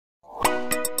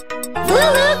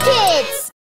LooLoo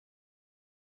Kids!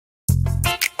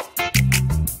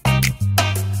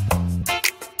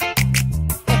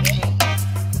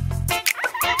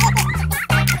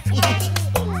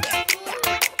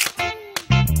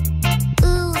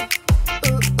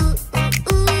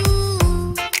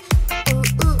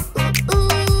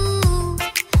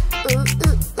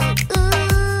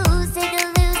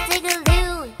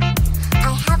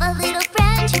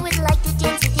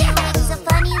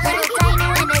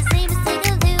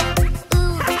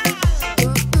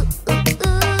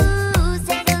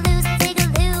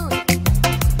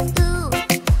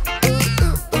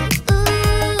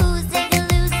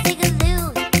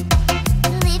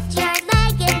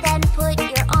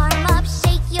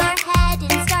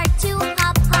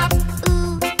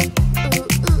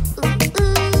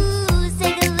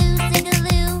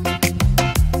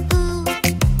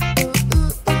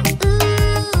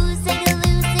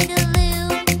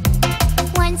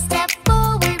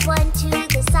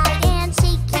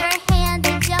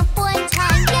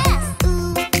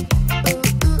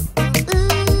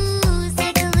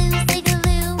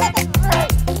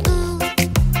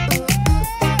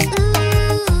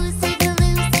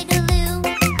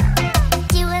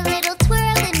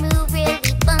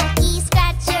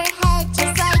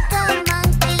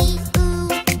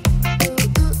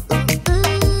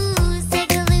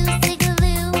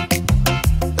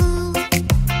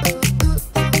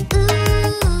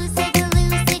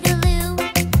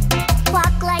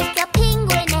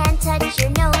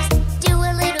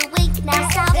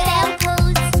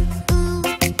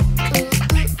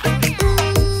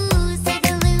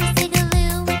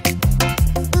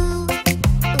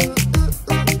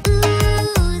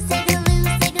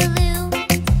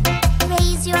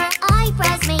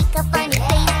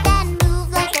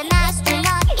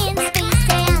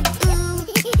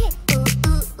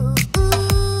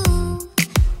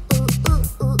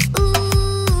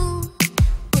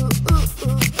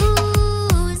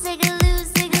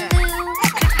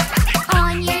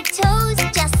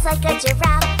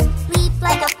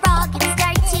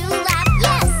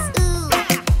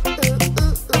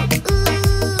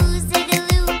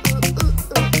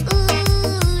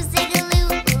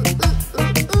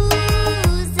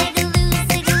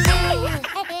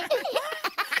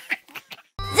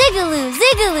 Zigaloo,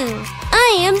 Zigaloo! I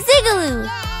am Zigaloo!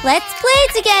 Let's play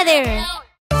together!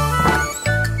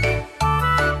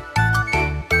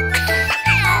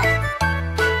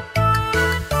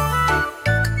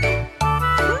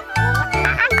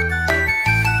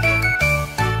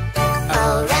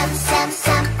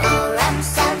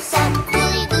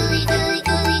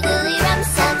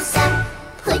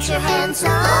 Put your hands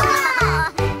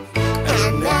up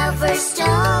and never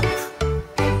stop.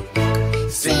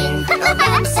 Sing a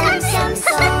ram sam sam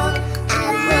song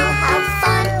and we'll have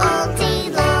fun all day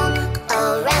long.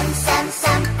 Oh ram sam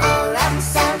sam, oh ram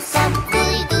sam sam,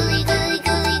 gooly gooly gooly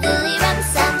gooly gooly ram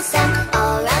sam sam.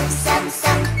 Oh ram sam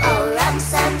sam, oh ram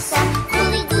sam sam,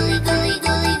 gooly gooly gooly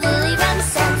gooly gooly ram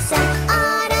sam sam.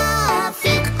 Autumn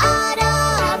feet,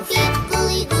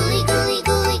 gooly gooly gooly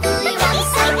gooly gooly ram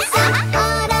sam sam.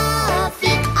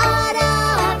 Autumn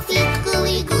feet,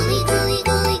 gooly gooly gooly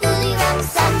gooly gooly ram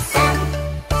sam sam.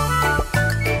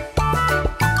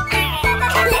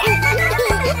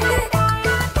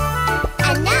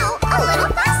 And now a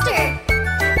little faster.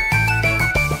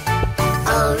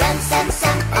 Oh ram sam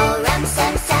sam, oh ram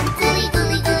sam sam, gooly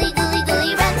gooly gooly gooly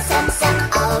gooly ram sam sam.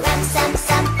 Oh ram sam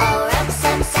sam, oh ram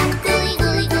sam sam, gooly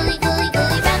gooly gooly gooly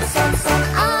gooly ram sam sam.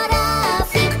 Autumn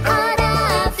feet,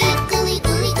 gooly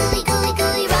gooly gooly gooly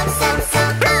gooly ram sam sam.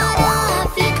 Autumn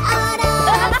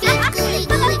feet, gooly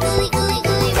gooly gooly gooly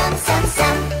gooly ram sam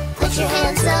sam. Put your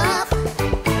hands up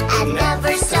and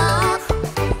never stop.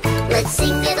 Let's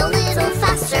sing it a little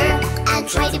faster and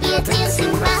try to be a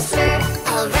dancing master.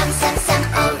 Oh ram sam sam,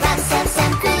 oh ram sam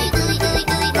sam, gooly gooly gooly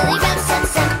gooly gooly ram sam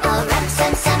sam. Oh ram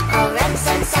sam sam, oh ram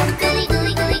sam sam, gooly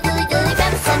gooly gooly gooly gooly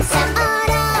ram sam sam.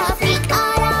 Autumn feet,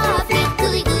 gooly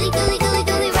gooly gooly gooly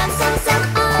gooly ram sam sam.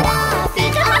 Autumn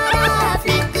feet,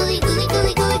 gooly gooly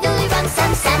gooly gooly gooly ram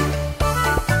sam sam.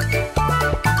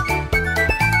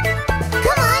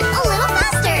 Come on, a little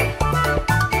faster.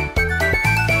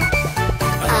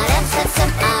 Ram sam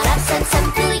sam,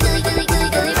 gooly gooly gooly gooly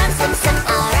gooly ram sam sam.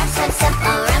 Ram sam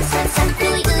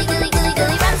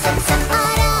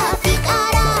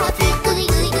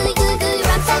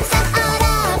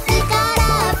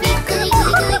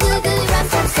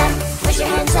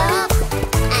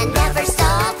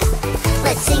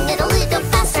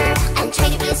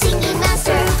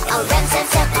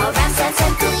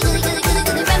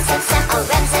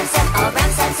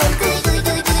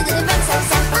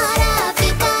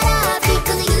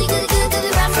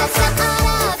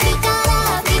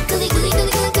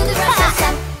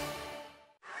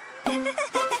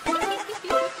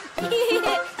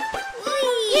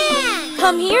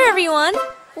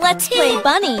Let's play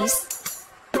bunnies.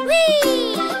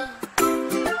 Whee!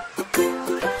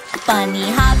 Bunny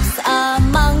hops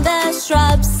among the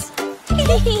shrubs.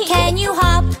 Can you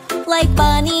hop like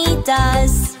Bunny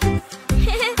does?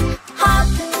 Hop,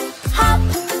 hop,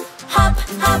 hop,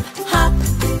 hop, hop.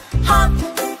 Hop,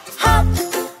 hop,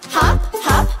 hop,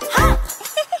 hop, hop.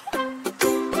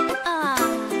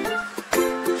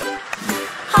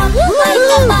 Hop like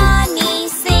a bunny,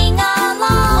 sing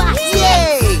along.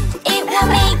 Yay! It will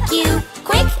make you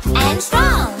quick and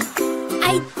strong.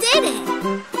 I did it!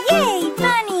 Yay,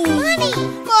 Bunny! Bunny!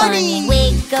 Bunny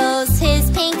wiggles his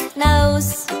pink nose.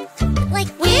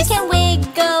 Like We this? can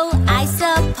wiggle, I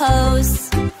suppose.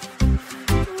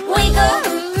 Wiggle,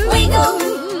 wiggle,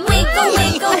 wiggle,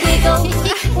 wiggle, wiggle.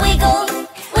 Wiggle,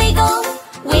 wiggle,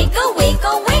 wiggle,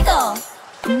 wiggle, wiggle.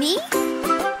 Me?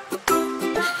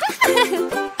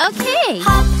 Okay.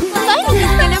 Hop like Bunny's a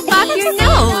gonna pop bunny, your sing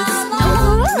nose.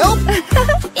 along. Nope.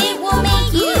 It will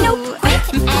make you quick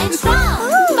and strong.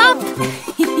 Bump.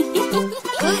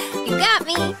 You got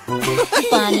me.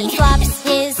 Bunny flops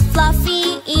his fluffy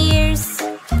ears.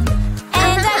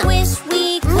 And I wish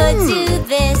we could do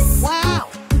this. Wow.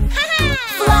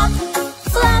 Flop,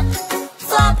 flop,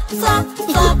 flop, flop,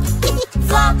 flop.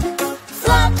 Flop,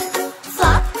 flop,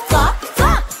 flop, flop,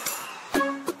 flop.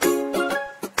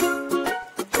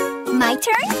 My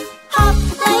turn? Hop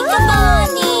like a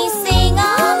bunny, sing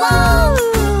along.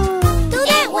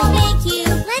 It will make you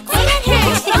quick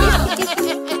and strong.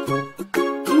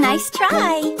 Nice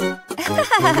try.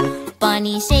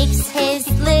 Bunny shakes his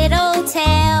little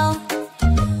tail.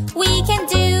 We can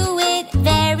do it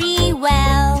very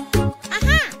well.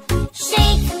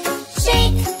 Shake,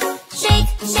 shake, shake,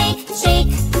 shake,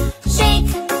 shake. Shake,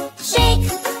 shake,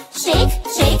 shake,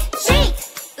 shake, shake.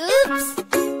 Oops.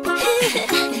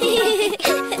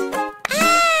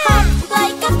 Hop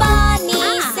like a bunny,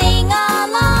 sing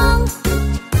along.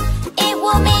 It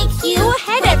will make you Go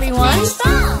ahead, everyone. and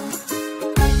strong.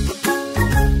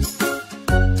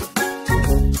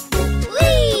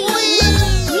 Whee!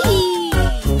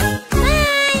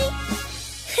 Bye.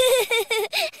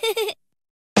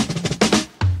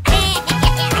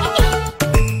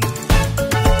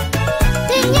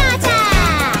 Piñata!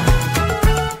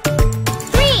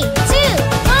 3, 2,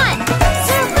 1,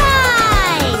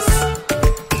 surprise!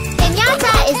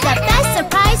 Piñata is the best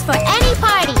surprise for any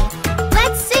party.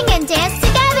 Let's sing and dance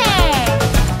together.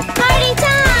 Party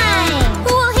time!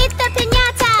 Who will hit the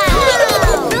piñata?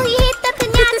 Will he hit the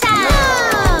piñata?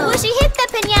 Will she hit the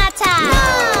piñata?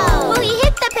 Will he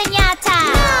hit the piñata?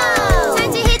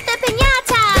 Time to hit the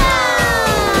piñata!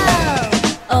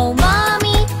 Oh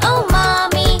mommy,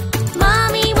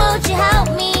 mommy, won't you help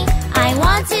me? I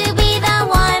want to be the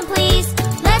one, please.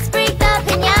 Let's break the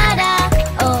piñata.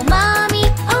 Oh mommy,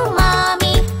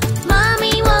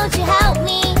 mommy, won't you help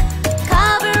me?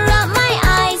 Cover up my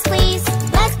eyes, please.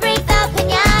 Let's break the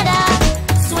piñata.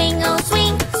 Swing, oh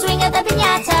swing, swing at the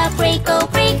piñata. Break, oh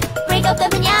break up the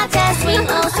piñata. Swing,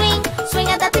 oh swing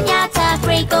at the piñata.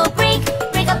 Break, oh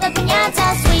break up the piñata.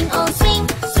 Swing, oh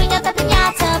swing at the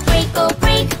piñata. Break, oh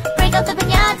break up the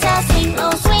piñata. Swing,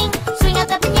 oh swing at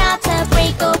the piñata.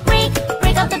 Break, oh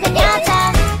break up the piñata.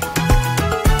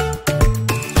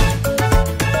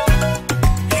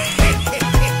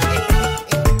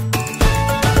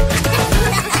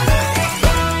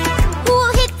 Who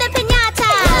will hit the piñata?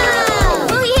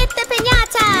 Will he hit the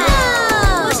piñata?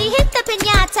 Will she hit the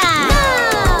piñata?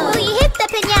 Will he hit the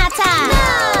piñata?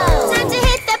 Time to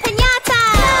hit the piñata!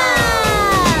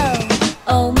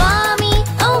 Oh mommy,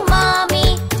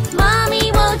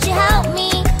 won't you help me?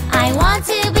 I want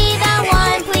to be the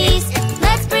one, please.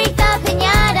 Let's break the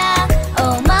piñata.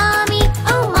 Oh mommy,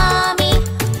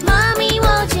 mommy,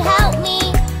 won't you help me?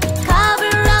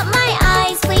 Cover up my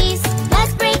eyes, please.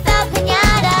 Let's break the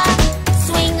piñata.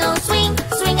 Swing, oh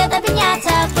swing at the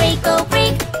piñata. Break, oh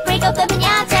break up the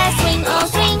piñata. Swing, oh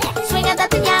swing at the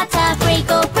piñata. Break,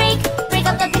 oh break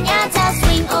up the piñata.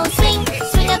 Swing, oh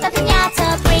swing at the piñata.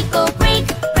 Break, oh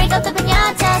break up the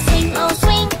piñata. Swing, oh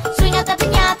swing at the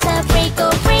piñata. Break,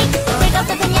 oh break up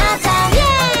the piñata.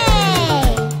 Yay!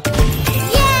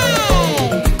 Yay!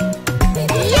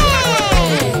 Yay!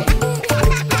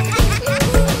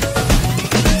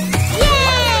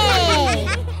 Yay!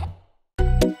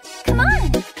 Come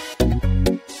on!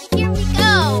 Here we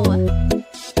go!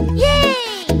 Yay!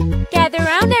 Gather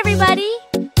round, everybody.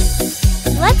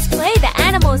 Let's play the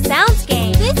animal sounds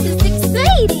game. This is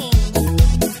exciting!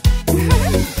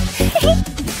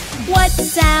 What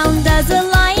sound does a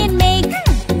lion make?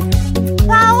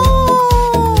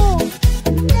 Wow!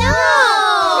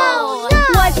 No!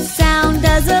 What sound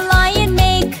does a lion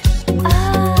make?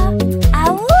 Ow!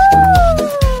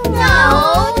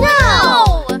 No!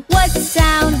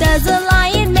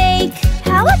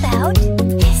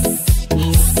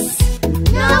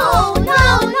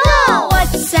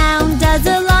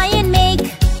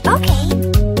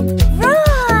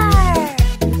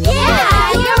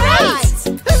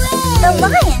 The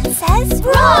lion says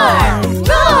roar,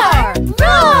 roar,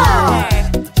 roar.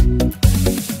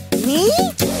 Me?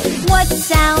 What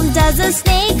sound does a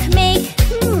snake make?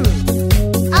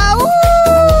 Ow!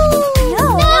 No.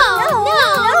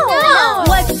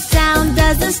 What sound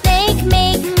does a snake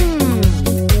make?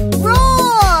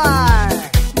 Roar!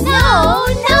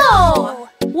 No.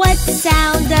 What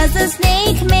sound does a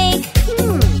snake make?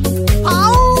 Ow!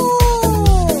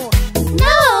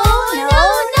 No.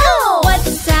 What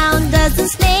sound does a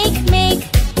snake make?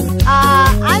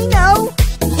 I know.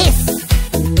 Hiss.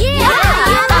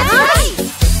 Yeah, that's right.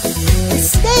 The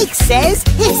snake says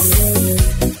hiss.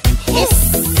 Hiss.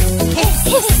 Hiss.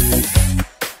 Hiss.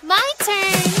 My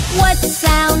turn. What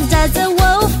sound does a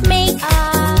wolf make?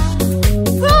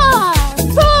 Roar,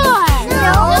 roar.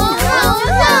 No.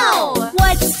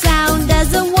 What sound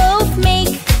does a wolf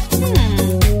make?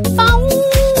 Bow.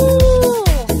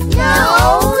 No.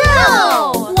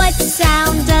 What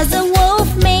sound does a wolf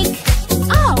make?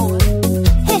 Oh,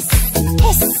 hiss,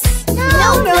 hiss. No.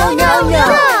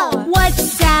 What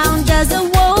sound does a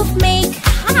wolf make?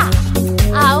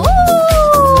 Ow.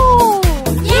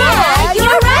 Yeah,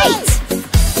 you're right.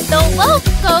 The wolf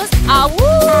goes ow.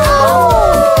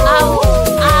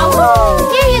 Ow.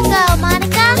 Here you go,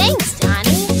 Monica. Thanks,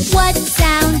 Johnny. What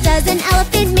sound does an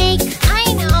elephant make?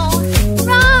 I know.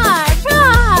 Roar,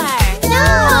 roar. No.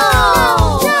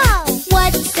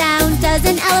 What sound does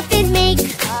an elephant make?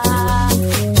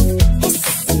 Hiss,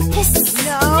 hiss.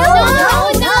 No.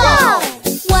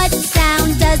 What sound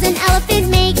does an elephant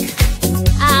make?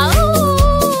 Ow.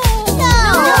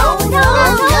 No.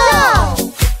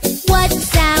 What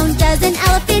sound does an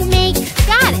elephant make?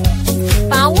 Got it.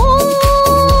 Bow.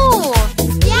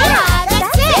 Yeah,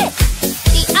 that's it.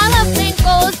 The elephant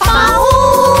goes bow.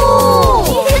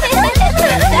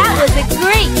 That was a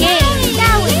great game.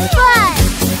 That was fun.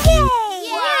 Yay.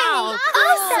 Wow,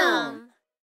 awesome.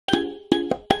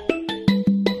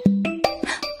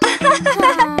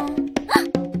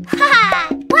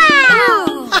 Wow.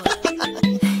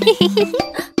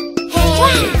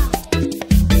 Hey.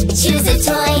 Choose a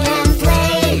toy and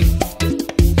play.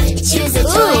 Choose a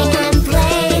toy and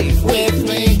play with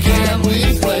me. Can we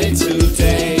play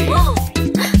today?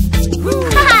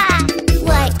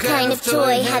 What kind of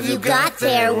toy have you got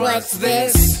there? What's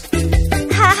this?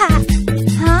 Huh?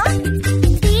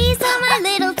 These are my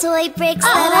little toy bricks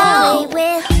that I play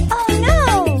with. Oh no!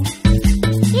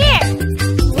 Here!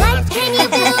 What can you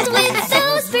build with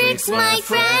those bricks, my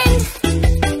friend?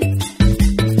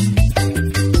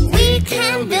 We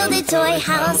can build a toy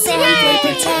house and play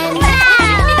pretend.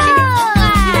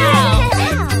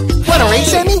 Want to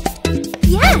race, Emmy?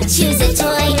 Yeah! Choose a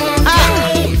toy and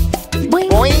play.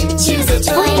 Boing. Choose a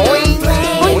toy Boing. and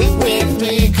play with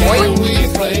me. Can we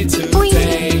play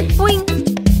today?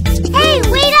 Hey,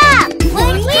 wait up!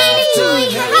 What kind of toy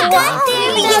have you got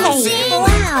there?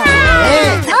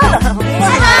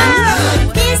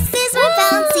 This is my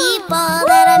bouncy ball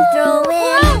that I'm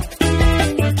throwing.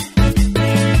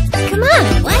 Come on,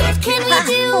 what can we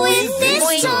do with this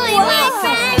toy, my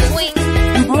friend? We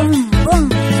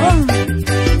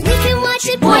can watch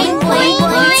it boing, boing,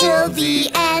 boing till the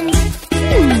end.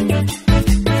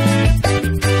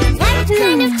 What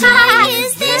kind of toy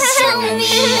is this? Show me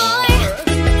more.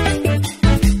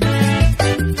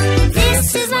 This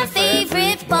is my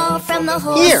favorite ball from the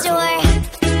whole Here. store.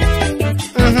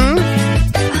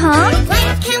 Huh?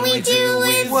 What can we do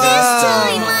with this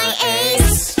toy, my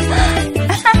ace?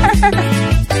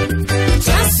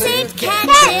 Just say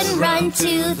catch and run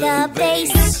to the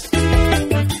base.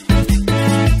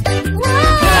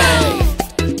 Hey!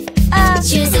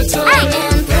 Choose a toy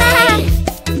and play.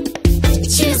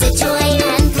 Choose a toy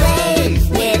and play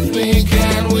with me.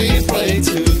 Can we play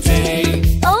today?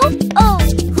 Whoa!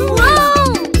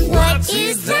 What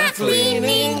is that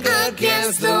leaning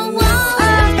against the wall?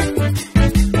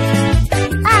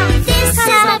 This is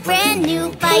my brand new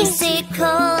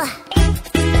bicycle.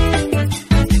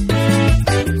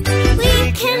 We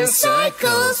can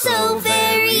cycle so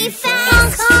very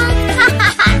fast.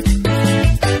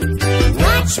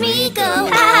 Watch me go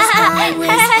as I will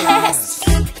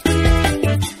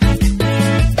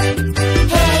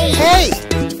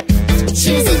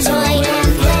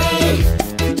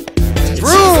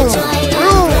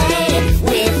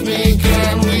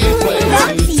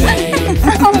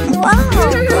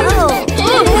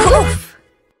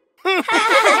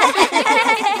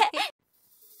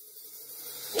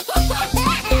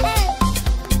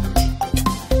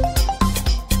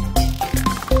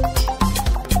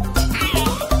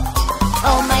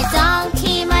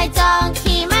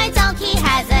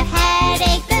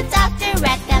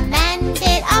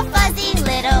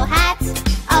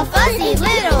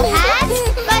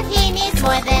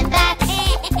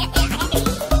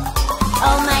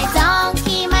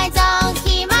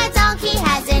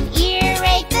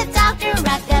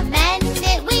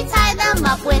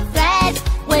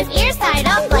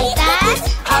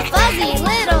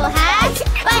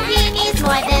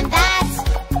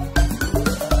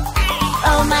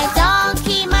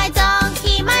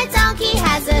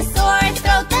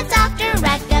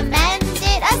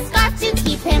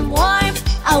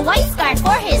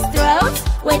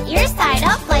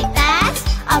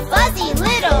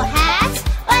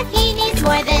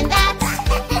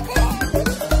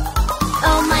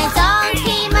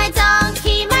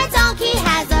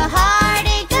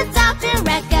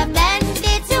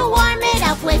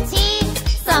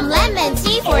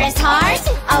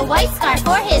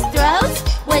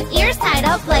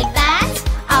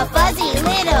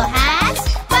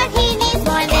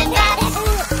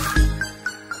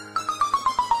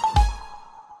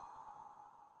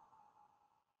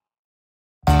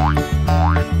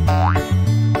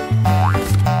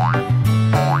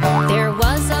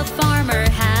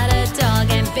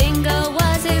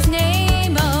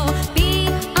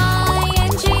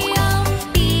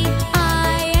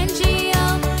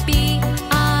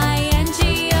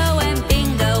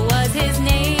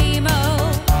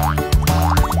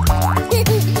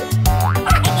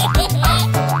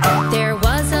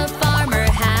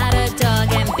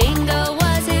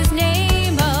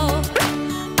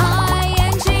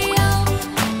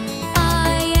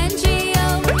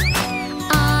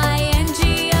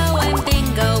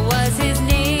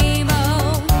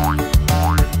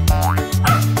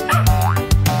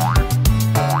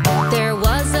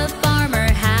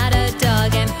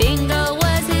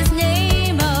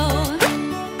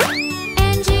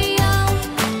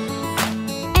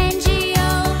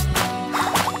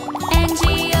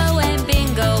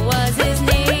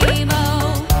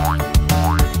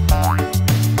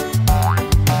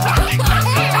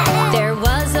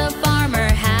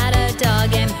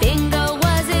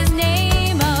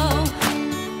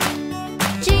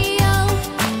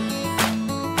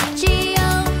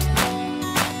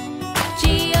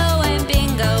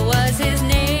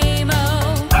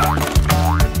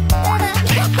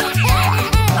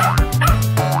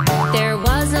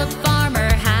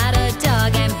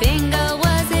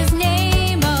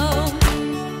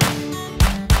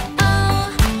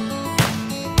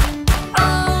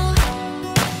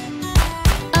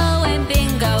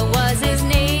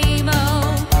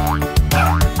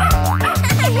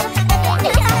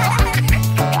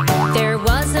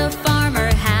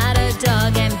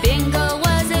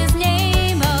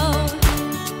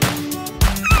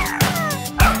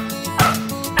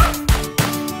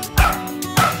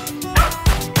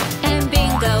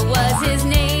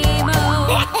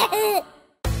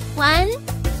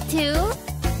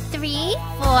 3,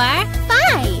 4,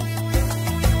 5.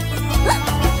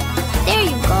 There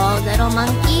you go, little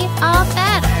monkey. All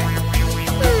better.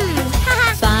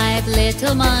 5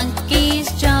 little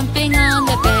monkeys jumping on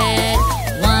the bed.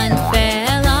 One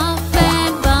fell off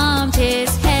and bumped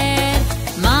his head.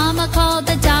 Mama called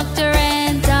the doctor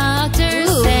and doctor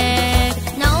said,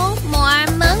 No more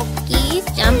monkeys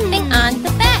jumping on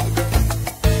the bed.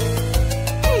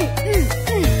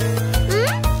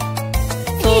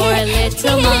 4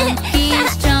 little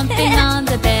monkeys jumping on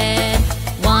the bed.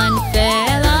 One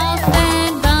fell off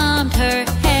and bumped her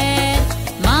head.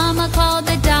 Mama called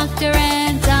the doctor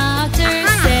and doctor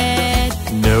said,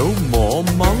 No more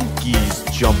monkeys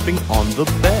jumping on the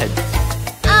bed.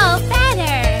 Oh,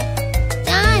 better.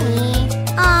 Johnny.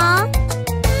 Aw.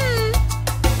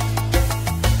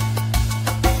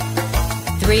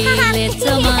 3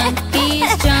 little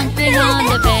monkeys jumping on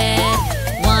the bed.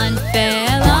 One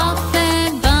fell off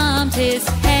and bumped his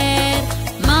head.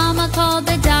 Mama called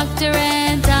the doctor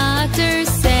and doctor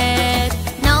said,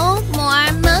 No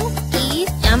more monkeys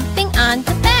jumping on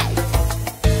the bed.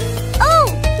 Oh!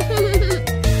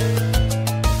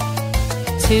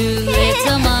 2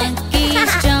 little monkeys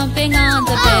jumping on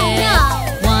the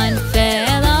bed. One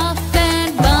fell off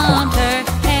and bumped her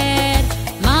head.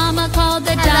 Mama called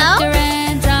the doctor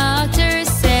and doctor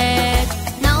said,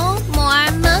 No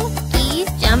more monkeys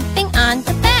jumping on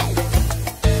the bed.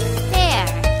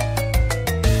 There.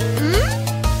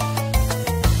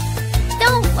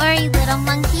 Don't worry, little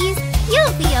monkeys.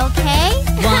 You'll be okay.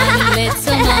 1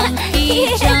 little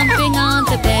monkey jumping on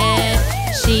the bed.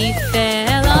 She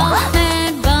fell off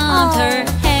and bumped her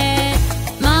head.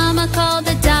 Mama called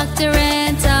the doctor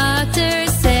and doctor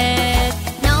said,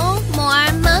 No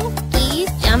more monkeys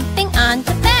jumping on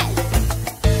the bed.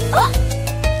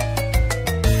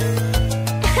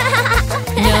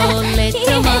 No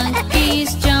little monkeys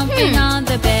jumping on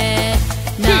the bed.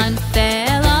 None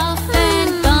fell off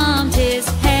and bumped his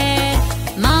head.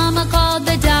 Mama called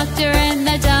the doctor and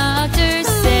the doctor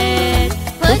said,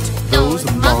 Put Those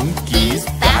monkeys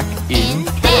back in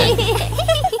bed.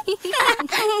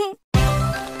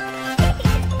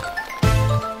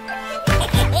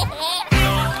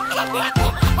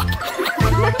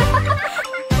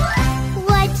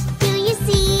 What do you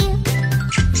see?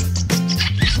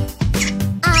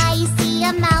 I see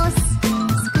a mouse.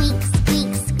 Squeak,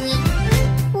 squeak, squeak.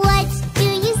 What do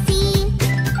you see?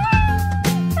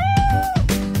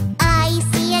 I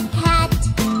see a cat.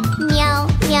 Meow,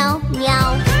 meow, meow.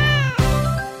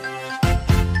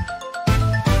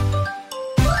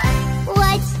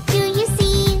 What do you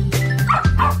see?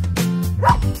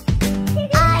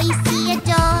 I see a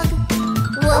dog.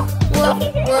 Woof, woof,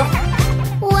 woof.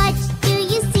 What do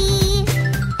you see?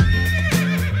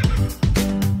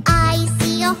 I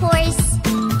see a horse.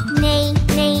 Neigh,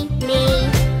 neigh, neigh.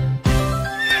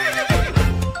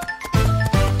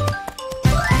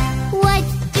 What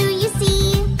do you see?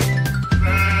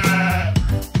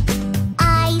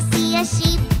 I see a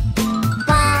sheep.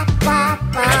 Ba, ba,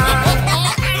 ba.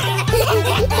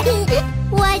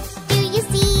 What do you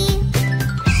see?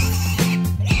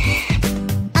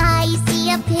 I see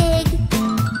a pig.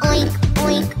 Oink,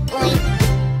 oink, oink.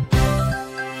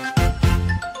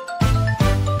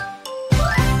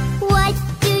 What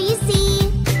do you see?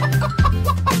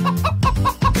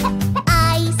 I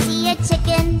see a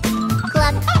chicken.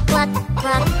 Cluck, cluck,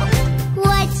 cluck.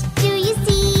 What do you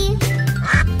see?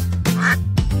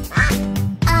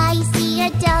 I see a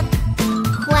duck.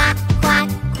 Quack, quack,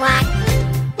 quack.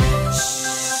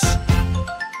 Shh.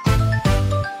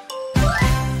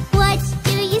 What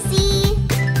do you see?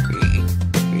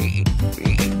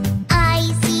 I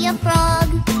see a frog.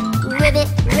 Ribbit,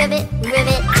 ribbit,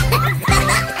 ribbit.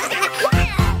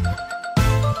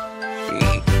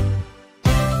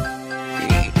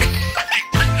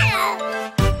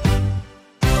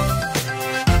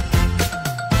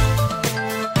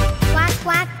 Quack,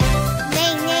 quack.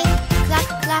 Neigh, neigh. Cluck,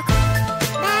 cluck.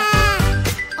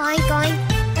 Oink, oink.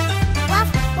 Woof,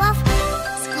 woof.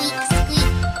 Squeak, squeak.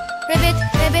 Ribbit,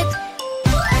 ribbit.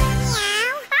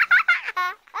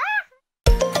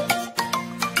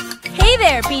 Hey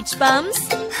there, beach bums!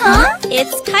 Huh?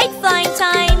 It's kite flying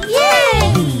time!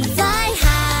 Yay! Fly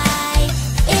high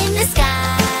in the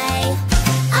sky,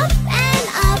 up and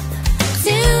up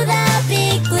to the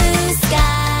big blue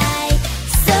sky.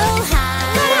 So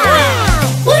high,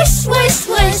 whoosh, whoosh,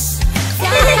 whoosh,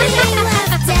 flying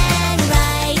left and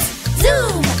right.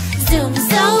 Zoom, zoom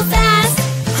so fast,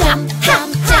 jump,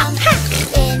 jump, jump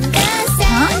in the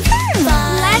sand.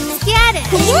 Fun. Let's get it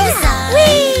in the sun.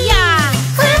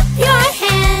 Clap your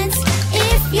hands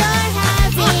if you're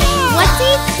having fun. What's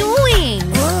he doing?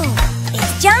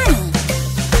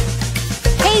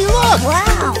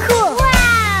 Wow! Cool!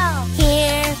 Wow!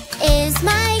 Here is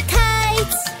my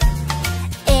kite.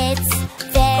 It's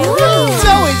very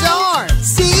So is ours.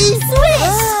 See?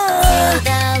 swish to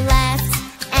the left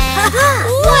and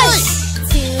whoosh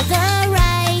to the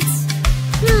right.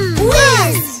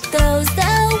 Whiz goes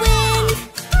the wind.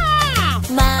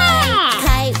 My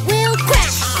kite will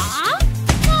crash,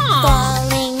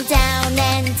 falling down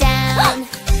and down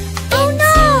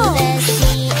into the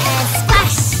sea and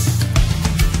splash.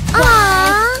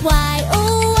 Why,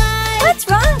 oh why? What's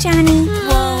wrong, Johnny?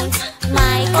 Won't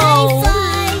my kite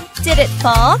fly? Did it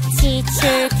fall?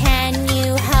 Teacher, can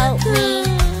you help me?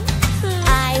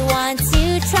 I want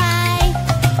to try.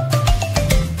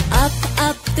 Up,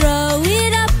 up, throw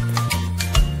it up.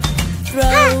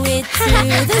 Throw it to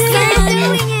the sun.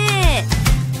 Doing it!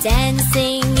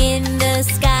 Dancing in the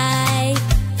sky.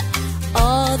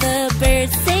 All the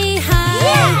birds say hi.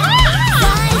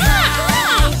 Fly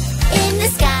high in the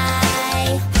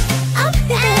sky. Up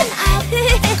and up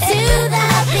to the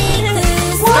big blue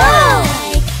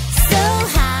sky. So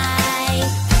high.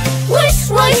 Whoosh,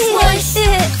 whoosh, whoosh.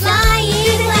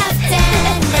 Flying left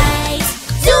and right.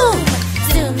 Zoom,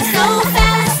 zoom so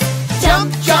fast. Jump,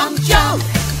 jump, jump.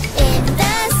 In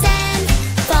the sand,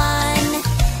 fun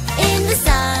in the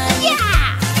sun.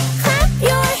 Clap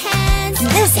your hands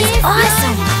This is if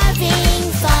awesome. you're having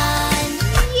fun.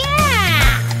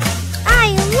 I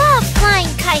love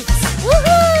flying kites!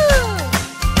 Woohoo!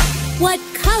 What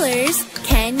colors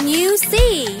can you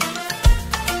see?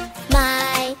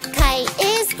 My kite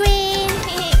is green.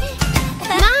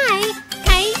 My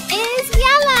kite is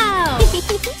yellow.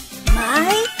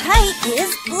 My kite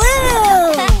is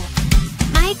blue!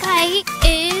 My kite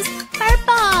is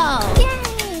purple.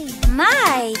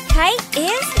 My kite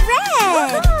is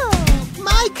red!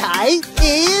 My kite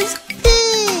is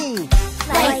pink.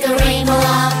 Like the rainbow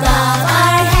above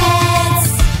our heads.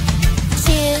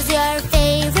 Choose your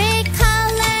favorite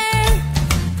color.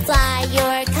 Fly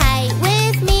your kite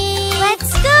with me.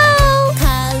 Let's go!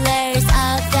 Colors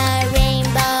of the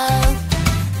rainbow,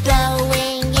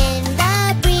 blowing in the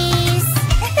breeze.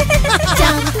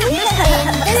 Jump in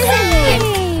the sand,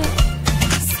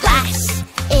 splash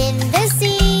in the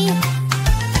sea.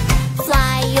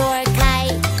 Fly your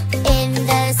kite in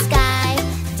the sky,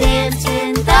 dance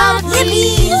in the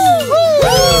breeze.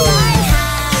 Fly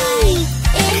high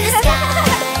in the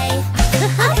sky,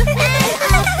 up and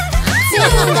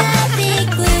up to the big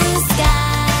blue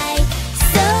sky.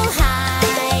 So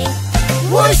high,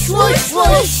 whoosh, whoosh,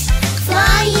 whoosh,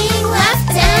 flying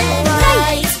left and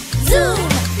right. Zoom,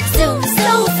 zoom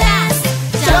so fast.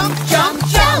 Jump, jump,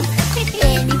 jump.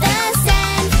 In the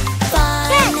sand,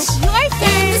 fun in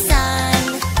the sun.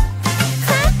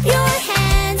 Clap your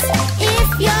hands if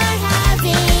you're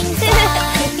having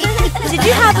fun. Did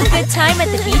you have a good time at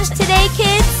the beach today,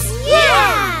 kids?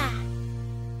 Yeah!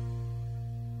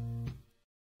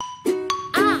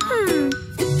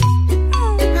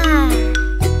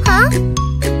 Huh?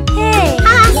 Hey!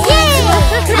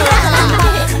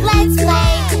 Let's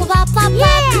play. Plop, plop, plop.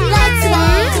 Let's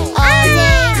play. All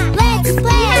day. Let's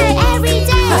play. Every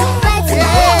day. Let's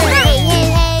play. Hey, hey,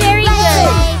 hey. Very Let's good.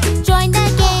 play. Join the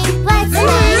game. Let's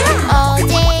play. All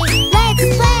day. Let's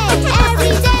play.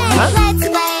 Every day. Let's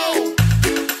play.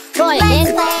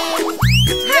 Let's play.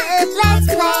 Let's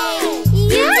play.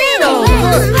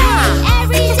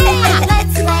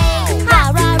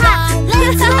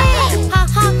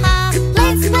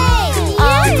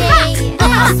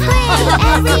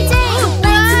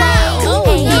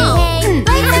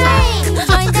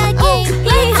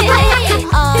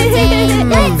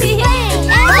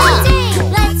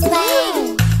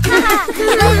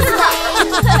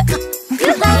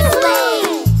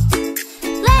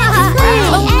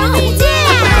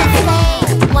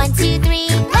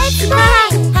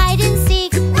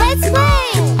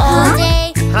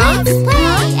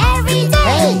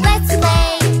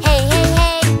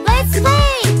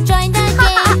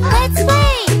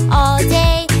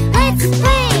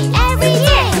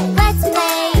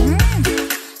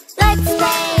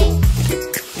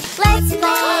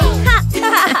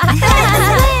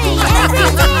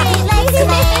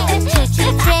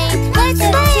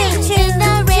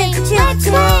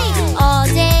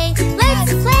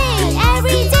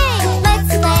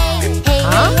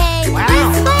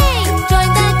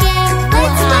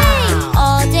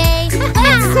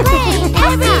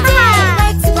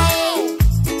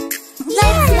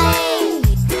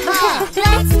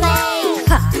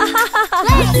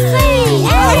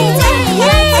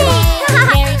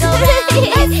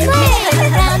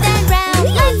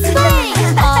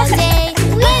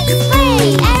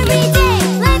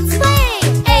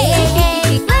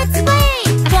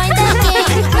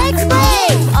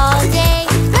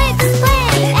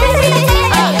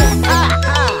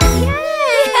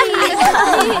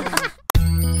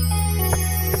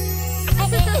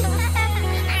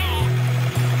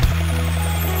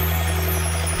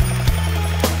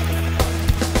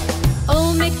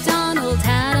 MacDonald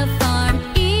had a farm,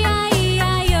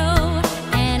 E-I-E-I-O.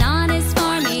 And on his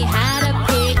farm he had a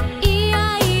pig,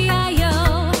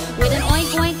 E-I-E-I-O. With an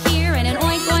oink oink here and an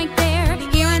oink oink there,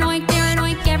 here an oink, there an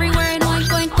oink, everywhere an oink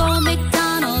oink. Old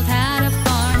MacDonald had a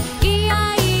farm,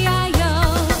 E-I-E-I-O.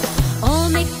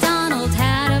 Old MacDonald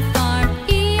had a farm,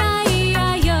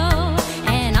 E-I-E-I-O.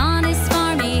 And on his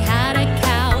farm he had a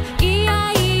cow,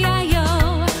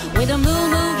 E-I-E-I-O. With a moo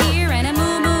moo here and a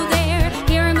moo moo there,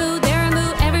 here a moo, there a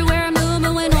moo, everywhere a moo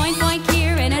moo. An oink oink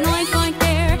here and an oink oink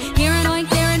there, here an oink,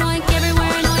 there an oink,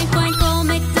 everywhere an oink oink. Old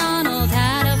MacDonald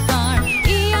had a farm,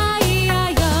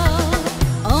 E-I-E-I-O.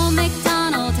 Old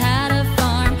MacDonald had a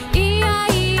farm,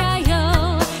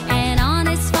 E-I-E-I-O. And on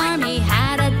his farm he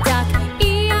had a duck,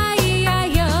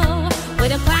 E-I-E-I-O.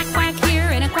 With a quack quack here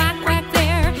and a quack quack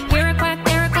there, here a quack,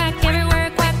 there a quack, everywhere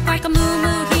a quack quack. A moo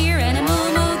moo here and a moo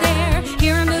moo there,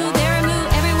 here a moo, there a moo,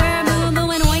 everywhere a moo moo.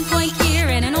 An oink oink here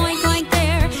and an oink oink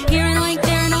there, here an oink,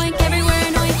 there an oink, everywhere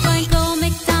an oink oink. Old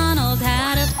MacDonald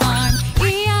had a farm,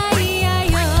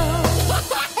 E-I-E-I-O.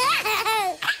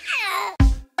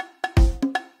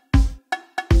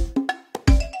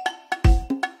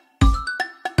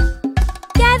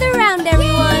 Gather round,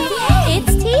 everyone.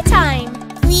 It's tea time.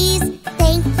 Please,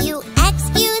 thank you,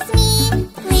 excuse me.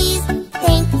 Please,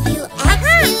 thank you,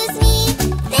 excuse me.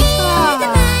 They are the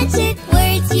magic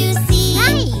words you see.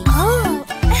 Oh.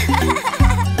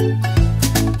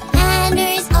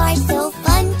 Manners are so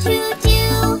fun to do.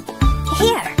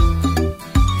 Here.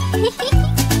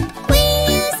 We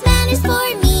use manners for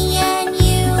me and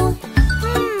you.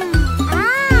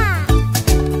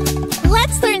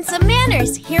 Let's learn some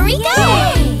manners. Here we go.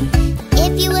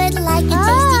 If you would like a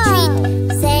tasty treat,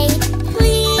 say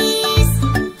please,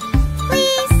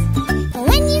 please.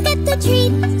 When you get the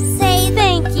treat, say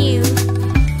Thank you.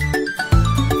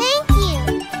 thank you.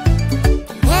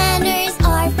 Manners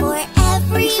are for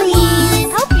Please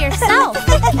everyone. help yourself.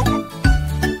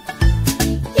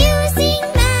 Using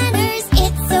manners,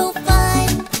 it's so fun.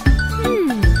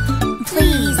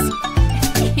 Please.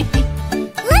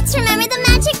 Let's remember the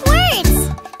magic words.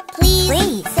 Please,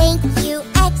 Please. thank you,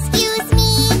 excuse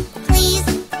me. Please,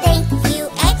 thank you,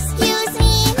 excuse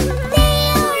me. They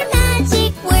are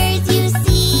magic words you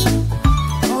see.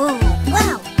 Oh,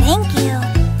 wow. Thank you.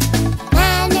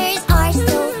 Manners are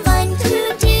so fun to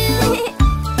do.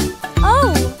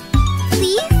 Oh,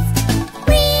 please.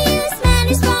 We use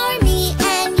manners for me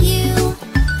and you.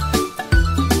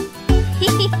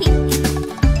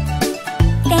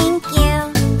 Thank you.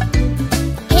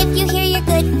 If you hear your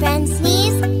good friend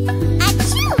sneeze,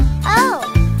 achoo! Oh!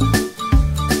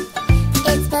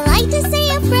 It's polite to say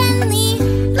a friendly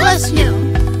Bless you.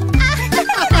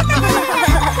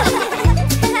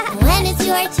 when it's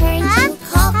your turn to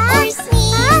cough or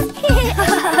sneeze.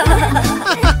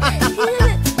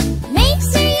 Make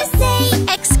sure you say,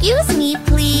 excuse me,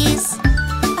 please.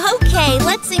 Okay,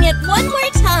 let's sing it one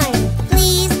more time.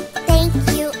 Please, thank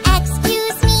you,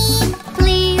 excuse me.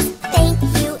 Please, thank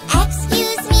you,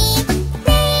 excuse me.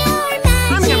 They are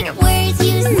magic words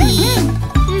you see.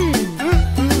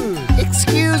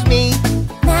 Excuse me.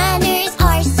 Manners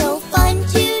are so fun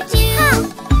to do.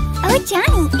 Oh,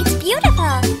 Johnny, it's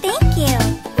beautiful. Thank you.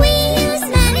 We use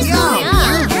manners for me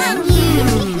and you.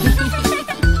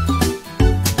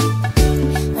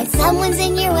 When someone's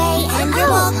in your way and you're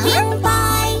walking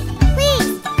by, please,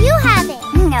 you have it.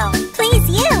 No, please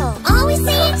you. Always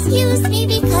say excuse me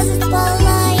because it's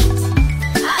polite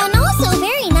and also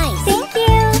very nice. Thank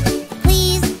you.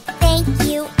 Please, thank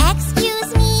you, excuse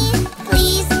me.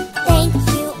 Please, thank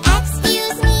you,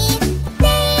 excuse me.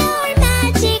 They are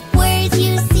magic words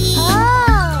you see.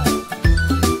 Oh.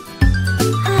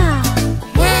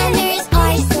 Manners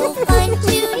are so fun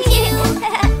to do.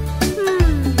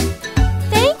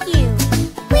 Thank you.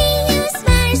 We use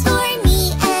manners for me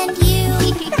and you.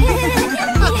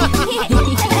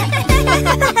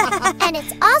 And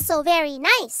it's also very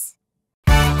nice.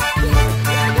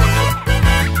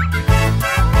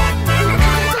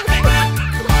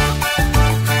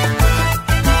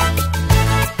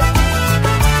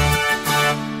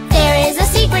 There is a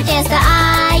secret dance that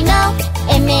I know.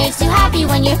 It makes you happy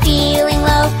when you're feeling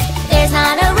low. There's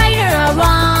not a right or a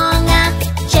wrong.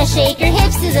 Just shake your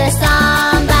hips to the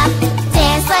samba.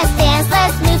 Dance,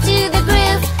 let's move to the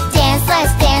groove. Dance,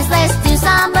 let's do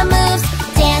samba moves.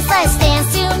 Dance, let's dance,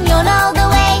 soon you'll know the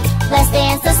way. Let's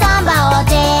dance the samba all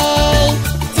day.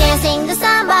 Dancing the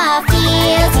samba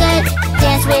feels good.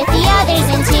 Dance with the others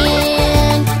in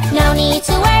tune. No need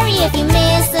to worry if you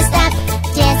miss a step.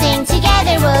 Dancing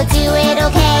together we'll do it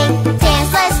okay.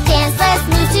 Dance, let's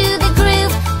move to the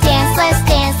groove. Dance,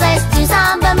 let's do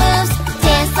samba moves.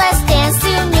 Dance,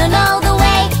 soon you'll know the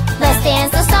way. Let's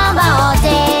dance the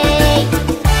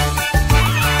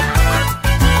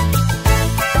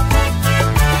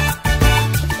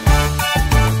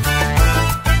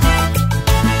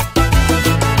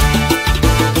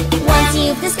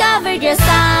discovered your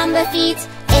samba feet.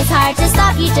 It's hard to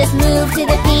stop, you just move to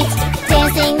the beat.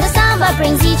 Dancing the samba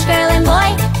brings each girl and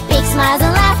boy big smiles and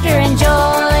laughter and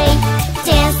joy.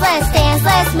 Dance,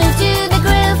 let's move to the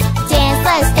groove. Dance,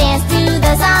 let's dance to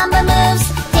the samba moves.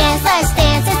 Dance, let's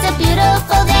dance, it's a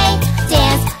beautiful day.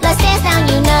 Dance, let's dance, now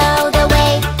you know the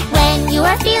way. When you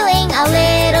are feeling a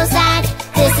little sad,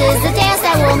 this is the dance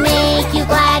that will make you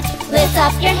glad. Lift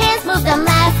up your hands, move them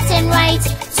left and right.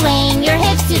 Swing your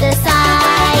hips to the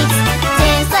sides.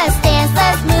 Dance,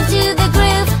 let's move to the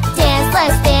groove. Dance,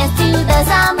 let's dance to the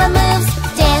samba moves.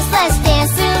 Dance, let's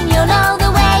dance, soon you'll know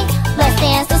the way. Let's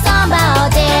dance the samba all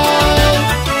day.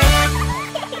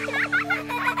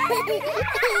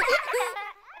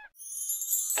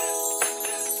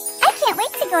 I can't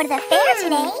wait to go to the fair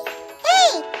today. Hey,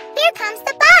 here comes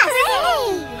the bus.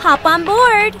 Hooray! Hop on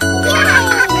board.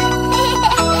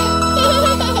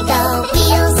 The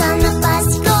wheels on the bus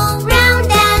go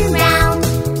round and round,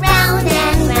 round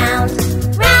and round,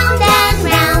 round and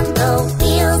round. The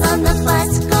wheels on the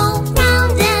bus go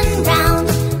round and round,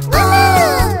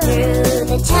 all through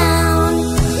the town.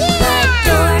 The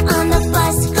door on the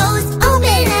bus goes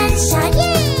open and shut,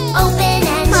 open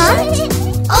and shut,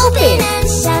 open and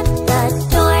shut. The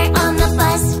door on the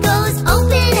bus goes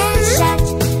open and shut,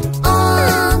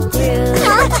 all through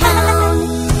the town.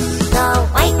 The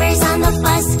wipers on the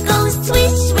bus go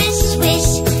swish, swish, swish,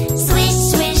 swish,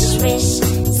 swish, swish,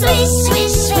 swish,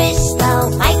 swish, swish. The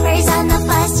wipers on the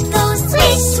bus go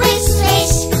swish, swish,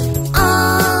 swish,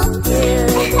 all through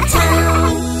the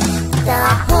town. The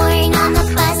horn on the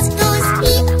bus goes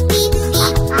beep, beep,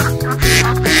 beep, beep,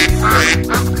 beep, beep,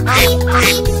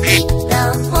 beep, beep. The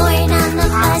horn on the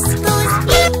bus goes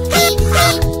beep, beep,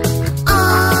 beep,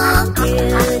 all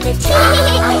through the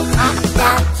town.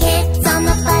 The kids on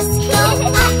the bus go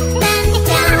up and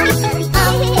down,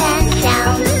 up and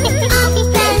down, up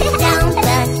and down.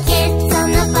 The kids on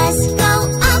the bus go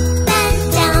up and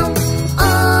down,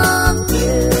 all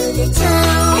through the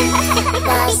town.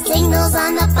 The signals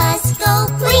on the bus go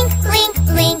blink, blink,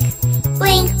 blink,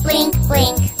 blink, blink,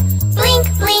 blink, blink,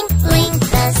 blink, blink.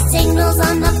 The signals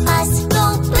on the bus go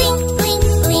blink, blink,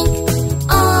 blink,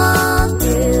 all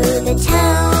through the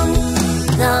town.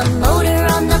 The motor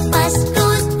on the bus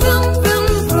goes vroom, vroom,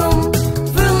 vroom,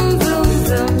 vroom, vroom,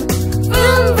 vroom,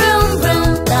 vroom, vroom,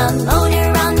 vroom. The motor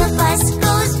on the bus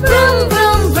goes vroom,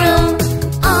 vroom, vroom,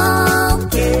 all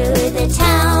through the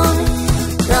town.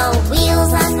 The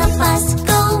wheels on the bus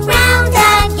go round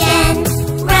again,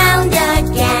 round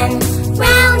again,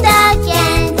 round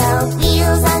again. The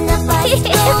wheels on the bus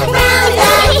go round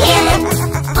again,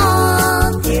 all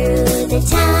through the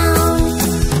town.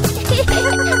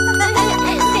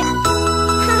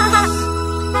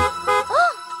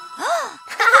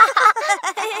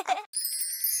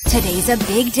 Today's a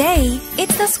big day.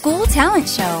 It's the school talent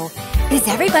show. Is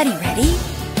everybody ready?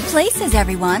 Places,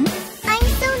 everyone. I'm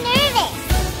so nervous.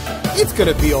 It's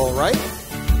gonna be all right.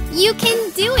 You can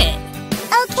do it.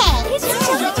 Okay.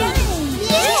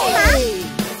 Yay!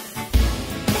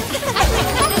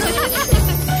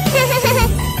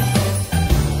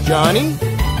 Johnny?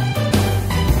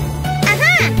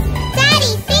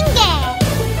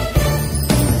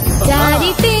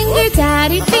 Daddy finger.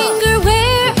 Daddy finger,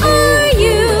 where are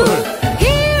you?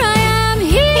 Here I am,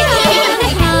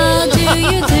 how do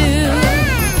you do?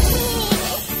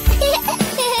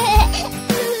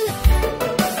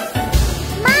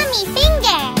 Mommy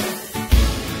finger.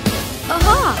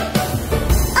 Aha!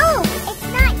 Oh, it's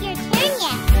not your turn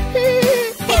yet.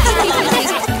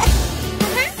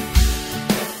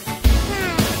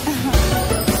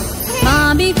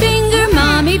 Mommy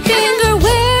finger,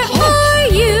 where are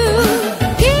you?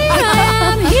 Here I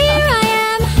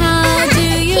am, how do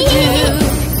you do?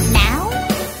 Now?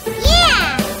 Yeah.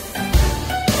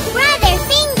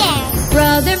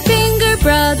 Brother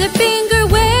finger,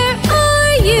 where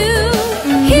are you?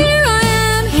 Here I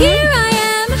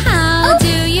am, how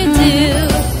do you do?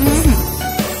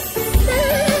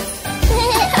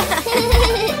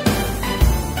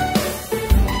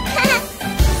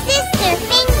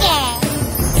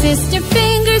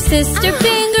 Sister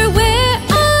finger, where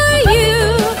are you?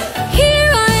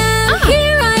 Here I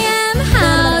am,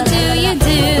 how do you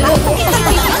do?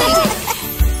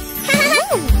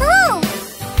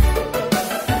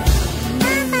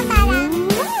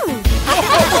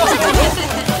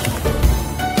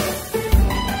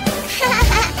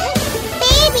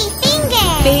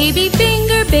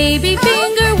 Baby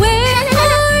finger, where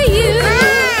are you?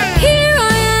 Here I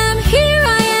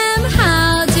am,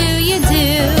 how do you do?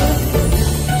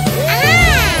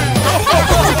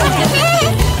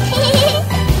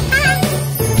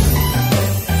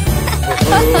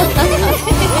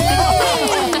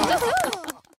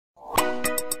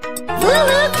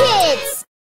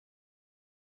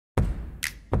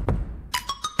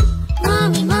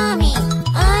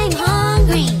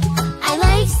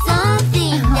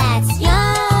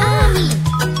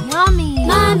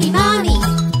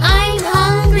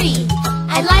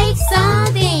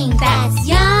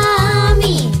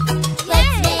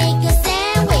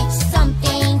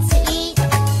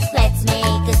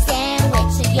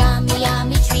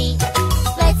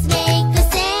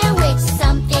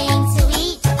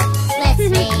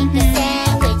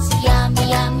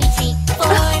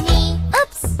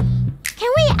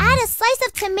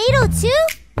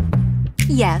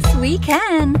 we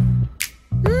can.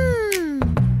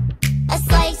 A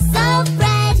slice of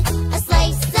bread, a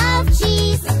slice of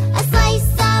cheese, a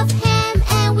slice of ham,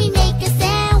 and we make a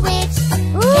sandwich.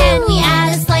 Can we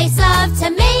add a slice of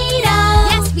tomato?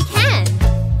 Yes, we can.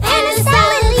 And a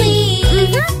salad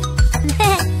leaf.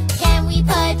 Can we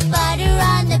put butter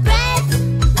on the bread?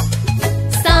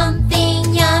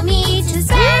 Something yummy to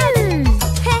spread.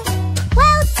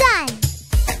 Well done!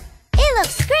 It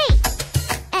looks great!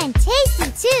 And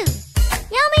tasty too!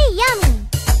 Yummy, yummy!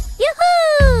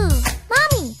 Yoo-hoo!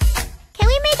 Mommy, can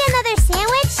we make another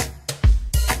sandwich?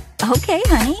 Okay,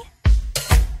 honey.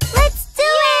 Let's do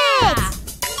it!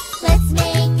 Let's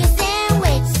make a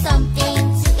sandwich, something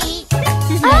to eat. Let's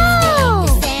make a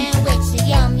sandwich, a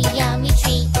yummy, yummy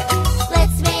treat.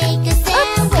 Let's make a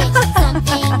sandwich,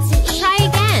 something to eat. Try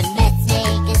again. Let's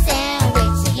make a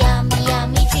sandwich, a yummy,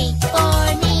 yummy treat for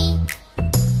me.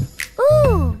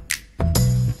 Ooh!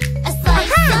 A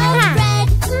slice of bread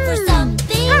for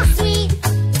something sweet.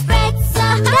 Spread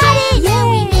some bread and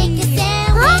we make a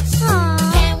sandwich.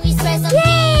 Can we spread some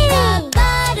peanut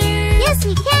butter? Yes,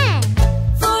 we can.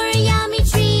 For a yummy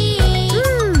treat.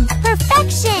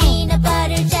 Perfection! Peanut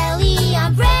butter jelly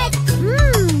on bread.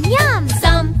 Yum!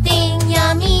 Something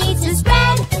yummy to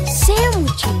spread.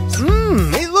 Sandwiches.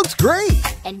 It looks great.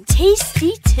 And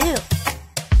tasty too.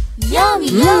 Yummy,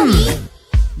 yummy.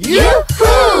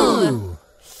 Yoo-hoo!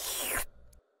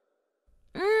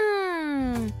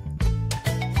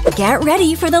 Get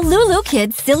ready for the LooLoo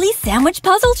Kids Silly Sandwich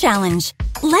Puzzle Challenge.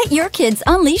 Let your kids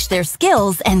unleash their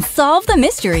skills and solve the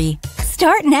mystery.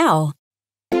 Start now.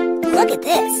 Look at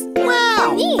this.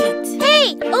 Wow! Neat.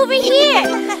 Hey, over here.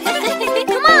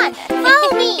 Come on,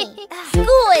 follow me.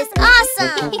 School is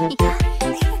awesome.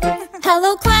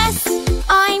 Hello class,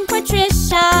 I'm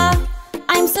Patricia.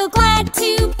 I'm so glad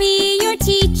to be your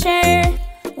teacher.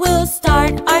 We'll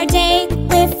start our day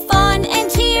with fun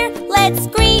and cheer. Let's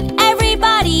greet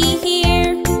everybody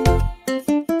here.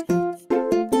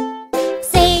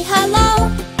 Say hello,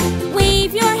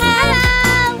 wave your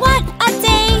hand. What a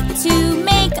day to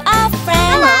make a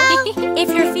friend. If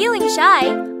you're feeling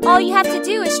shy, all you have to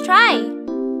do is try.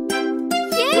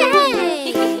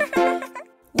 Yay!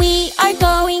 We are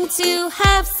going to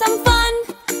have some fun.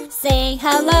 Say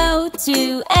hello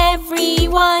to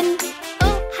everyone.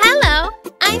 Oh, hello.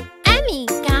 I'm Emmy,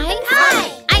 guys. Hi.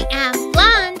 I am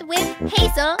blonde with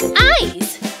hazel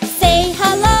eyes. Say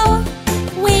hello,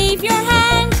 wave your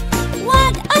hand.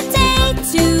 What a day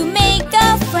to make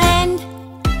a friend.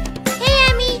 Hey,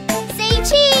 Emmy, say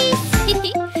cheese.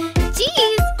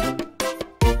 Cheese.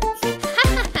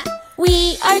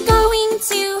 We are going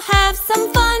to have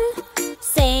some fun.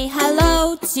 Say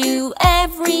hello to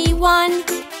everyone.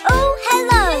 Oh,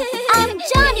 hello. I'm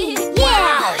Johny.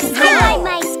 Yeah. I ride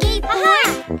my skateboard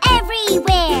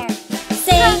everywhere.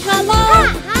 Say hello,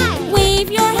 Hi. wave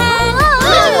your hand.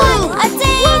 Whoa. What a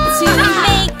day to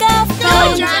make a Go,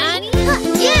 friend. Johnny.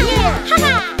 Yeah.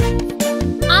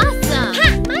 Awesome.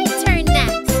 My turn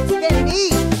next.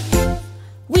 Neat.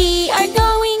 We are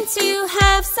going to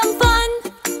have some fun.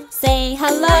 Say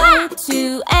hello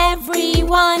to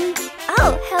everyone.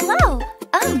 Oh, hello.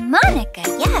 I'm Monica,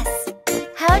 yes.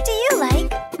 How do you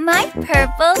like my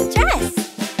purple dress?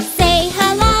 Say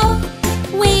hello,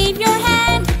 wave your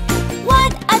hand.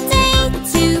 What a day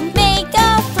to make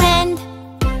a friend.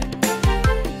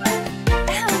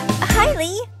 Hi,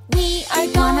 Lee. We are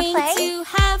Wanna going play? to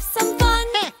have some fun.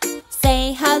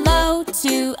 Say hello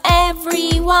to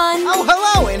everyone. Oh,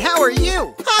 hello, and how are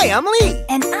you? Hi, I'm Lee.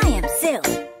 And I am Sue.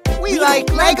 We like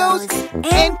Legos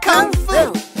and Kung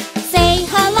Fu. Say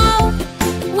hello,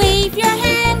 wave your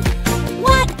hand.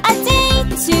 What a day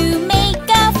to make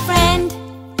a friend.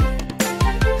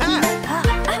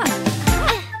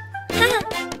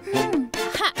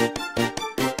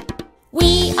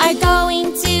 We are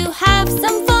going to have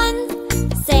some fun.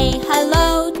 Say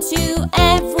hello to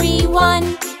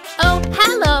everyone. Oh,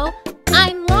 hello.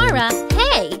 I'm Laura.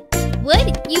 Hey,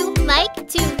 would you like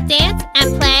to dance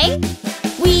and play?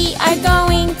 We are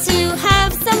going to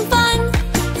have some fun.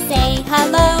 Say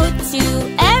hello to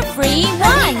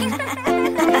everyone.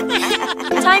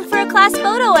 Time for a class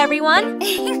photo, everyone.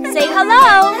 Say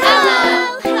hello.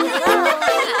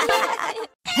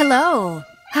 Hello.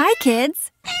 Hi,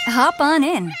 kids. Hop on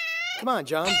in. Come on,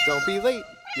 John, don't be late.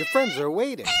 Your friends are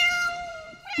waiting.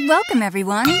 Welcome,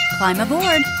 everyone. Climb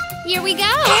aboard. Here we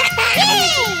go.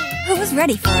 Who's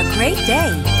ready for a great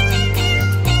day?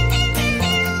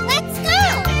 Let's go.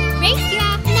 Race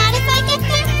ya. Not if I get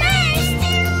there first.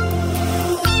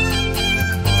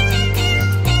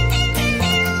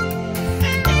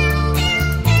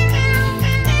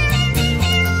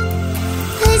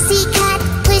 Pussycat,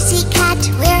 pussycat,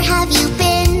 we're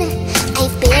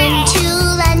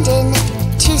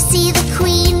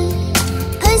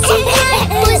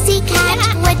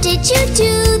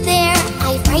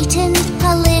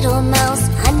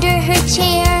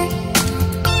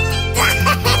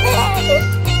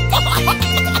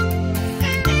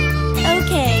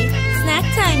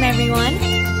everyone.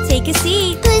 Take a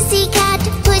seat. Pussycat,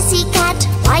 pussycat,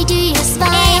 why do you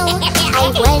smile?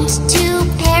 I went to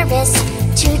Paris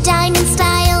to dine in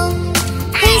style.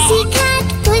 Pussycat,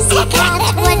 pussycat,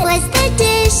 what was the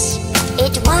dish?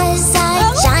 It was a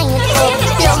giant bowl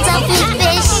filled up with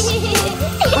fish.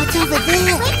 What's over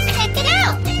there? Let's check it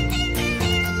out.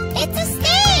 It's a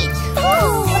stage.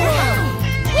 Ooh.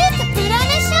 We could put on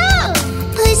a show.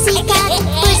 Pussycat,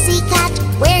 pussycat,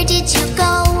 where did you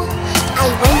go? I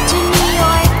went to New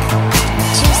York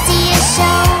to see a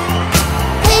show.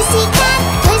 Pussycat,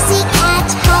 pussycat,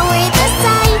 how are the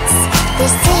sights? The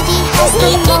city has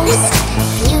the most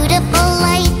beautiful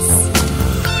lights.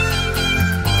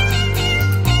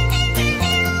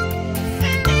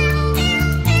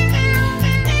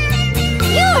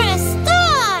 You're a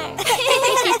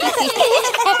star!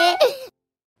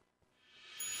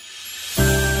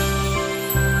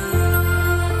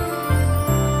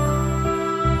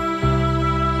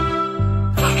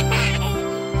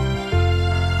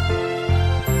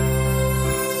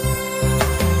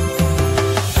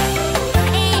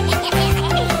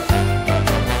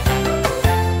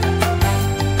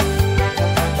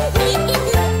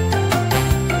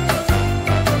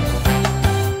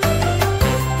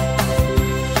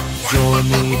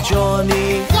 Johny, Johny,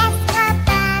 Yes,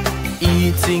 Papa.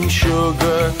 eating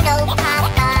sugar, No,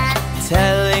 Papa.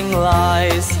 telling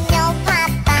lies. No,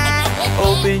 Papa.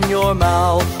 Open your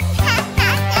mouth.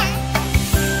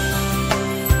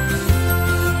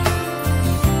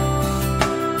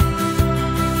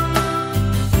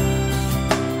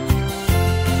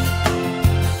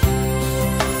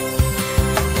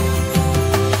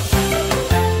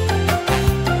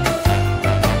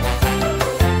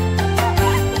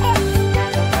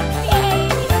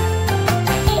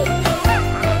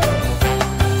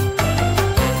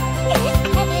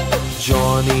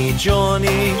 Johny,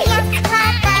 Johny, Yes,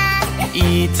 Papa.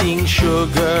 eating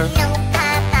sugar, No,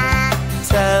 Papa.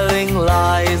 telling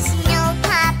lies. No,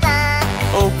 Papa.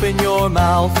 Open your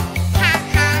mouth. Ha,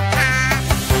 ha,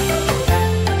 ha.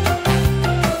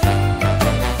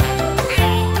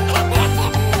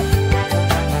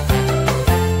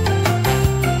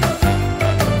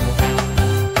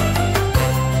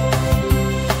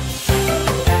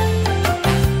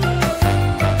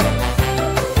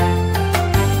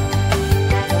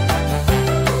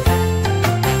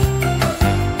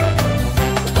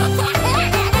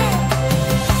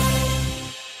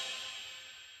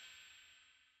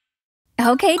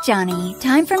 Okay, Johnny,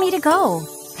 time for me to go.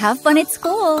 Have fun at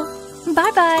school.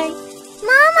 Bye-bye.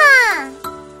 Mama!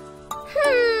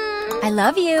 I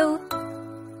love you.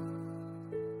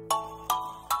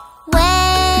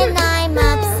 When I'm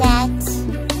upset,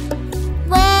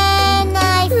 when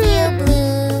I feel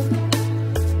blue,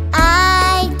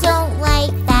 I don't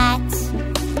like that,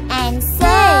 and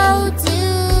so do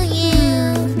you.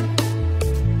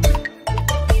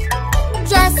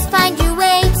 Just find your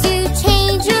way to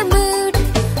change your mood.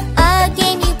 A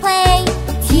game you play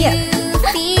to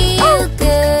feel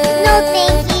good. No,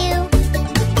 thank you.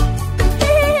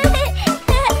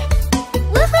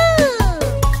 Woohoo!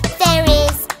 There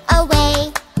is a way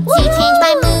to change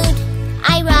my mood.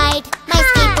 I ride my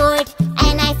skateboard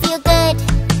and I feel good.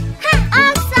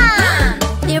 Awesome!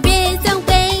 There is a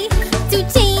way to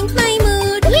change my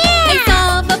mood. I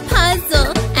solve a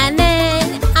puzzle and then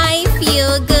I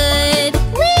feel good.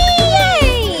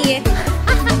 Yay!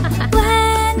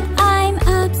 When I'm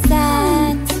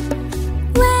upset,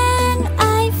 when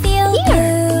I feel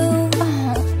blue,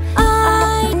 I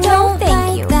don't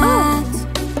like that,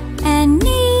 and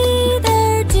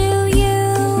neither do you.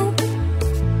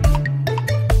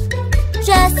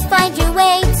 Just find your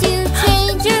way to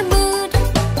change your mood.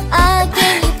 A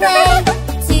game you play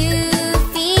to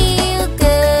feel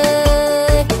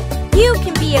good. You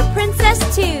can be a princess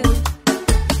too.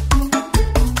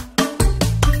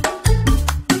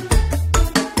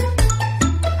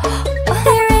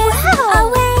 There is a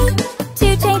way to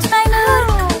change my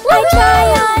mood. I try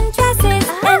on dresses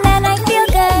and then I feel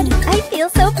good. I feel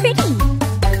so pretty.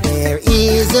 There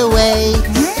is a way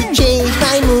to change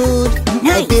my mood.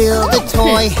 I build a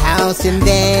toy house and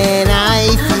then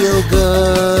I feel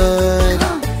good.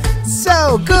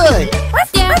 So good!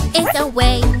 There is a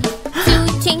way to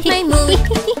change my mood.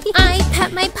 I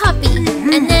pet my puppy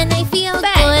and then I feel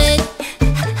good.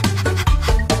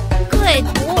 Good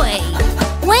boy.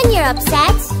 When you're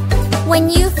upset, when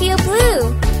you feel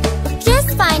blue,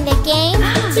 just find a game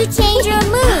to change your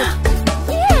mood.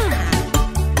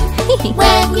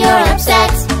 When you're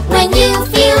upset, when you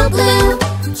feel blue,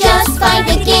 just find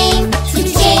a game to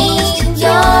change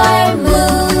your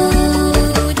mood.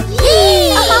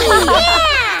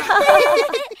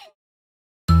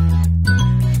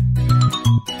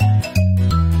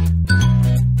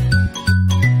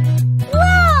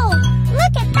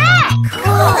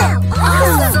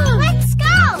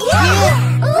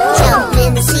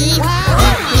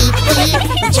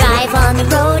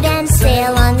 the road and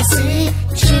sail on the sea.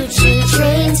 Choo-choo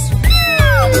trains,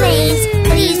 planes.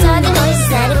 These are the noises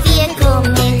that a vehicle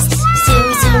makes.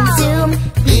 Zoom, zoom, zoom,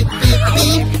 beep, beep,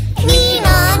 beep.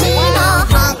 Nee-naw, nee-naw,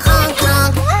 honk, honk,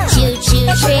 honk. Choo-choo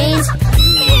trains,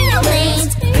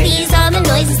 planes. These are the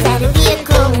noises that a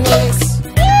vehicle makes.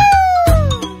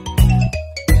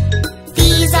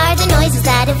 These are the noises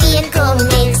that a vehicle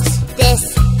makes. This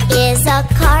is a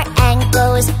car and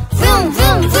goes vroom,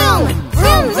 vroom, vroom,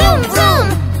 vroom, vroom, vroom.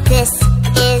 This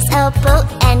is a boat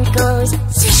and goes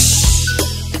swish,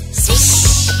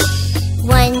 swish.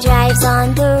 One drives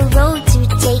on the road to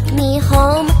take me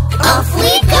home. Off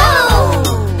we go!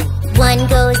 One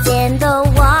goes in the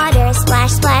water,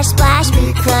 splash, splash, splash,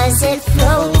 because it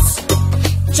floats.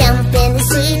 Jump in the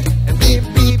sea, beep,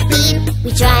 beep, beep.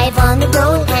 We drive on the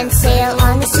road and sail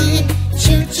on the sea.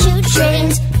 Choo-choo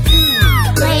trains,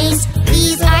 planes.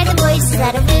 These are the voices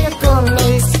that a vehicle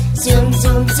makes. Zoom,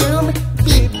 zoom, zoom,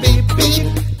 beep, beep, beep.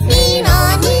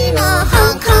 Nee-naw, nee-naw,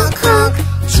 honk, honk, honk.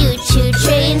 Choo-choo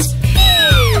trains,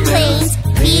 planes.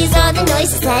 These are the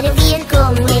noises that a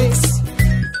vehicle makes.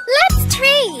 Let's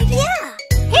trade! Yeah!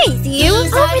 Hey, you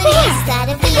These are the noises that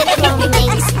a vehicle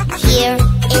makes. Here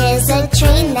is a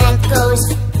train that goes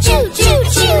choo, choo,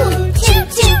 choo, choo,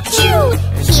 choo, choo.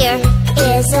 Here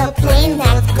is a plane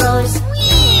that goes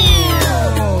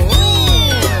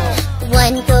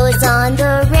one goes on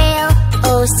the rail,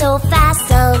 oh so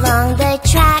fast along the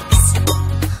tracks.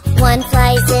 One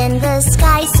flies in the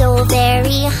sky so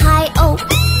very high, oh.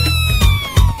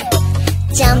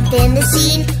 Jump in the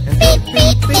sea, beep,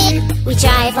 beep, beep. We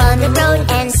drive on the road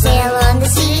and sail on the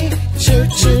sea.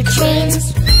 Choo-choo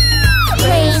trains,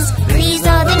 planes. These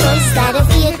are the noises that a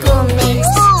vehicle makes.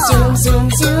 Zoom, zoom,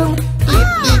 zoom, beep,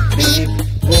 beep, beep.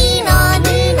 Nee-naw,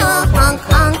 nee-naw, honk,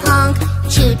 honk, honk.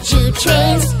 Choo-choo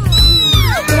trains,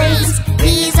 planes.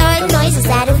 These are the noises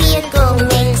that a vehicle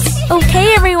makes.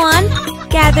 Okay, everyone,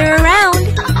 gather around.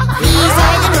 These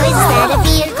are the noises that a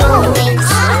vehicle makes.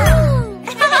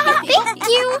 Thank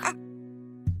you!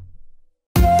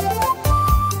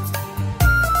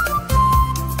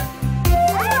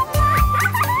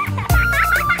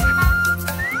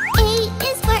 A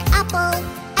is for apple,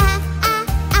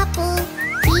 apple.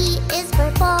 B is for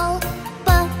ball,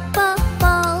 ball.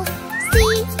 C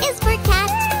is for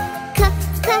cat,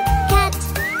 cat.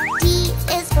 D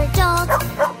is for dog,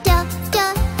 dog.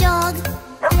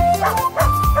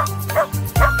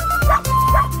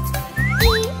 E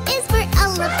is for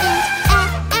elephant,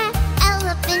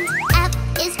 elephant. F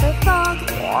is for frog,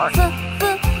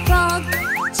 frog.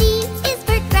 G is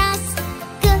for grass,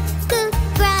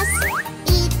 grass.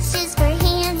 H is for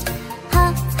hand,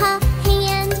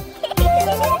 hand.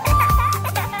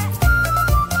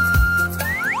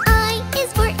 I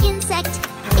is for insect,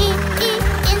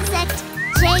 insect.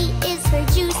 J is for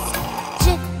juice,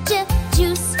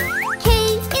 juice. K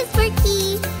is for key,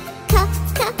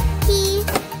 key.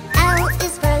 L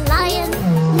is for lion,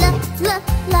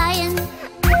 lion.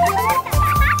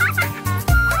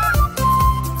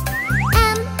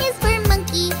 M is for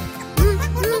monkey,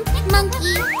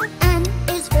 monkey. N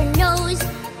is for nose,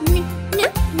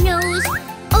 nose.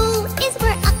 O is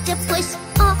for octopus,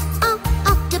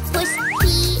 octopus. P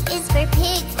is for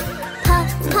pig,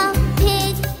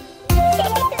 pig.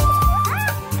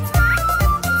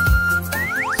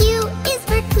 Q is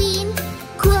for queen,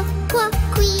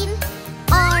 queen.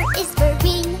 R is for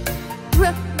ring,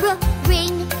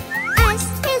 ring. S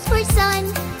is for sun,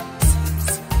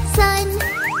 sun.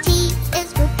 T is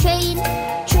for train,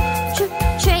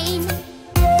 train.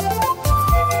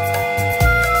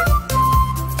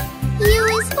 U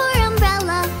is for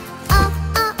umbrella,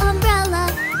 umbrella.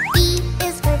 V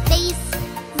is for face,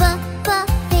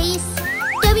 face.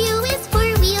 W is for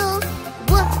wheel,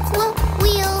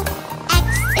 wheel. X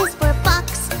is for box,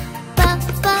 box.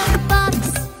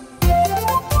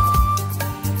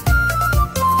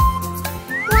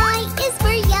 Y is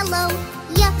for yellow,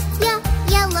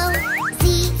 yellow. Z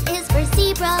is for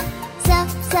zebra,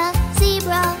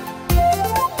 zebra.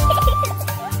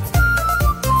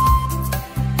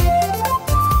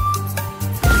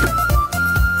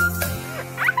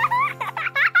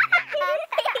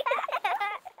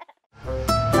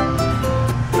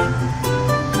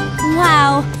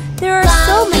 Wow, there are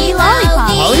so many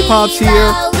lollipops. Lollipops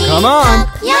here. Come on.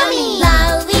 Yummy!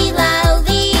 Lolly, lollipop.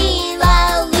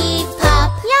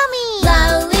 Yummy!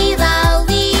 Lolly,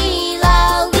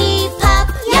 lollipop.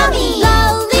 Yummy!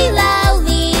 Lolly,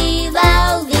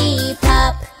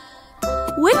 lollipop.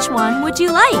 Which one would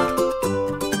you like?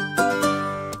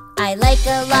 I like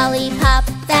a lollipop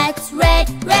that's red.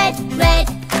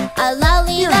 A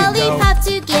lollipop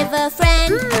to give a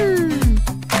friend.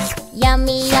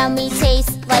 Yummy, yummy,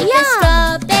 tastes like a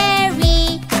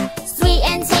strawberry. Sweet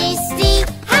and tasty,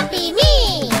 happy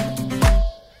me.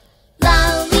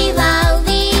 Lolly,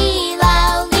 lolly,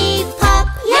 lollipop,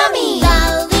 yummy.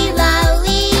 Lolly,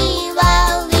 lolly,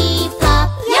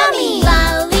 lollipop, yummy.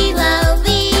 Lolly,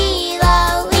 lolly,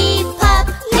 lollipop,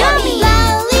 yummy.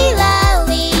 Lolly,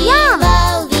 lolly,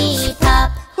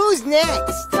 lollipop. Who's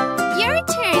next? Your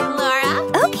turn, Laura.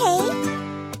 Okay.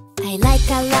 I like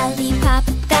a lollipop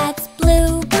that's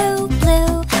blue, blue,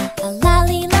 blue. A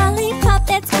lolly, lollipop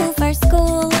that's cool for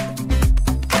school.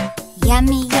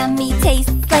 Yummy, yummy,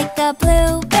 tastes like a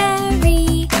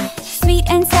blueberry. Sweet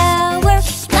and sour,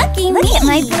 lucky me. Look at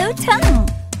my blue tongue.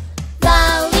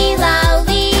 Lolly,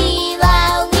 lolly,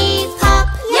 lollipop,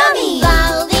 yummy.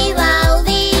 Lolly,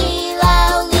 lolly,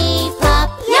 lollipop,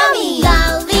 yummy.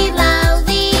 Lolly,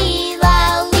 lolly,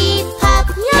 lollipop,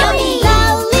 yummy.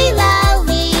 Lolly,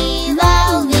 lolly,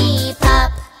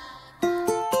 lollipop.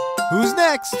 Who's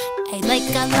next? I like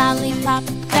a lollipop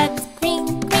that's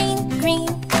green, green, green.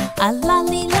 A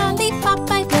lolly,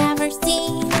 lollipop I've never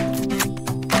seen.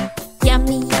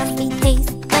 Yummy, yummy,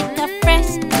 tastes like a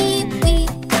fresh kiwi.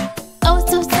 Oh,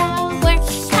 so sour,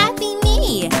 happy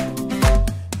me.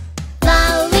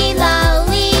 Lolly,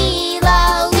 lolly,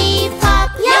 lollipop,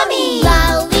 yummy.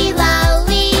 Lolly,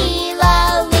 lolly,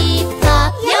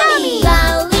 lollipop, yummy.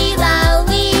 Lolly,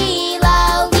 lolly,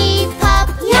 lollipop,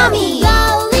 yummy.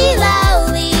 Lolly,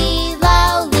 lolly,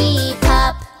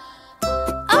 lollipop.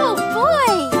 Oh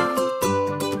boy!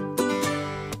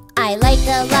 I like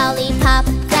a lollipop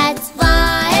that's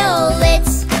violet.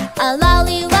 A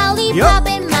lolly, lollipop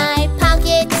in my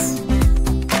pocket.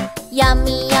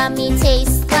 Yummy, yummy,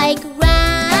 tastes like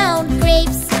round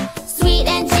grapes. Sweet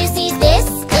and juicy, this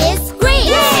is great.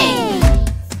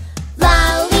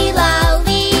 Lolly,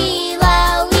 lolly,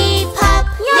 lollipop,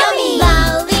 yummy.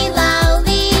 Lolly,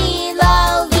 lolly,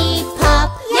 lollipop,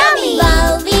 yummy.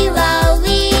 Lolly,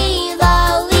 lolly,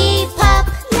 lollipop,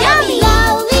 yummy.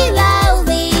 Lolly,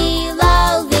 lolly,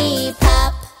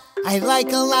 lollipop. I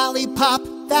like a lollipop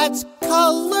that's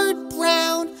colored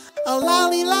brown. A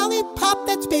lolly lollipop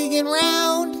that's big and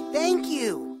round. Thank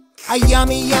you. A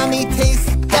yummy, yummy taste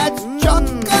that's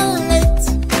chocolate.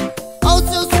 Oh,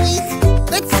 so sweet.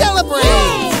 Let's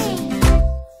celebrate.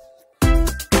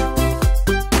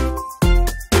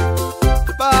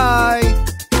 Bye.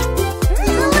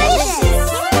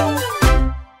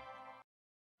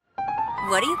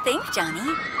 What do you think, Johnny?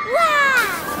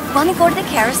 Wow! Want to go to the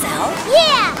carousel?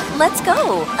 Yeah! Let's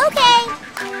go. Okay!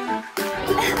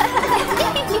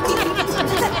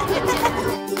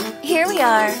 Here we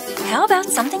are. How about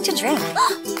something to drink?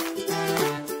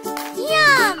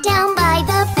 Yum! Down by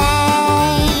the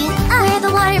bay, where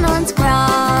the watermelons grow.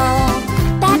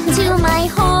 Back to my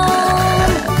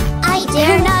home, I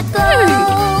dare not go.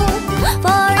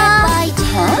 For if I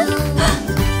do,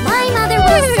 my mother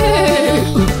will say,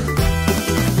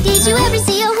 did you ever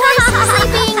see a horse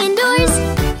sleeping indoors?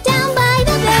 Down by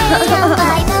the bay, down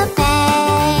by the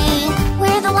bay,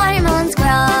 where the watermelons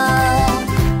grow.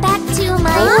 Back to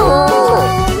my home,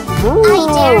 I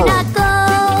dare not go.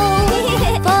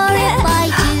 For if I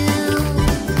do,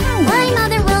 my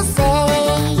mother will say,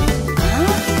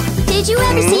 did you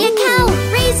ever see a cow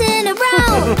raising a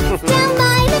row? Down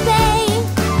by the bay.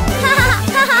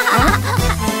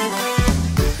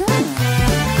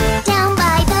 Down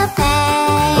by the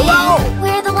bay, Hello.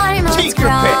 where the watermelons Take your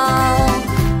grow. pick.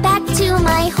 Back to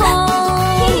my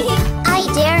home, I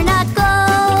dare not go.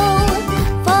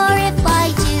 For if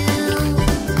I do,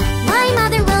 my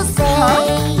mother will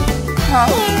say,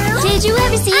 did you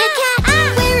ever see a cat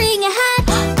wearing a hat?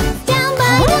 Down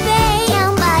by the bay,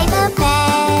 down by the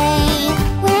bay,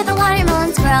 where the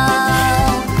watermelons grow.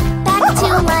 Back to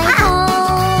my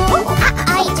home,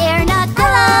 I dare not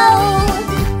go.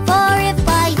 For if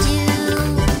I do,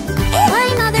 my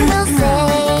mother will say,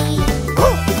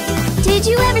 did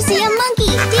you ever see a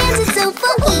monkey dancing so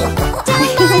funky? Down by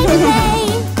the bay.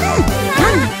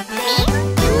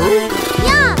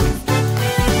 Yum!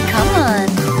 Come on.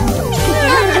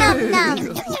 Nom, nom, nom.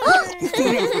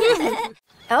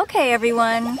 Okay,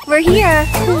 everyone. We're here.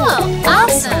 Oh,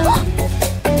 awesome!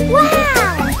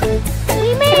 Wow! We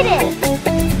made it!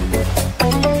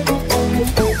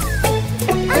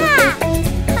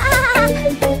 Ah!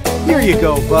 Here you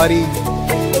go, buddy.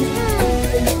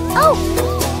 Oh!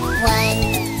 1,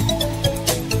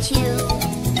 2,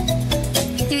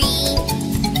 3,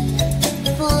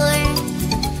 4,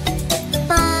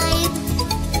 5,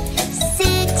 6,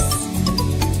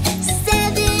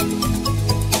 7,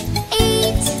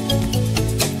 8,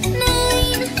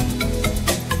 9,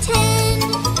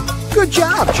 10. Good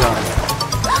job, Johnny.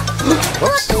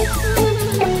 Whoops.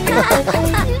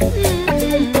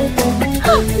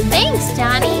 Thanks,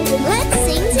 Johny. Let's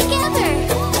sing together.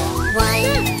 1,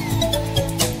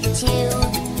 2,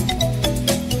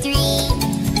 3,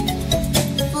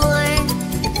 4,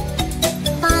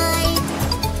 5,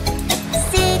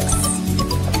 6,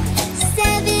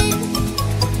 7,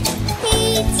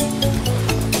 8,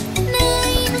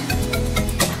 9,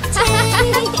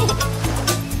 10.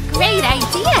 Great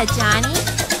idea, Johny.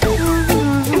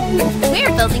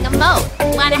 We're building a moat.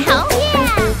 Wanna help?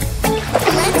 Yeah!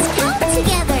 Let's count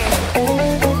together.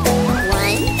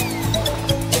 1,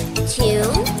 2,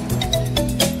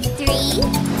 3,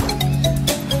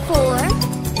 4,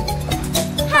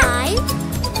 5,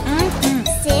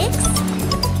 6,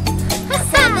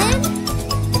 7,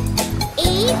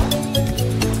 8,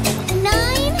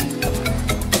 9,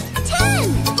 10.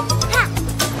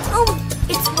 Oh,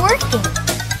 it's working.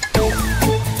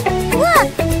 Look!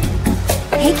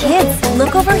 Hey kids,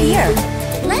 look over here.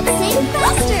 Let's sing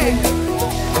faster.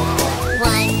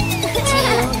 1, 2,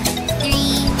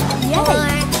 3, 4,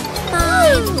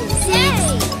 5, 6,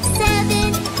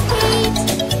 7, 8,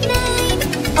 9,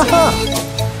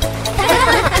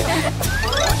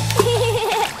 10.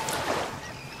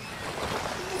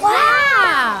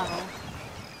 Wow!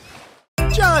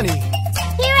 Johnny!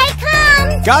 Here I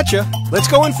come! Gotcha. Let's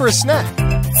go in for a snack.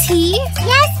 Tea?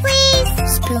 Yes, please.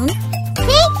 Spoon?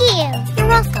 Thank you. You're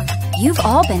welcome. You've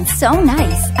all been so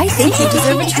nice. I think you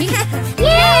deserve a treat.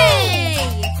 Yay!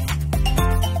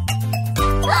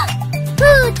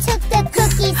 Who took the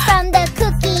cookies from the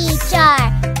cookie jar?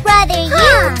 Brother,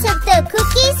 you took the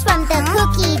cookies from the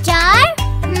cookie jar?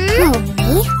 Who,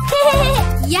 me?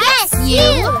 Yes, you!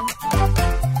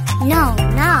 No,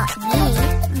 not me.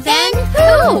 Then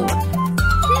who?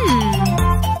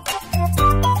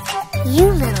 You,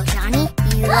 little Johnny.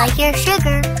 You like your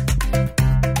sugar.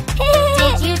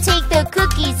 Did you take the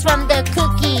cookies from the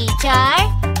cookie jar?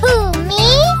 Who,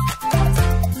 me?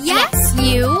 Yes,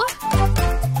 you.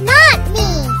 Not me!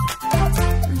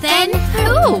 Then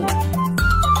who?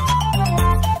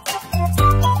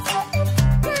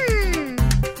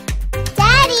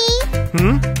 Daddy!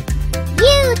 Hmm?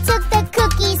 You took the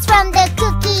cookies from the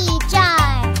cookie jar.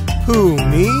 Who,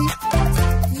 me?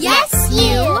 Yes,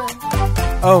 you.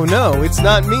 Oh no, it's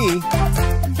not me.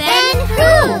 Then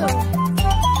who?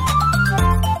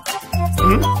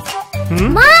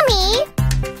 Mommy!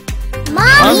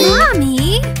 Mommy!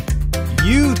 Mommy?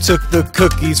 You took the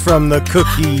cookies from the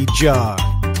cookie jar.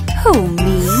 Who,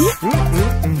 me?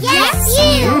 Yes,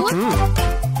 you!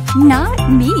 Not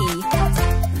me.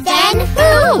 Then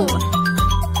who?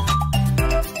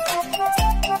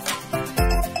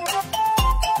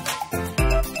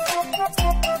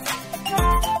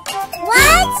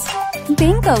 What?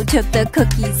 Bingo took the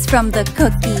cookies from the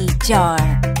cookie jar.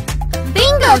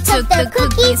 Bingo took the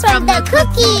cookies from the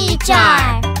cookie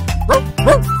jar.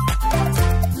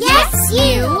 Yes,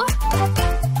 you.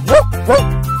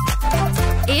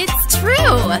 It's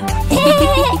true.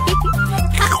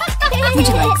 Would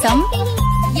you like some?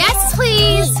 Yes,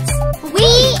 please. We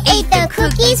ate the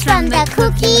cookies from the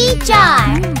cookie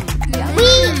jar. We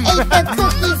ate the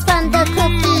cookies from the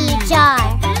cookie jar.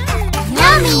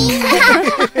 Yummy!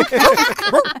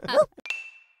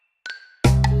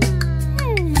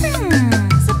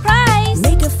 Surprise!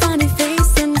 Make a funny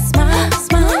face and smile,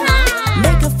 smile.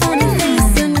 Make a funny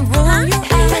face and roll your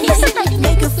eyes.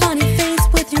 Make a funny face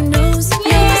with your nose,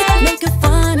 nose. Make a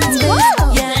funny face,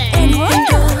 yeah, anything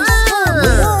goes.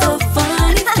 With a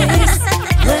funny face,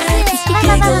 let's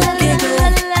giggle, giggle.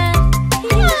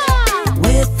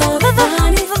 With a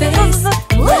funny face,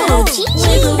 let's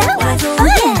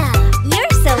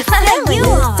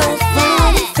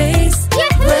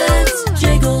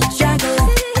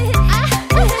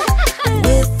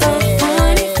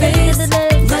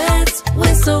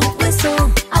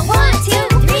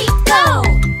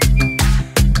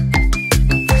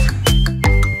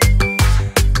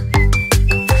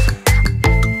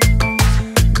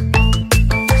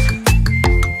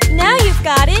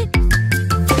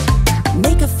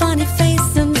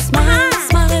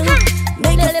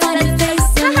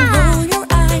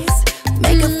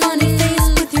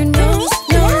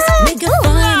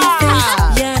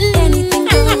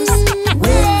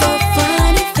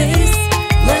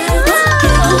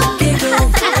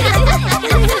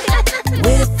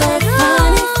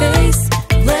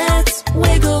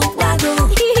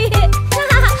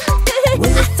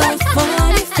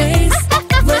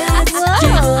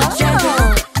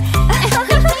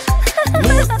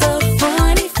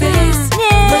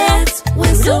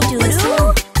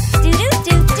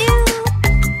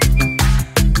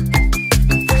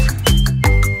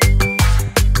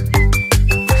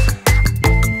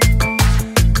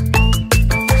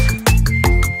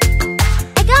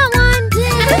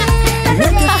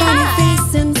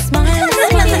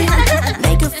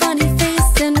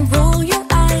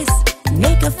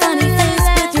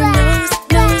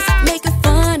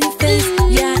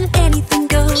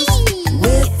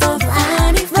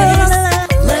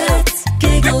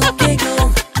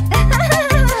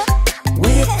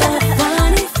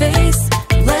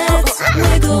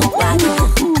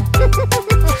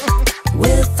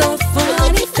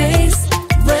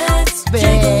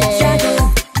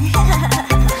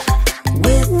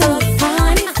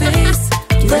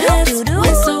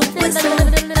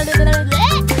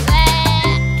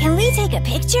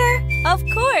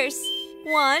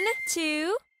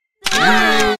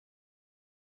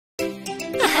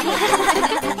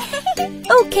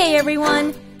Okay,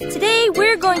 everyone. Today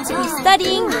we're going to be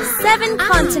studying the 7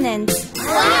 continents.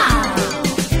 Wow!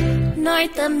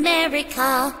 North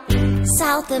America,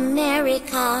 South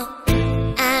America,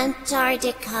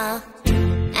 Antarctica,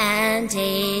 and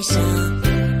Asia.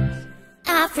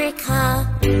 Africa,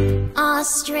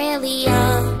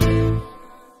 Australia,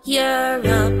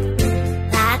 Europe.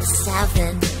 That's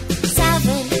 7.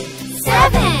 7.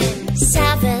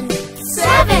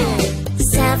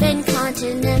 7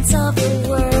 continents of the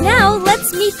world. Now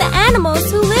let's meet the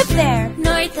animals who live there.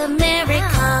 North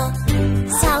America,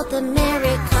 South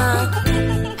America,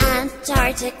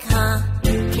 Antarctica,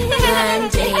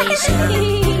 and Asia.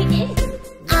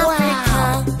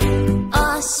 Africa,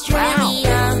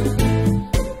 Australia,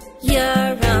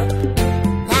 Europe.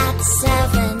 That's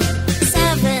 7.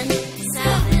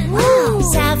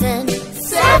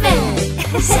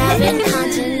 7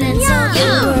 continents of the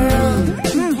world.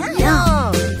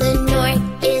 The north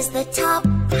is the top,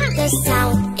 the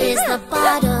south is the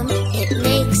bottom. It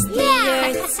makes the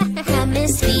Earth's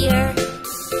hemisphere.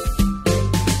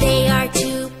 They are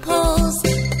 2 poles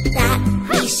that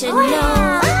we should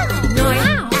know. North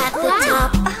at the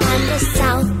top and the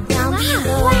south down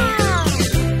below.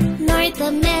 North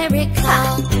America,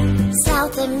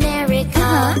 South America,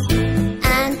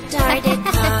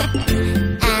 Antarctica,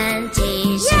 and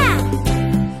Asia.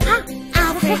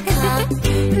 Africa,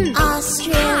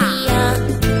 Australia,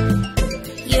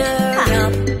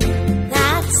 Europe.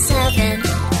 That's 7.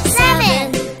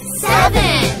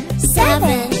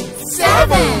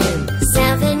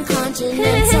 7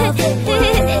 continents of the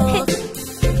world.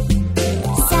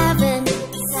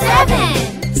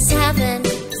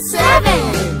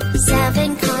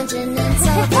 7 continents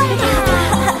of the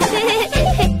world.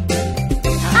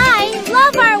 I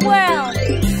love our world.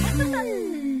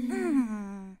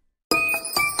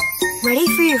 Ready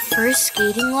for your first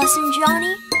skating lesson,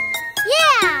 Johny?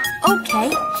 Yeah! Okay,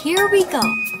 here we go.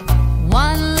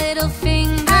 One little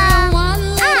finger,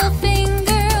 one little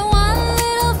finger, one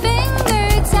little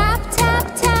finger, tap,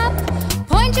 tap, tap.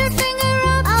 Point your finger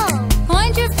up,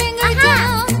 point your finger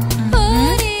down,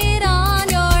 put it on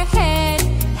your head.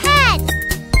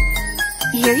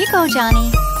 Here you go,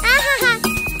 Johny.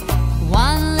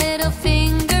 One little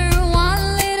finger,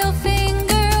 one little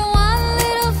finger, one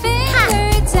little finger,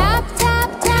 tap, tap,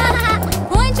 tap.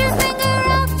 Point your finger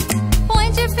up,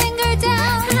 point your finger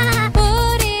down,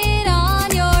 put it on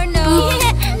your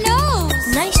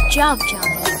nose. Nice job,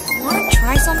 Johny. Want to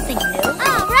try something new?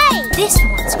 All right! This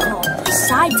one's called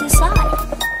side to side.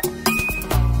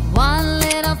 One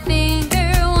little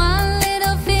finger, one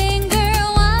little finger,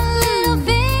 one little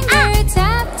finger,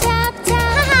 tap, tap,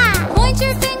 tap. Point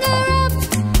your finger up,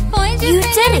 point your You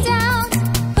finger did it. down,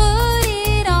 put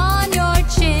it on your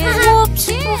chin. Whoops,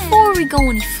 Chin. before we go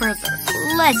any further,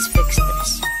 let's fix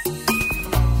this.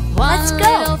 Let's go. One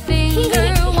little finger,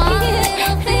 one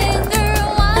little finger,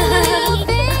 one little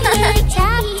finger,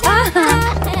 tap, tap,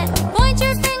 tap. Point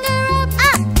your finger up,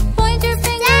 point your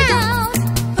finger down,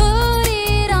 put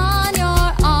it on your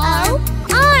arm.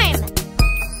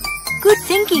 Good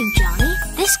thinking, Johny.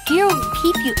 This gear will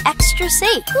keep you extra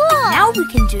safe. Cool. Now we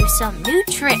can do some new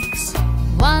tricks.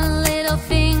 One little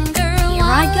finger, Here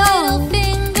I one go. little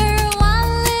finger, one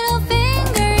little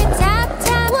finger, tap,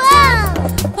 tap, Whoa.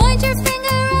 tap. Point your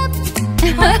finger up,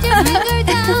 point your finger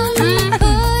down, put it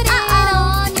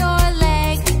on your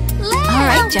leg. All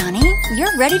right, Johny,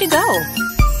 you're ready to go.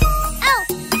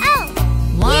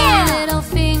 One little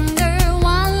finger,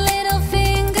 one little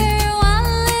finger, one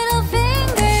little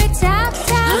finger, tap,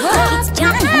 tap, Look, tap. it's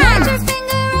Johny. Point your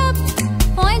finger up,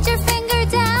 point your finger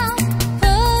down,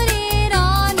 put it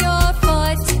on your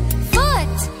foot.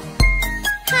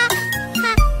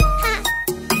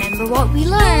 Remember what we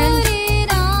learned? Put it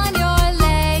on your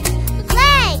leg.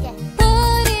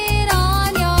 Put it on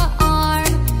your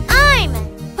arm.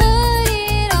 Put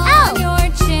it on your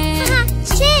chin.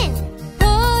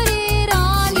 Put it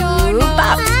on your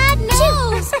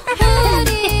nose. Put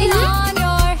it on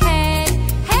your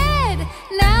head.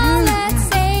 Now let's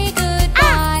say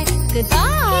goodbye. Goodbye.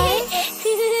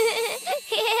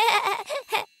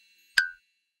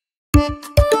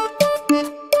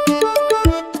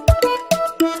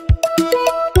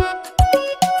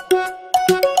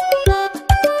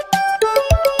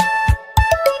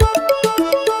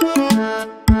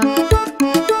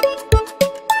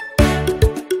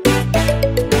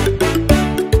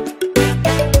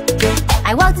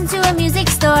 I walked into a music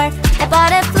store. I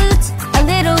bought a flute, a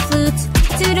little flute.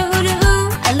 Toot-a-oo-a-oo,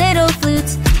 a little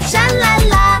flute.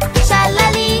 Sha-la-la,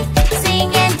 sha-la-lee.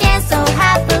 Sing and dance so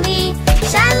happily.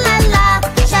 Sha-la-la,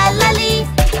 sha-la-lee.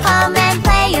 Come and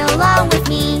play along with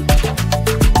me.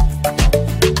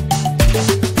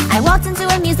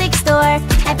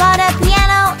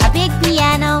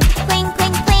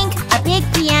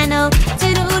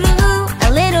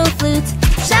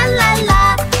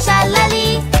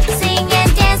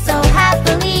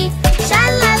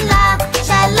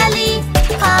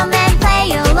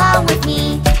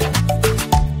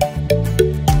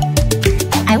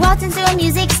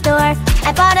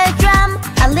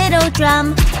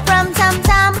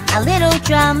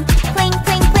 drum. Clink,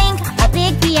 clink, clink, a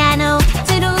big piano.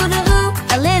 Toodle-oo-oo,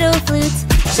 a little flute.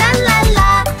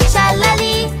 Sha-la-la,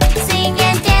 sha-la-lee, sing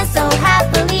and dance so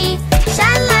happily.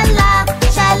 Sha-la-la,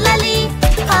 sha-la-lee,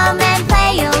 come and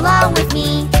play along with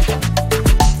me.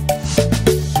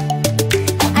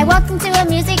 I walked into a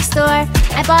music store.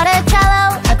 I bought a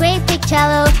cello, a great big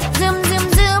cello. Zoom, zoom,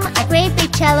 zoom, a great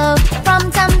big cello.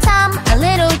 From tum-tum, a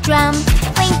little drum.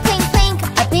 Clink, clink, clink,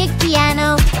 a big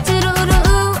piano.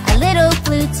 Toodle-oo-oo, a little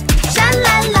flute.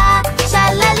 Sha-la-la,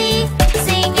 sha-la-lee,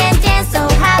 sing and dance so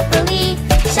happily.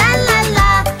 Sha-la-la,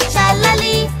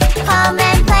 sha-la-lee, come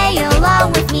and play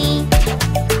along with me.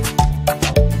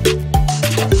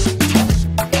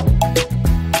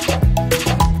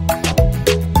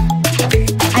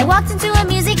 I walked into a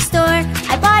music store.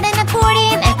 I bought an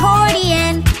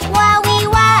accordion,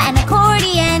 wah-wee-wah, an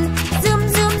accordion. Zoom,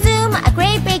 zoom, zoom, a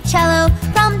great big cello.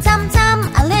 From tum-tum,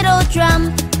 a little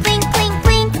drum. Clink, clink,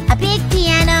 clink, a big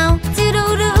piano.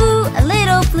 Doo-doo-doo-oo, a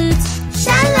little flute.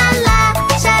 Sha-la-la,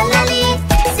 sha-la-lee,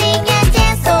 sing and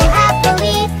dance so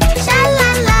happily.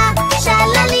 Sha-la-la,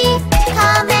 sha-la-lee,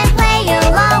 come and play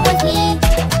along with me.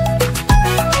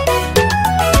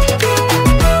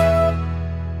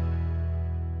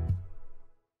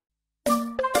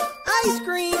 Ice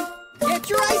cream! Get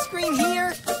your ice cream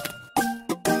here!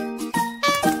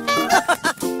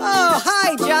 Oh,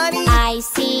 hi, Johnny!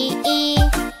 I-C-E,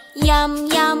 yum,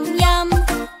 yum, yum.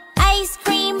 Ice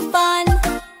cream fun,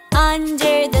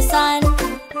 under the sun.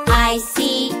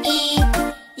 I-C-E,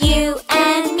 you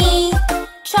and me.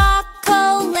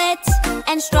 Chocolate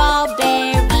and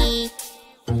strawberry.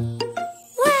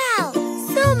 Wow,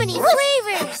 so many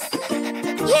flavors!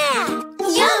 Yeah,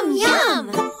 yum,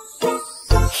 yum!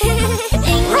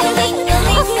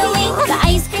 Ding-a-ling-a-ling-a-ling, the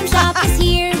ice cream shop is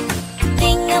here.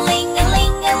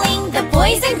 Ding-a-ling-a-ling-a-ling, the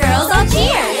boys and girls all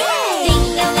cheer.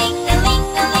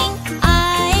 Ding-a-ling-a-ling-a-ling,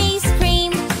 ice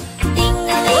cream.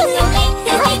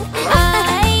 Ding-a-ling-a-ling-a-ling,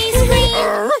 ice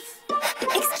cream.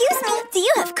 Excuse me, do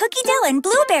you have cookie dough and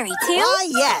blueberry too?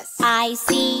 Yes!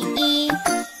 I-C-E,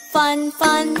 fun,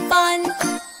 fun, fun.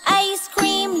 Ice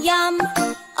cream, yum,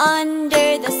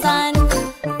 under the sun.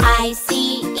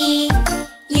 I-C-E,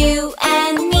 you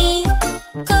and me.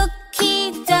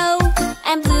 Cookie dough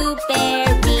and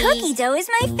blueberry. Cookie dough is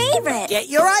my favorite. Get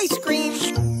your ice cream!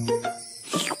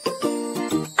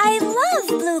 I love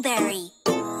blueberry.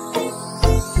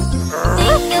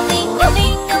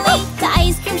 Ding-a-ling-a-ling-a-ling, the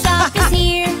ice cream shop is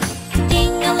here.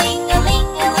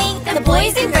 Ding-a-ling-a-ling-a-ling, the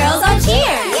boys and girls all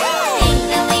cheer.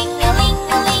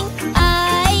 Ding-a-ling-a-ling-a-ling,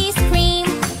 ice cream.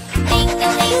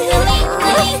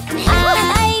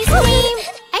 Ding-a-ling-a-ling-a-ling, ice cream.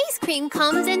 Ice cream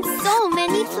comes in so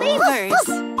many flavors.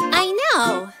 I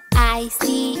know.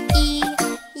 I-C-E,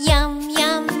 yum,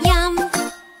 yum, yum.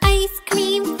 Ice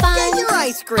cream fun. Get your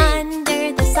ice cream!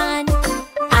 Under the sun.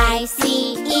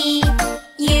 I-C-E,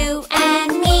 you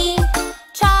and me.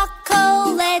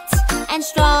 Chocolate and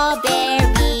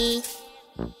strawberry.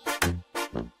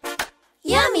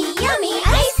 Yummy, yummy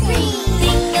ice cream!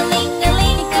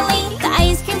 Ding-a-ling-a-ling-a-ling, the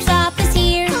ice cream shop is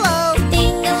here. Hello!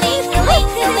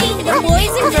 Ding-a-ling-a-ling-a-ling, the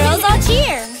boys and girls all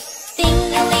cheer.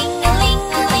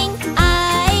 Ding-a-ling-a-ling-a-ling,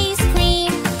 ice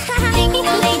cream.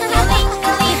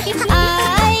 Ding-a-ling-a-ling-a-ling,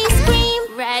 ice cream.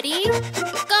 Ready?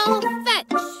 Go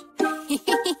fetch!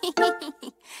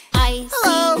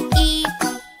 I-C-E,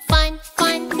 fun,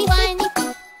 fun, fun.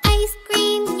 Ice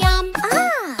cream, yum,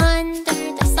 under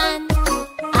the sun.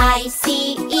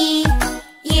 I-C-E,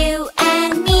 you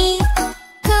and me.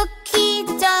 Cookie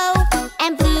dough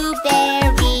and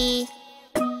blueberry.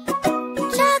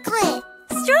 Chocolate,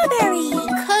 Strawberry.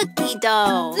 cookie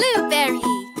dough, blueberry.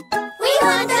 We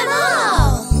want them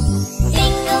all.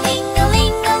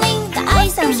 Ding-a-ling-a-ling-a-ling, the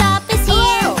ice cream shop is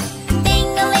here.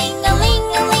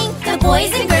 Ding-a-ling-a-ling-a-ling, the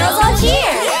boys and girls all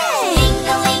cheer.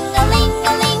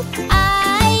 Ding-a-ling-a-ling-a-ling,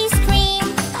 ice cream.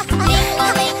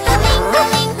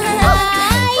 Ding-a-ling-a-ling-a-ling,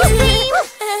 ice cream.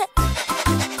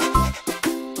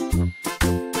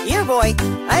 Here, boy,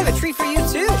 I have a treat for you,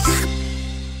 too.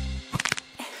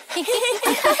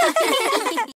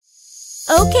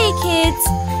 Okay, kids,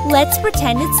 let's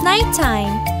pretend it's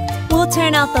nighttime. We'll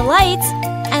turn out the lights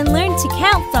and learn to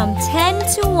count from 10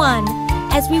 to 1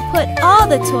 as we put all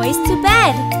the toys to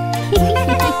bed.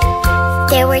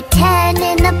 There were 10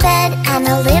 in the bed, and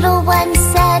a little one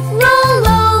said, "Roll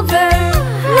over,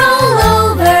 roll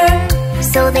over."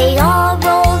 So they all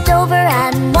rolled over,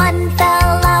 and one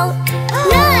fell out.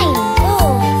 9!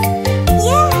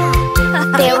 Yeah!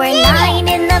 There were 9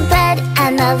 in the bed,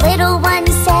 and the little one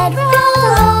said, "Roll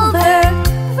over,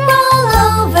 roll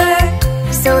over."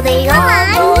 So they all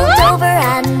rolled over,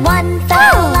 and one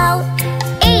fell out.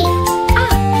 8!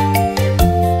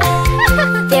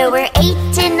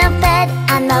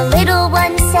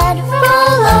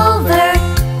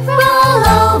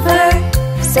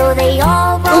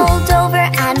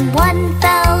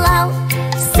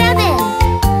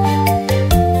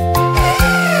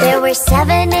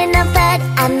 seven in a bed,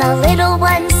 and the little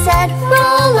one said,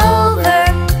 roll over,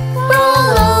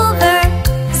 roll over.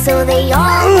 So they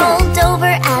all rolled over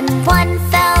and one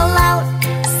fell out.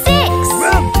 6.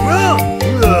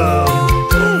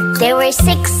 There were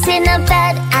 6 in a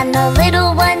bed, and the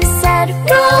little one said,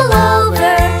 roll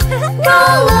over,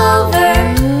 roll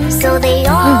over. So they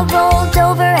all rolled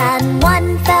over and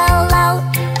one fell out.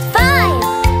 5.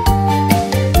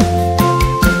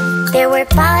 There were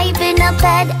 5 in a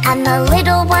bed, and the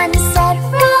little one said,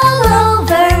 roll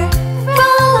over,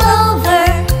 roll over.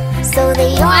 So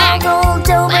they all rolled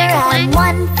over and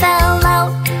one fell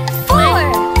out.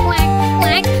 4.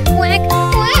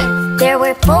 There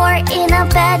were 4 in a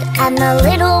bed, and the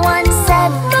little one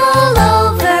said, roll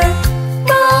over,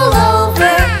 roll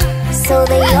over. So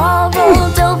they all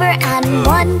rolled over and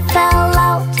one fell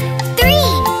out. 3.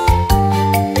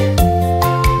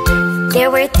 There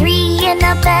were 3 in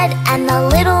a bed, and the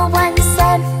little one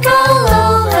said, roll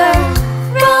over,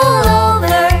 roll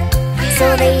over. So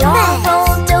they all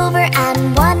rolled over and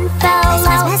one fell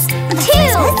out. 2.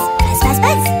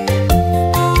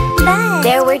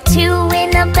 There were 2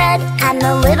 in a bed, and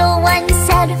the little one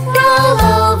said, roll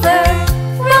over,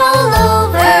 roll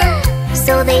over.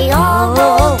 So they all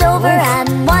rolled over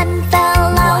and one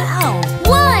fell out.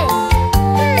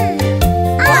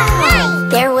 1.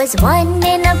 There was 1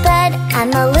 in a bed,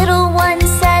 and the little one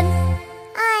said,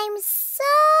 I'm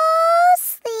so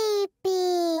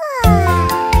sleepy.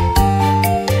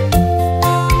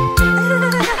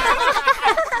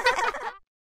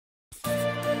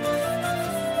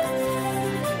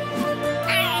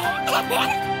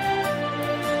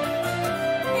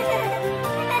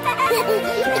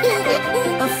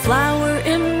 A flower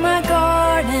in my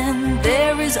garden,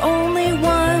 there is only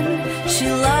one. She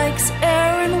likes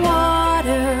air and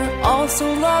water,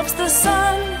 also loves the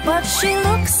sun. But she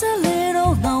looks a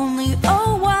little lonely, oh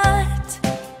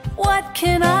what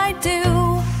can I do?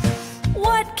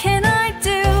 What can I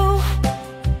do?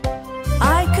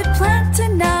 I could plant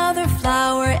another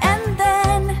flower and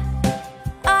then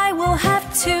I will have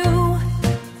two.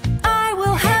 I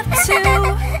will have two.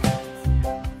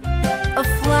 A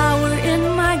flower in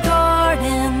my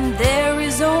garden, there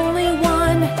is only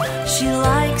one. She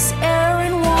likes air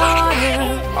and water,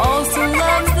 also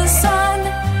loves the sun.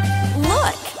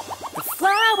 Look, the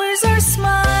flowers are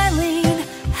smiling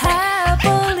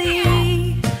happily,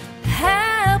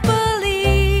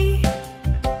 happily.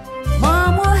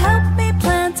 Mom will help me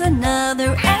plant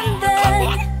another and then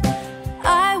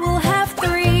I will have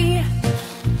 3.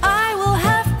 I will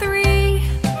have 3.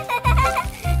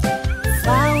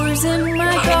 Flowers in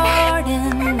my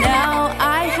garden, now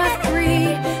I have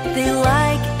 3. They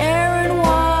like air and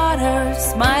water,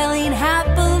 smiling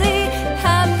happily,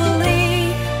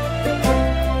 happily,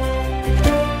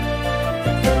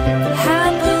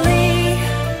 happily,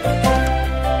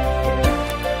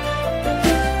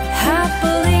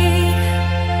 happily.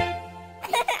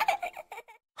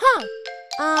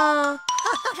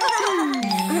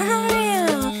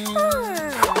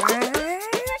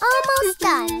 Almost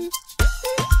done.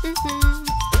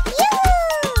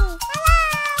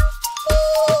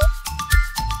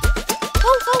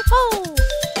 Ho, ho, ho!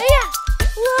 Yeah!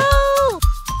 Whoa!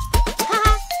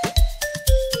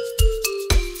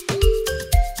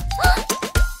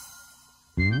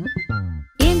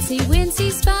 Incy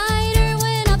Wincy Spider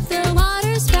went up the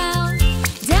water spout.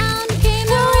 Down came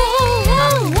the rain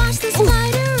and washed the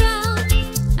spider out.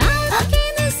 Out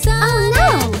came the sun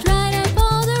and dried up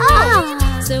all the rain.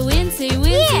 So Incy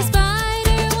Wincy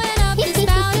Spider went up the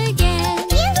spout again.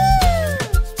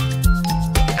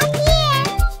 Up here.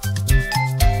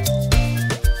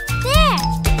 There.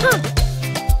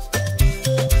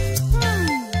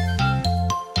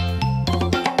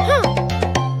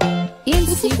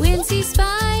 Incy Wincy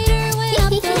Spider went up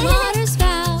the water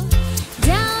spout.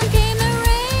 Down came the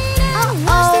rain and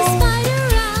washed the spider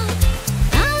out.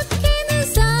 Out came the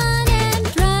sun and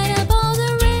dried up all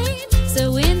the rain. So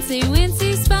Wincy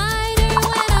Wincy Spider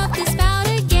went up the spout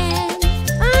again.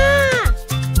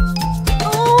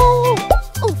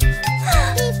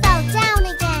 He fell down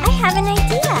again. I have an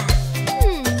idea.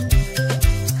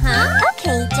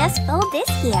 Okay, just fold this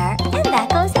here, and that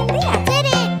goes in there. Did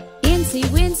it? Incy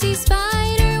Wincy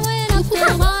Spider went up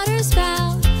the water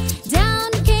spout.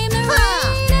 Down came the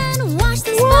rain and washed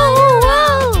the spider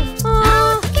out.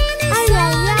 Out came the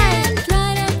sun and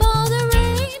dried up all the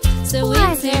rain. So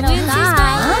Wincy Wincy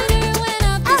Spider went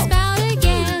up the spout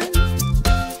again.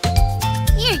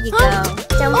 Here you go.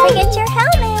 Don't forget your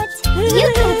helmet. You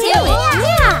can do it.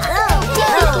 Yeah.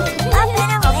 Up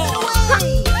and away.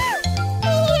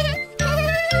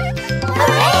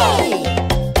 Hooray!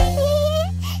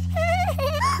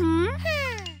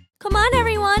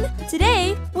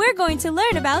 Today, we're going to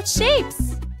learn about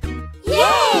shapes.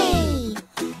 Yay!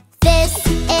 This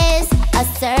is a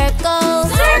circle.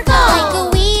 Circle! Like a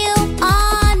wheel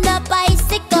on a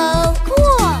bicycle.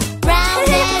 Cool! Round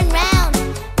and round,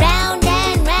 round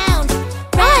and round,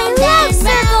 round and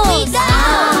round we go.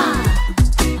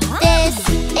 This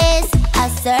is a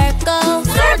circle.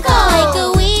 Circle! Like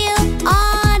a wheel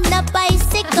on a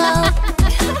bicycle.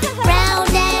 Round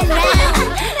and round,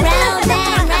 round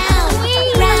and round,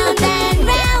 round and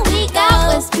round we go.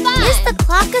 Is the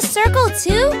clock a circle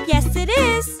too? Yes, it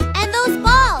is. And those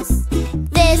balls.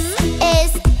 This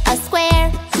is a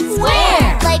square.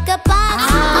 Square! Like a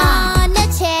box on a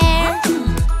chair.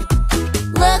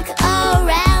 Look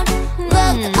around,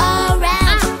 look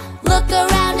around, look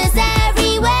around us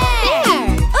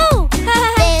everywhere. Oh!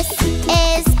 This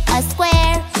is a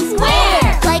square.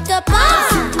 Square! Like a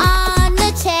box on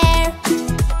a chair.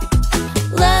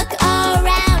 Look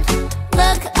around,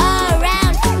 look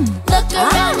around, look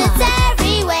around us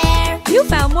everywhere. You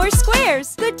found more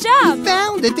squares. Good job.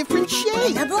 Found a different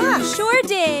shape. Sure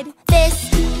did. This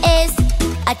is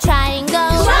a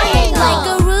triangle. Like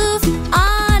a roof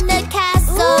on a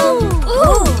castle.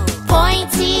 Ooh.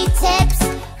 Pointy tips,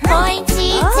 like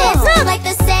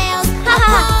the sails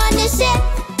upon a ship.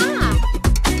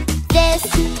 This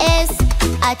is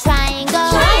a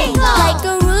triangle. Like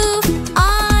a roof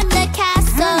on a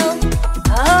castle.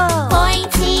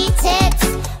 Pointy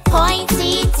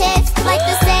tips, like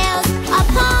the sails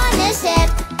upon a ship.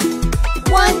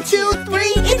 1, 2,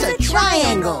 3, it's a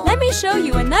triangle. Let me show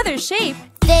you another shape.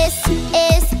 This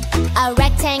is a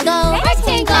rectangle.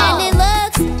 And it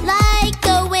looks like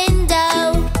a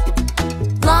window.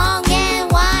 Long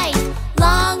and wide,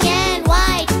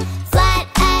 flat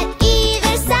at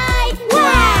either side.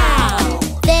 Wow!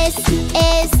 This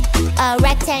is a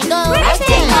rectangle. And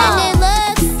it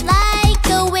looks like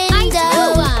a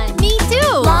window. Me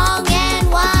too. Long and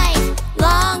wide,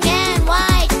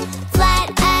 flat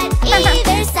at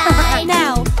either side.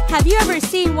 Now, have you ever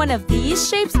seen one of these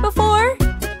shapes before?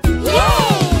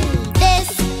 Yay! This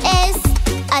is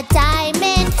a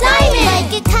diamond.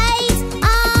 Like a kite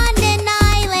on an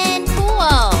island.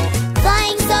 Cool.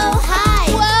 Flying so high.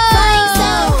 Flying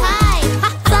so high.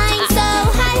 Flying so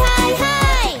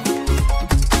high.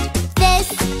 This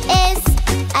is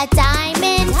a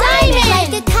diamond.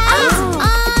 Like a kite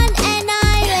on an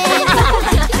island.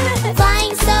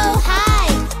 Flying so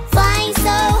high. Flying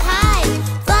so high.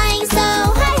 Flying so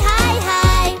high.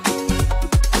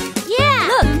 Yeah.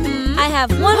 Look, I have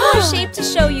one more shape to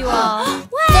show you all.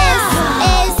 This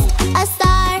is a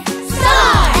star.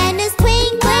 And it's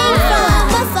twinkling from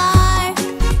afar.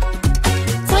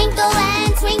 Twinkle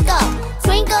and twinkle,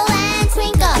 twinkle and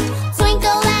twinkle,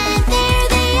 twinkle and there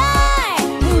they are.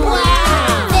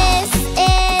 Wow! This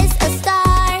is a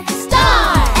star.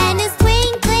 And it's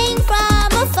twinkling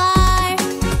from afar.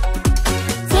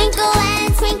 Twinkle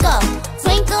and twinkle,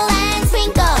 twinkle and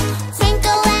twinkle,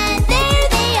 twinkle and there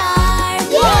they are.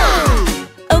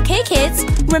 Yeah! Okay, kids,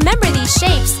 remember these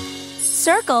shapes.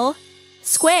 Circle,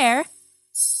 square,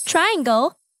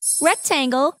 triangle,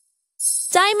 rectangle,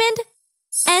 diamond,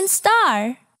 and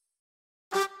star.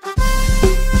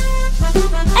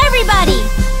 Everybody,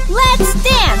 let's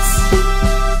dance!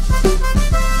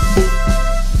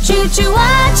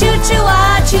 Choo-choo-ah,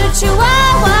 choo-choo-ah,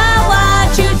 choo-choo-ah, wah, wah.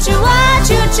 Choo-choo-ah,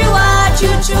 choo-choo-ah,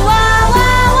 choo-choo-ah,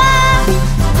 wah, wah.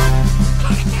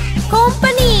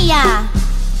 Compania,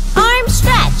 arm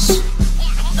stretch.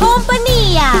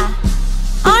 Compania,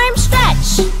 arm stretch.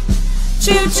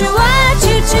 Choo-choo-ah,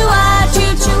 choo-choo-ah,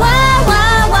 choo-choo-ah,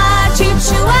 wah, wah.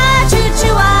 Choo-choo-ah,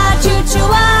 choo-choo-ah,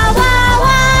 choo-choo-ah, wah,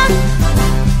 wah.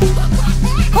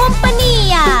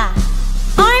 Compania,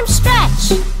 arm stretch.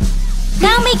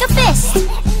 Now make a fist.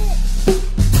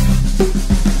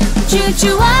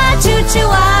 Choo-choo-ah,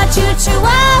 choo-choo-ah,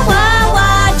 choo-choo-ah, wah,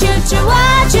 wah.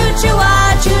 Choo-choo-ah,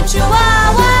 choo-choo-ah,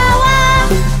 choo-choo-ah, wah, wah.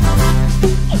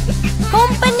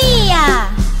 Compania,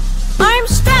 arm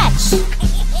stretch.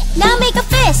 Now make a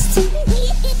fist.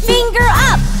 Finger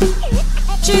up.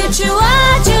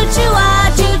 Choo-choo-ah,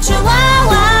 choo-choo-ah, choo-choo-ah,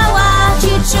 wah, wah.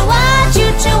 Choo-choo-ah,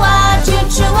 choo-choo-ah,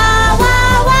 choo-choo-ah,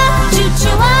 wah, wah.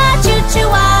 Choo-choo-ah,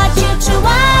 choo-choo-ah,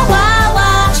 choo-choo-ah, wah,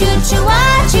 wah.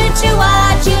 Choo-choo-ah,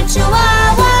 choo-choo-ah, choo-choo-ah,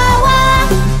 wah, wah.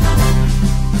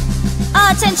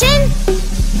 Attention!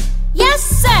 Yes,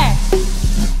 sir!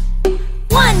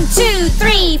 1, 2,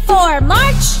 3, 4,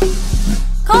 march!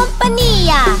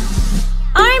 Compania,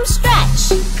 arm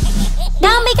stretch.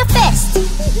 Now make a fist.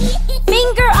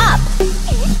 Finger up.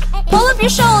 Pull up your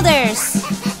shoulders.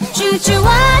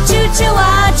 Choo-choo-ah,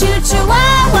 choo-choo-ah,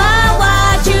 choo-choo-ah, wah,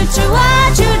 wah.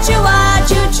 Choo-choo-ah, choo-choo-ah,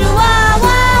 choo-choo-ah,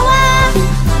 wah, wah.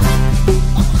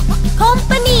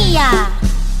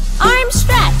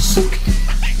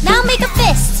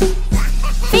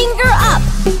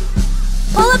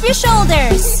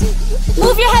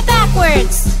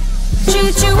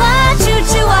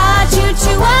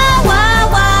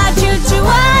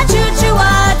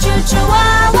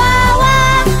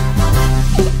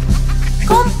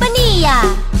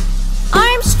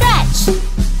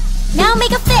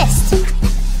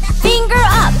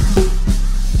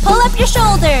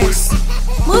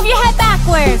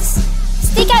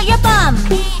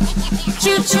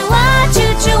 Choo-choo-wah,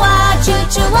 choo-choo-wah,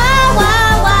 choo-choo-wah,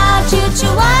 wah, wah.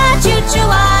 Choo-choo-wah,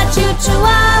 choo-choo-wah,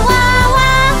 choo-choo-wah, wah,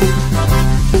 wah.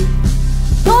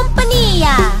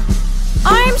 Pompanilla.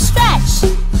 Arm stretch.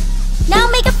 Now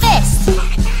make a fist.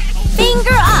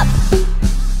 Finger up.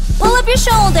 Pull up your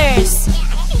shoulders.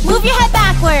 Move your head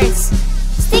backwards.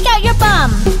 Stick out your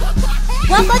bum.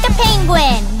 Walk like a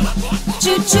penguin.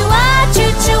 Choo-choo-wah,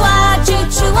 choo-choo-wah,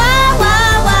 choo-choo-wah,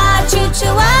 wah, wah.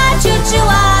 Choo-choo-wah,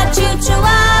 choo-choo-wah,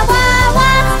 choo-choo-wah, wah,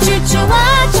 wah.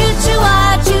 Choo-choo-wah,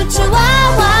 choo-choo-wah,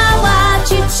 choo-choo-wah, wah, wah.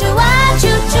 Choo-choo-wah,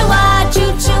 choo-choo-wah,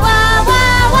 choo-choo-wah,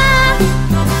 wah, wah.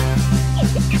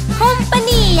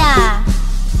 Pompanilla.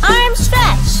 Arm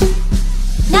stretch.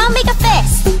 Now make a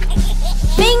fist.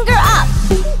 Finger up.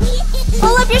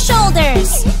 Pull up your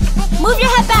shoulders. Move your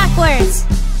head backwards.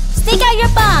 Stick out your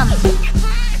bum.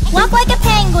 Walk like a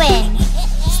penguin.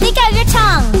 Stick out your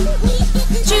tongue.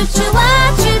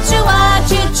 Choo-choo-wah, choo-choo-wah,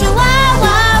 choo-choo-wah,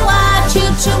 wah, wah.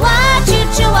 Choo-choo-wah,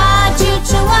 choo-choo-wah,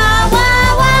 choo-choo-wah,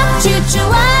 wah, wah.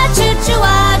 Choo-choo-wah,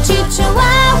 choo-choo-wah,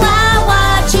 choo-choo-wah, wah,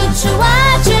 wah.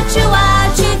 Choo-choo-wah,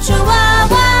 choo-choo-wah, choo-choo-wah,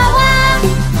 wah, wah.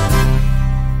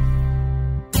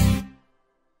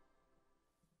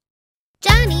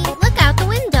 Johnny, look out the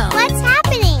window. What's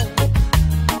happening?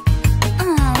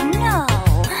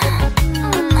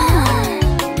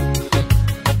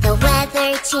 The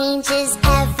weather changes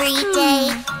every day.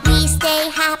 We stay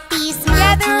happy,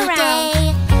 smile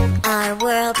today. Our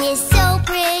world is so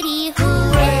pretty,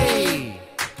 hooray!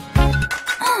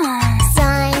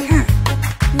 Sun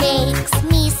makes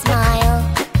me smile.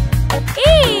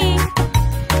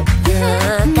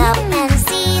 Look up and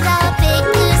see the big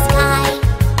blue sky.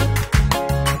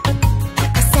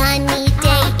 A sunny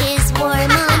day is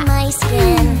warm on my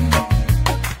skin.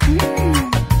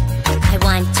 I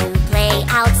want to play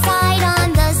outside on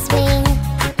the swing.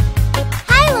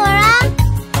 Hi, Laura.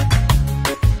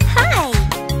 Hi.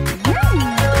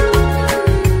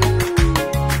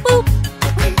 Boop.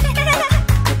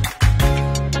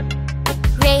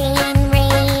 Rain,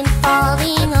 rain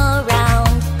falling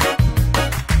around.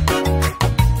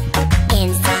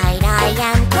 Inside I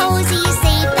am cozy,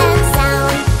 safe and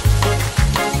sound.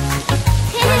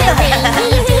 On a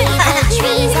rainy day the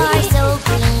trees are so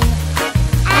green.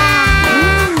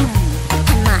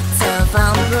 And lots of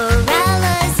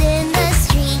umbrellas in the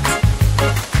street.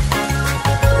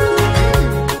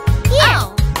 Here,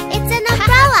 it's an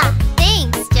umbrella.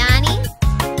 Thanks, Johnny.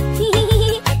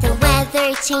 The weather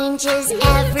changes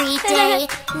every day.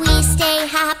 We stay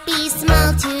happy,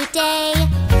 smile today.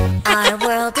 Our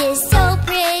world is so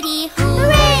pretty,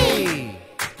 hooray!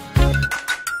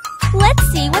 Let's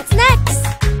see what's next.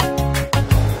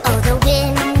 Oh, the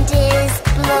wind is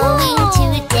blowing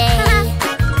today.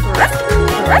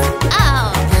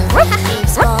 Oh, the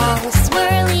leaves all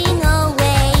swirling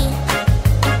away.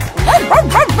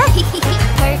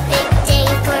 Perfect day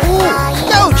for flying.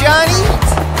 Go, Johnny!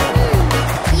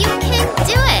 You can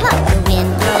do it. The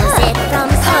wind blows it from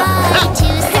side to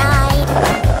side.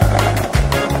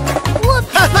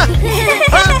 Whoopee!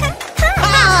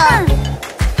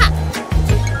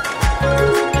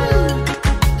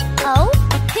 Oh?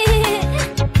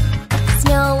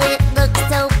 Snow, it looks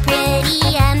so pretty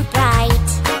and bright.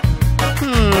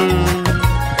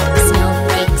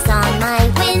 Snowflakes on my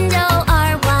window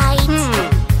are white.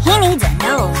 He needs a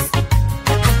nose. I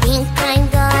think I'm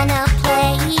gonna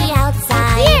play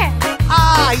outside. Here!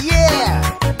 Ah, yeah!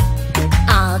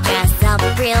 I'll dress up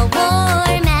real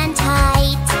warm and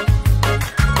tight.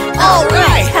 All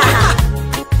right! Aha!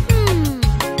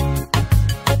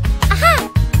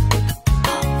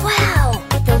 Wow!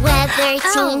 The weather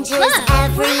changes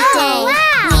every day.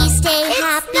 We stay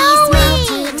happy, smile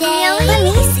today.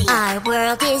 Our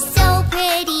world is so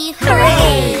pretty,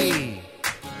 hooray!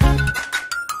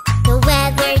 The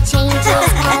weather changes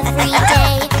every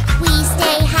day. We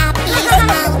stay happy,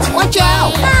 smile today. Watch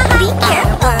out! Be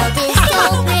careful. Our world is so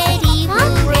pretty,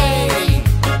 hooray!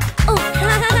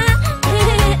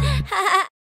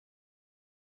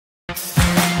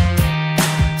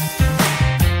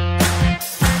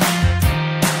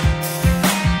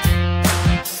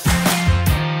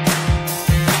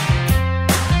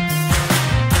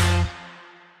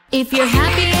 If you're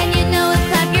happy and you know it,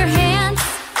 clap your hands.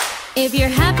 If you're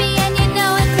happy and you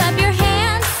know it, clap your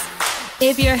hands.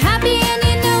 If you're happy and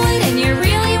you know it and you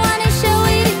really want to show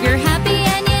it. If you're happy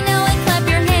and you know it, clap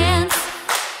your hands.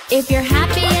 If you're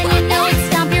happy and you know it,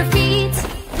 stomp your feet.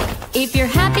 If you're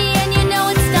happy and you know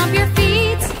it, stomp your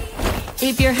feet.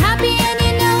 If you're happy and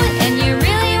you know it and you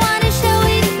really want to show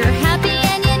it. If you're happy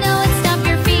and you know it, stomp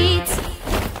your feet.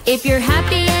 If you're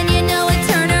happy and you know it,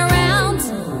 turn around.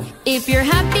 If you're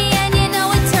happy and you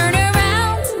know it, turn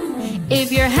around.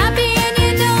 If you're happy and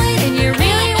you know it and you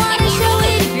really want to show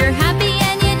it, if you're happy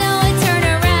and you know it, turn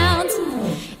around.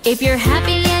 If you're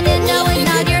happy and you know it,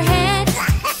 nod your head.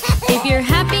 If you're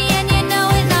happy and you know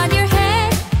it, nod your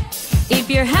head. If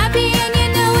you're happy and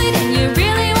you know it and you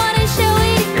really want to show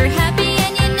it, if you're happy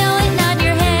and you know it, nod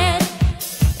your head.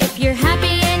 If you're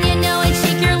happy and you know it,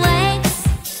 shake your legs.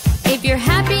 If you're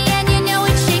happy and you know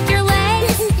it, shake your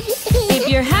legs. If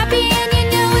you're happy and you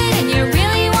know it and you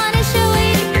really want to show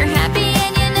it, if you're happy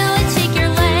and you know it, shake your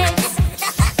legs.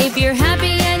 If you're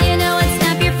happy and you know it,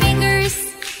 snap your fingers.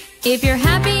 If you're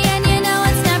happy and you know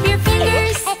it, snap your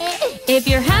fingers. If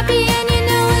you're happy and you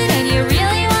know it and you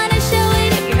really want to show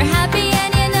it, if you're happy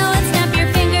and you know it, snap your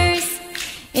fingers.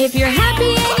 If you're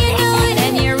happy and you know it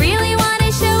and you really want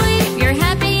to show it, if you're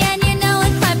happy and you know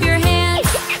it, clap your hands.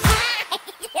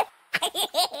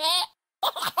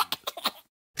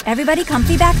 Everybody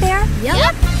comfy back there?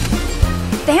 Yep.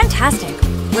 Fantastic.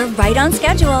 We're right on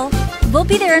schedule. We'll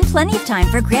be there in plenty of time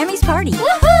for Grammy's party.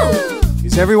 Woohoo!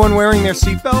 Is everyone wearing their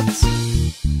seatbelts?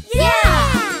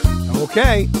 Yeah!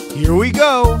 Okay, here we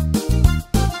go.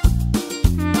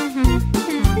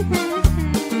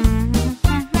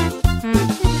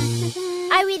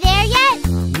 Are we there yet?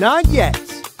 Not yet.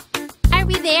 Are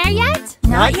we there yet?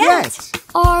 Not yet.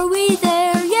 Are we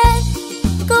there yet?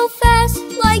 Go fast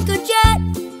like a jet.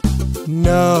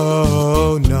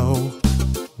 No, no.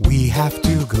 We have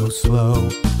to go slow.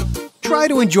 Try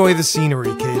to enjoy the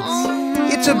scenery, kids.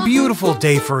 It's a beautiful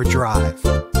day for a drive.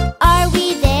 Are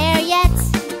we there yet?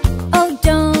 Oh,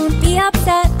 don't be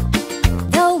upset.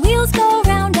 The wheels go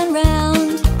round and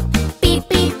round. Beep,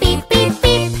 beep, beep, beep,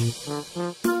 beep.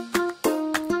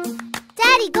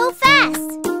 Daddy, go fast.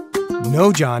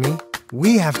 No, Johnny.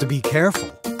 We have to be careful.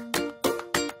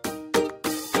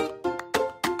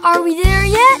 Are we there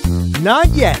yet? Not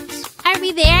yet. Are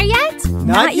we there yet?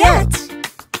 Not yet.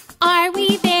 Are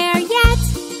we there yet?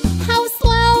 How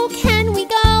slow can we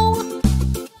go?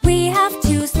 We have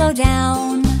to slow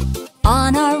down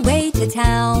on our way to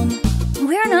town.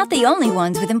 We're not the only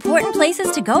ones with important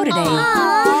places to go today.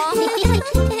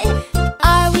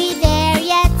 Are we there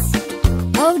yet?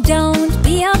 Oh, don't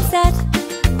be upset.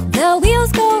 The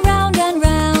wheels go round and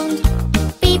round.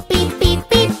 Beep, beep, beep,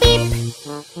 beep, beep.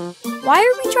 Why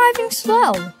are we driving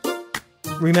slow?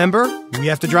 Remember, we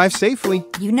have to drive safely.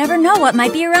 You never know what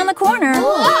might be around the corner.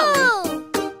 Whoa!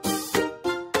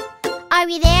 Are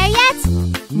we there yet?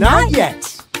 Not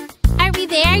yet. Are we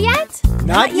there yet?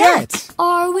 Not yet.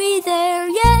 Are we there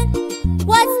yet?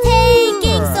 What's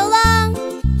taking so long?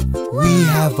 We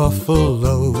have a full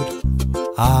load.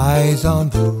 Eyes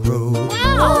on the road.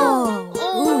 Wow!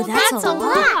 Ooh, that's a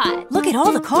lot. Look at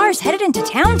all the cars headed into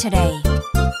town today.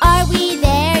 Are we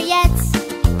there yet?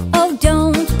 Oh,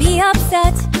 don't be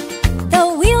upset. The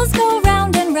wheels go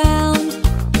round and round.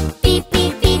 Beep,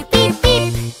 beep, beep, beep,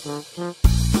 beep.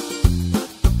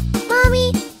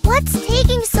 Mommy, what's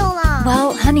taking so long?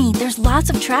 Well, honey, there's lots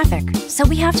of traffic, so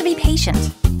we have to be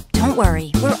patient. Don't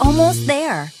worry, we're almost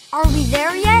there. Are we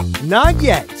there yet? Not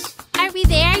yet. Are we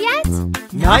there yet?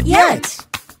 Not yet.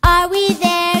 Are we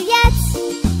there yet?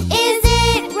 Is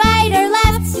it right or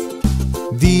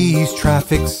left? These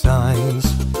traffic signs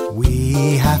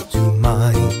we have to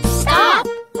mind. Stop!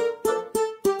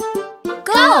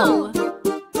 Go!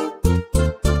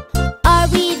 Are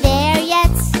we there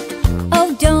yet?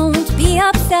 Oh, don't be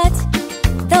upset.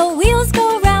 The wheels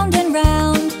go round and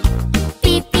round.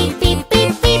 Beep, beep, beep,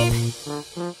 beep, beep.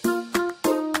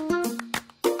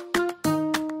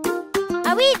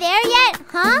 Are we there yet,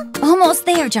 huh? Almost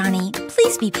there, Johnny.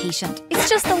 Please be patient. It's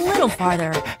just a little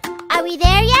farther. Are we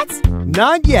there yet?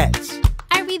 Not yet.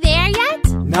 Are we there yet?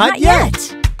 Not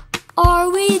yet. Are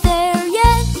we there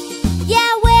yet? Yeah,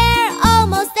 we're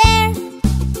almost there.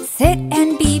 Sit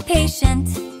and be patient.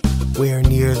 We're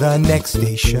near the next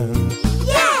station.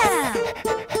 Yeah!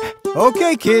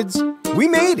 Okay, kids. We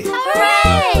made it.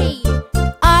 Hooray!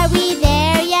 Are we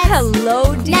there yet?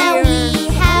 Hello, dear. Now we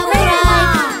have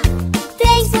arrived.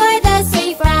 Thanks for the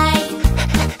safe ride.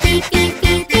 Beep, beep,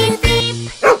 beep, beep,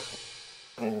 beep.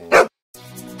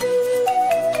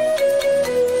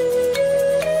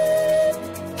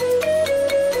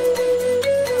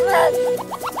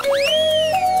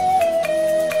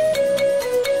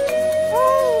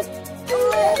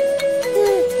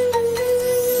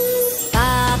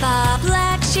 Baba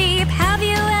Black Sheep, have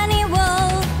you any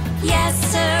wool? Yes,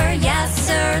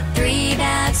 sir, 3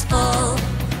 bags full.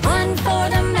 1 for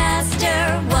the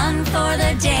master, 1 for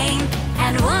the dame,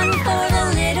 and 1 for the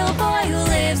little boy who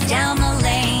lives down the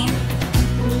lane.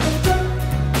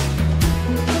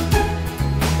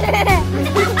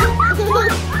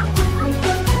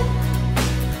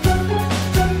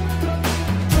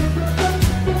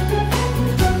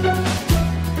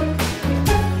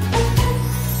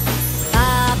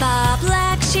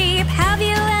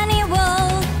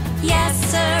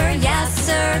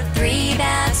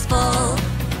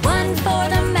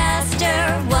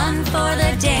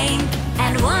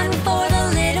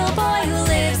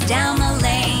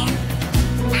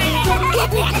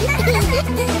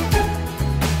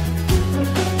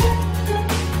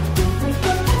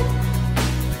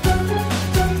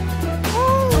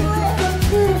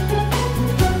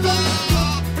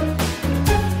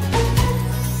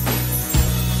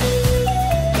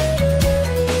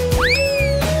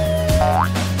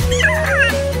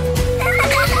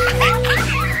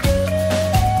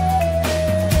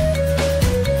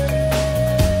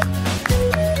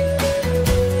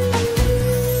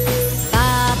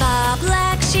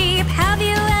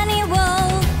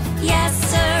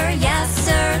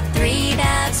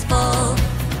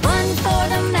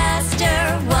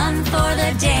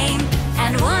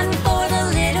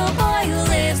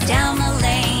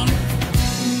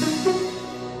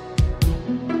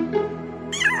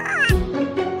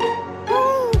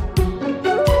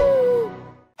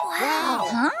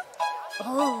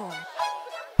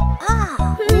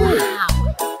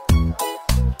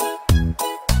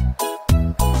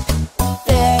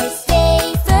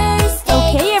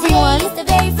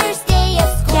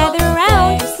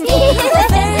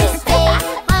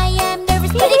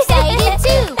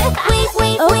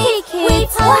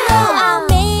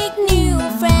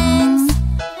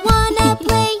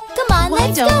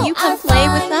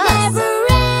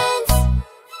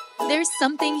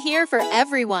 something here for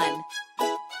everyone.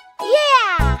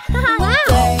 Yeah! Wow!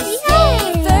 First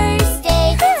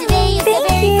day, today is the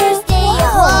very first day of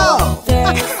school.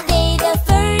 First day, the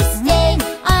first day,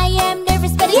 I am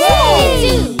nervous but excited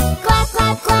too. Clap,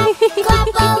 clap, clap, clap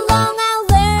along, I'll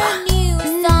learn new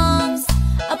songs.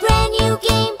 A brand new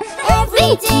game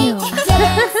every day,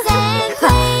 dance and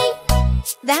play.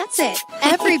 That's it,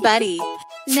 everybody.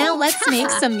 Now let's make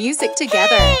some music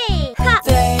together. Hey!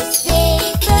 First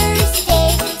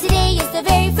day, today is the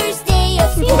very first day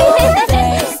of school.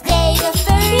 First day, the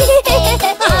first day,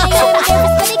 I am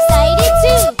nervous but excited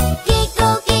too.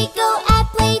 Giggle, giggle at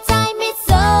playtime, it's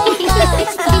so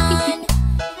much fun.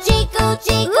 Jiggle,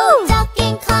 jiggle, duck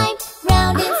and climb,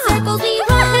 round in circles we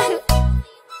run.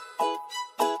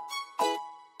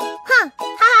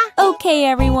 Okay,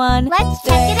 everyone. Let's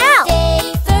check it out.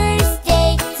 First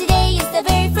day, today is the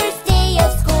very first day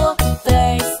of school.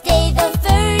 First day, the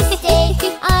first day,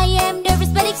 I am nervous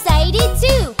but excited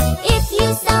too. If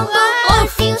you stumble or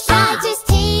feel shy, just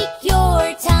take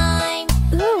your time.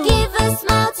 Give a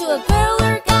smile to a girl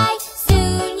or guy,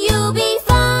 soon you'll be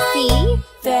fine.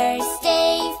 First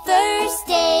day,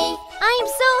 I'm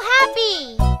so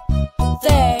happy.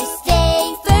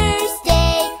 first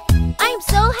day, I'm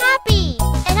so happy.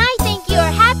 And I think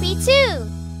you're happy too.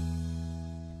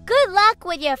 Good luck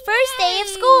with your first day of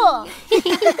school.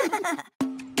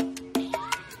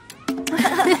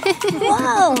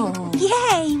 Whoa!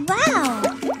 Yay! Wow!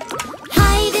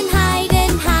 hide and hide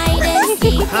and hide and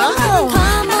seek. Come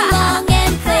along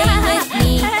and play with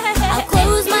me. I'll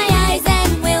close my eyes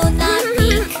and will not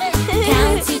peek.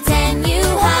 Count to 10, you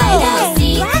hide, I'll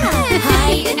seek.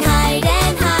 Hide and hide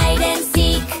and hide and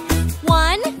seek.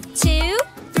 1, 2,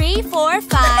 3, 4,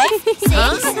 5, 6,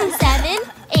 7,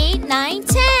 8, 9,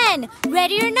 10.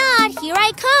 Ready or not, here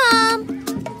I come.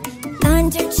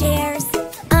 Under chairs,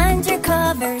 under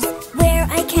covers, where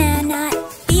I cannot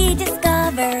be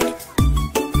discovered.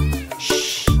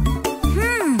 Shh.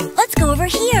 Let's go over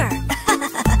here.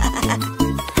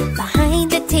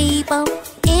 Behind the table,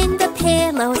 in the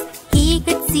pillows, he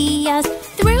could see us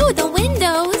through the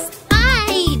windows.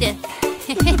 Hide!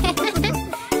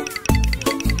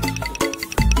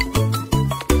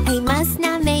 I must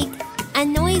not make a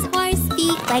noise or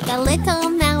speak like a little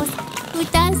mouse who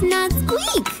does not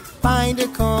squeak. Find a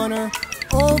corner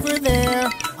over there.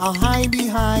 I'll hide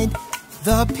behind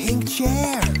the pink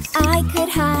chairs. I could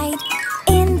hide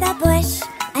in the bush.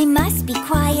 I must be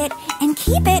quiet and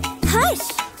keep it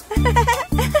hush.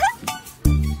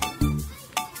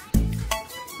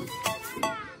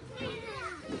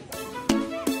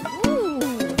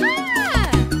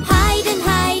 Hide and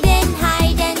hide and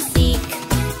hide and seek.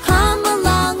 Come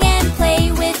along and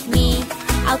play with me.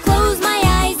 I'll close my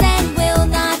eyes and will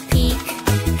not peek.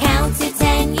 Count to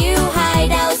 10, you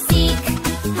hide, I'll seek.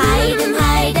 Hide and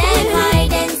hide and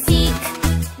hide and seek.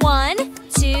 1,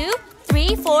 2,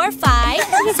 3, 4, 5,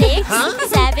 6,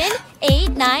 7,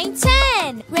 8, 9,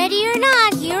 10. Ready or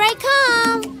not, here I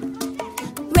come.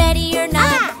 Ready or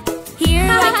not, here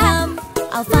I come.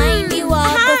 I'll find you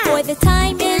all before the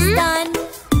time is done.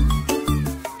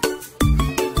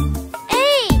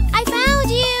 Hey, I found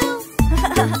you.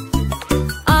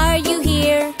 Are you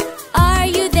here? Are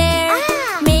you there?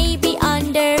 Maybe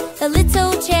under the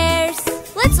little chairs.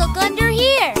 Let's look under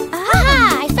here.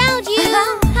 I found you.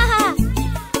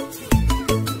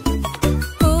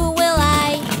 Who will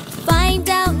I find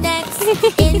out next?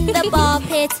 In the ball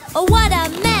pit. Oh, what a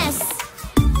mess!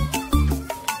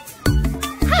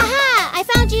 I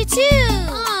found you too.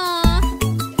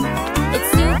 It's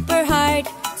super hard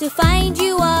to find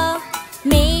you all.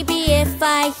 Maybe if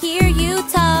I hear you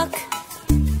talk.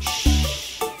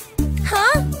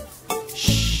 Huh?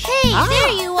 Hey,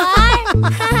 there you are.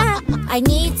 I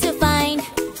need to find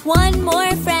one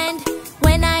more friend.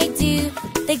 When I do,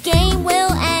 the game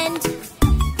will end.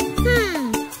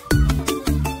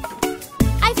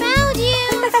 I found you.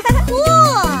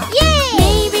 Cool. Yay.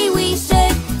 Maybe we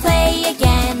should play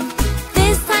again.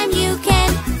 This time you can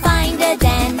find a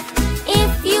den.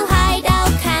 If you hide,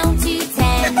 I'll count to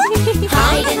 10.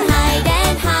 Hide and hide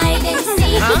and hide and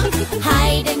seek.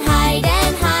 Hide and hide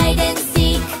and hide and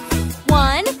seek.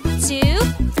 1, 2,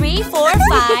 3, 4,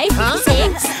 5,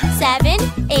 6, 7,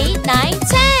 8, 9,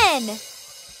 10.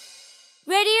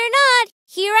 Ready or not,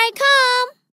 here I come.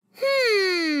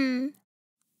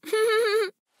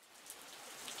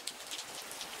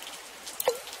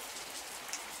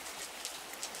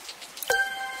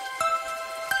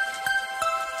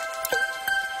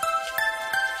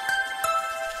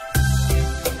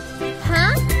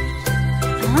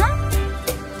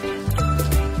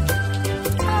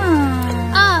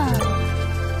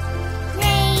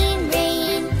 Rain,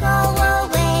 rain, go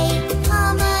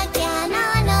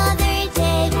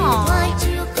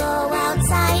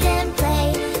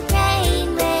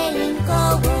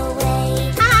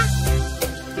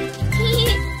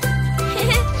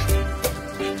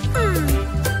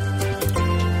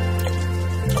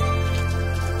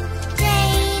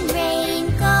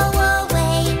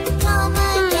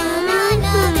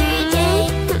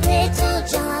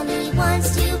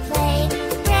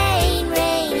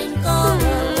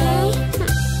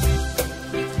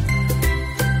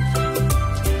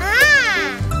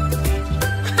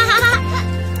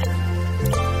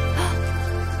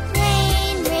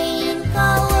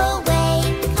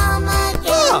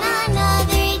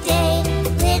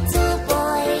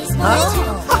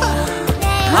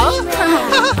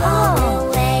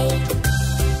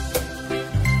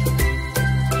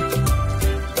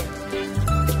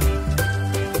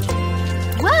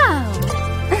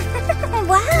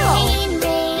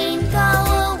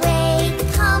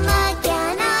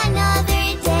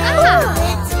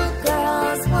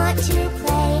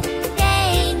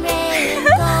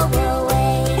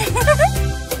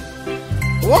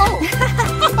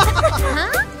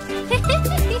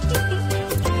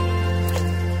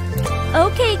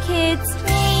Okay, kids.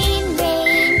 Rain,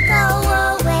 rain, go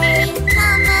away.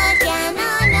 Come again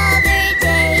another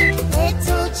day.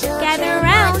 Little children Gather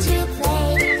around. want to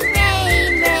play.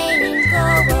 Rain, rain, go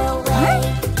away.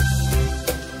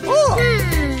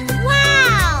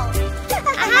 Wow!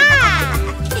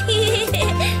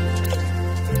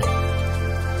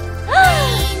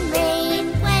 Rain, rain,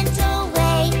 went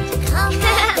away. Come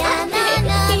again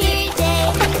another day.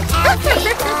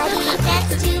 Everybody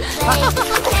gets to play.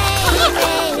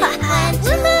 Rain, rain, went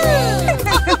away.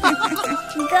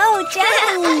 Go,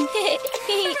 Johny!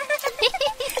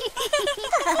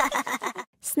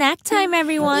 Snack time,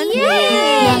 everyone.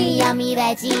 Yummy, yummy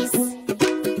veggies.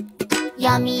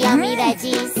 Yummy, yummy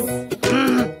veggies.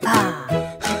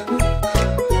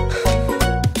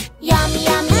 Yummy,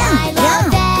 yummy, I love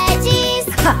veggies.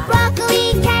 Broccoli,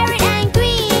 carrot, and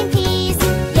green peas.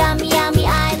 Yummy, yummy, I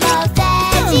love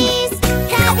veggies.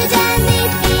 Cabbage and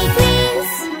leafy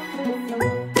greens.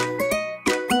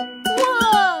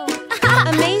 Whoa!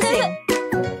 Amazing.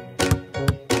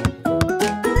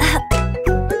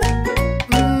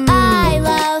 I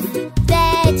love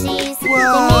veggies. They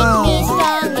make me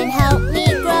strong and help me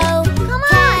grow.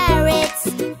 Carrots,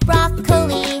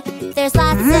 broccoli. There's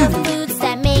lots of foods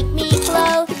that make me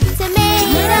glow.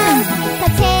 Tomatoes,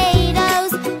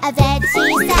 potatoes, a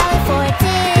veggie salad for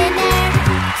dinner.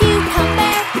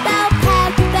 Cucumber, bell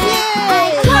pepper. I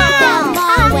eat them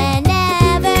all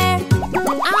whenever.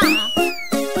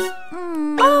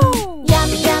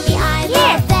 Yummy, yummy, I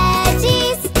love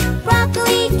veggies.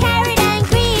 Broccoli, carrot, and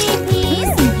green peas.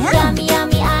 Yummy,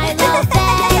 yummy, I love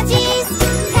veggies.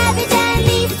 Cabbage and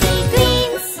leafy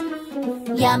greens.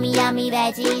 Yummy, yummy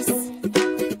veggies.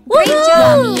 Great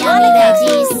job. Yummy, yummy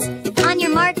veggies. On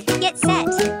your mark, get set.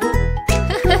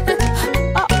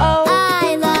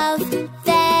 I love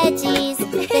veggies.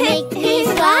 They make me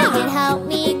strong and help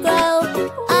me grow.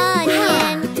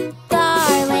 Onion,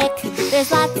 garlic.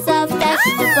 There's lots of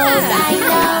vegetables I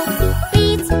know.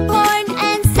 Beets, corn,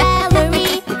 and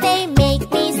celery. They make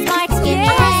me smart, give me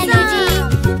energy.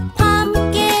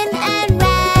 Pumpkin and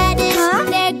radish.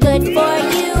 They're good for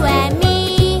you and me.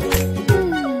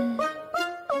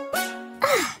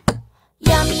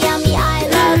 Yummy, yummy, I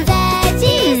love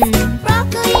veggies.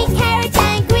 Broccoli, carrot,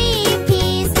 and green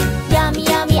peas. Yummy,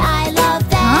 yummy, I love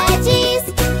veggies.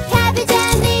 Cabbage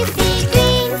and leafy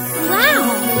greens.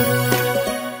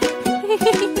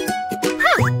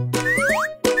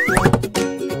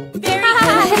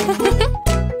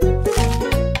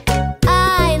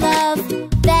 I love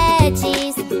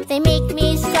veggies. They make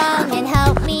me strong and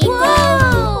help me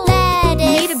grow. Lettuce,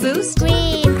 Need a boost?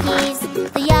 green peas,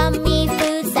 the yummy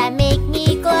foods that make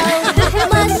me glow.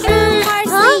 Mushroom,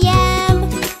 parsley, yam.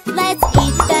 Let's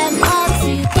eat them all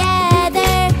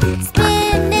together.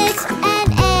 Spinach and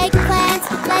eggplant.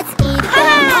 Let's eat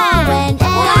them all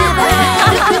whenever.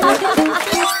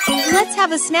 Let's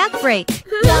have a snack break.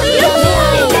 Yummy, yummy,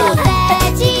 I love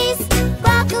veggies.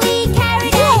 Broccoli,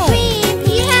 carrot, and green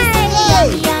peas.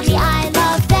 Yummy, yummy, I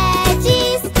love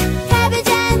veggies. Cabbage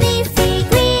and leafy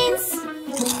greens.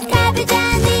 Cabbage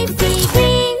and leafy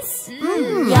greens.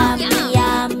 Yummy,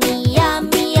 yummy,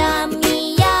 yummy, yummy,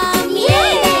 yummy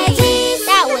veggies.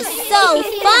 That was so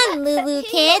fun, LooLoo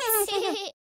kids.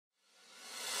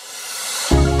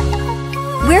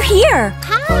 We're here.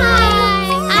 Hi.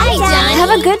 Hi, Johny.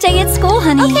 Have a good day at school,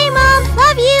 honey. Okay, Mom.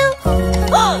 Love you.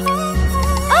 Oh!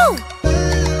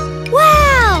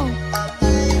 Wow!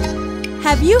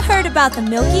 Have you heard about the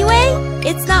Milky Way?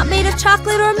 It's not made of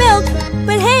chocolate or milk,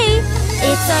 but hey,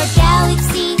 It's our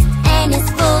galaxy and it's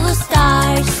full of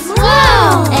stars.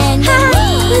 Wow! And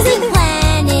amazing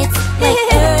planets like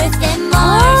Earth and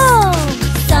Mars.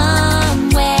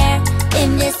 Somewhere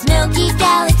in this Milky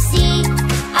Galaxy,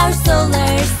 our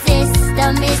solar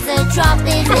system is a drop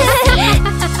in the sea.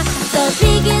 The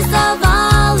biggest of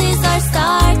all is our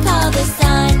star called the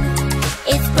sun.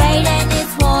 It's bright and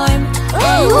it's warm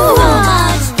and so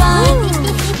much fun.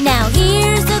 Now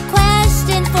here's a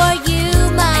question for you,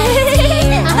 my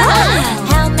dear.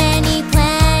 How many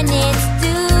planets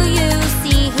do you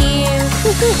see here?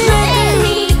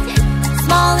 Mercury,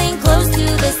 small and close to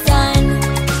the sun.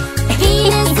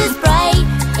 Venus is bright,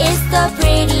 it's the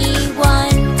pretty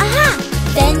one.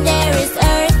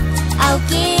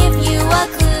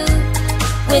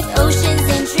 oceans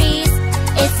and trees.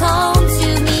 It's home to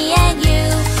me and you.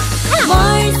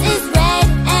 Mars is red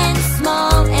and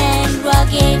small and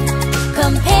rugged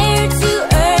compared to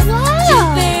Earth.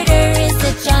 Jupiter is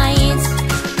a giant.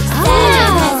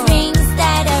 Saturn has rings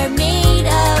that are made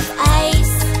of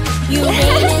ice.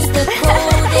 Uranus the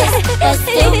coldest, but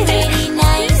still pretty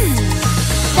nice.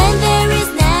 Then there is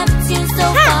Neptune, so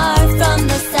far from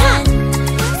the sun.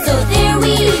 So there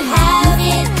we have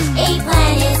it, 8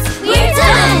 planets, we're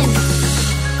done!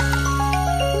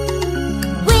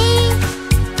 Wait,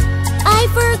 I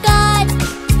forgot.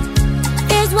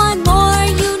 There's one more,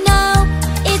 you know.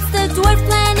 It's the dwarf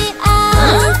planet,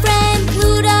 our friend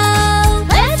Pluto.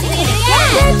 Let's sing it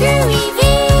again! Mercury,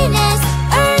 Venus,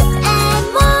 Earth, and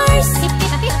Mars.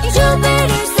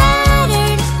 Jupiter,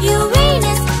 Saturn,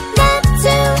 Uranus,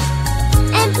 Neptune,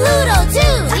 and Pluto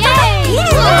too. Yay!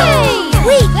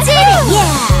 We did it!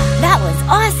 Yeah, that was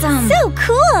awesome. So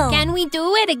cool. Can we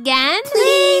do it again?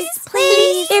 Please,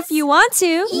 please. If you want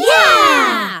to.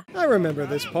 Yeah! I remember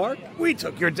this park. We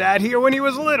took your dad here when he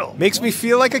was little. Makes me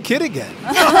feel like a kid again.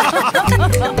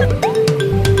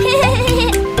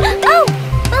 Oh,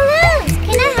 balloons!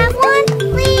 Can I have one,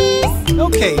 please?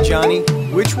 Okay, Johnny.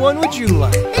 Which one would you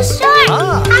like? The shark!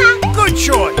 Ah, good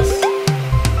choice.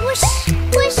 Whoosh,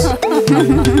 whoosh.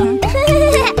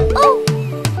 Oh!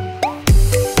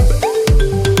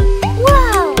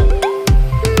 Wow!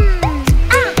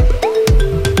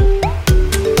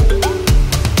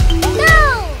 No!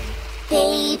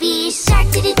 Baby shark,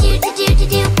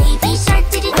 do-do-do-do-do-do-do. Baby shark,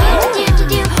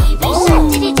 do-do-do-do-do-do. Baby shark,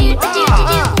 do-do-do-do-do-do.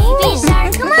 Baby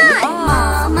shark, come on!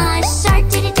 Mama shark,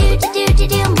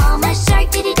 do-do-do-do-do-do. Mama shark,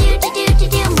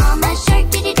 do-do-do-do-do-do. Mama shark,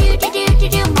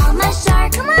 do-do-do-do-do-do. Mama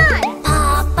shark, come on!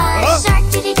 Papa shark,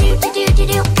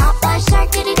 do-do-do-do-do-do. Papa shark,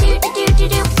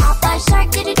 do-do-do-do-do-do. Papa shark,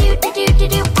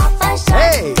 do-do-do-do-do-do. Papa shark.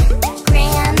 Hey!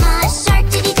 Grandma shark,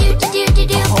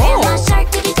 do-do-do-do-do-do. Grandma shark,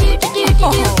 do-do-do-do-do.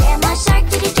 Grandma shark,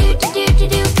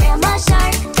 do-do-do-do-do-do. Grandma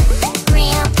shark.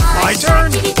 Grandpa My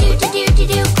shark, turn.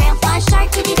 do-do-do-do-do-do. Grandpa shark,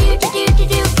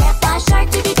 do-do-do-do-do-do. Grandpa shark,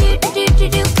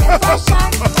 do-do-do-do-do-do. Grandpa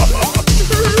shark.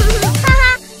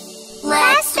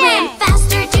 Let's swim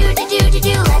faster,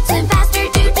 do-do-do-do-do. Let's swim faster,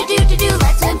 do-do-do-do-do.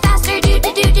 Let's swim faster,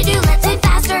 do-do-do-do-do. Let's swim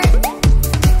faster.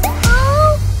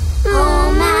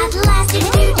 Home at last,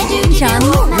 do-do-do-do-do. Johnny,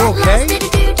 Home you at okay? last,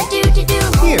 do-do-do-do-do.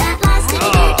 Here. Home at last,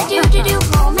 do-do-do-do-do.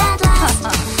 Home at last.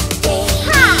 Baby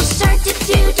shark,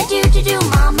 do-do-do-do-do.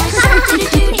 Mama shark,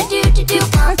 do-do-do-do-do.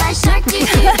 Papa shark,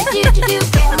 do-do-do-do-do.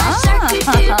 Grandma shark,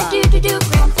 do-do-do-do-do.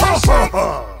 Grandpa shark.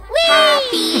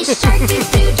 Happy shark,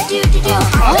 do-do-do-do-do.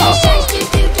 Happy shark,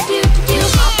 do-do-do-do-do.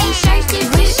 Happy shark,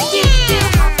 do-do-do-do-do.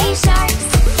 Happy sharks.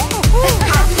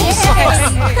 Happy sharks.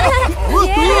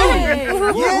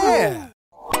 Yeah!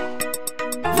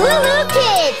 LooLoo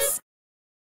Kids.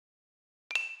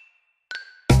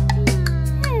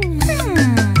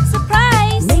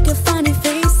 Surprise! Make a funny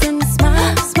face and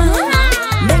smile, smile.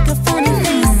 Make a funny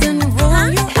face and roll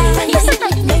your eyes.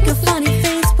 Make a funny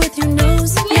face with your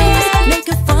nose, nose. Make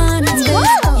a funny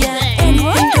face, yeah,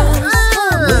 anything goes.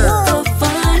 With a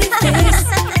funny face,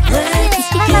 let's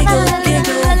giggle,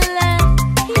 giggle.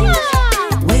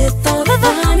 With a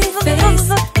funny face,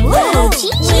 let's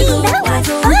wiggle,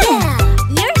 wiggle.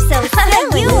 You're so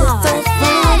silly.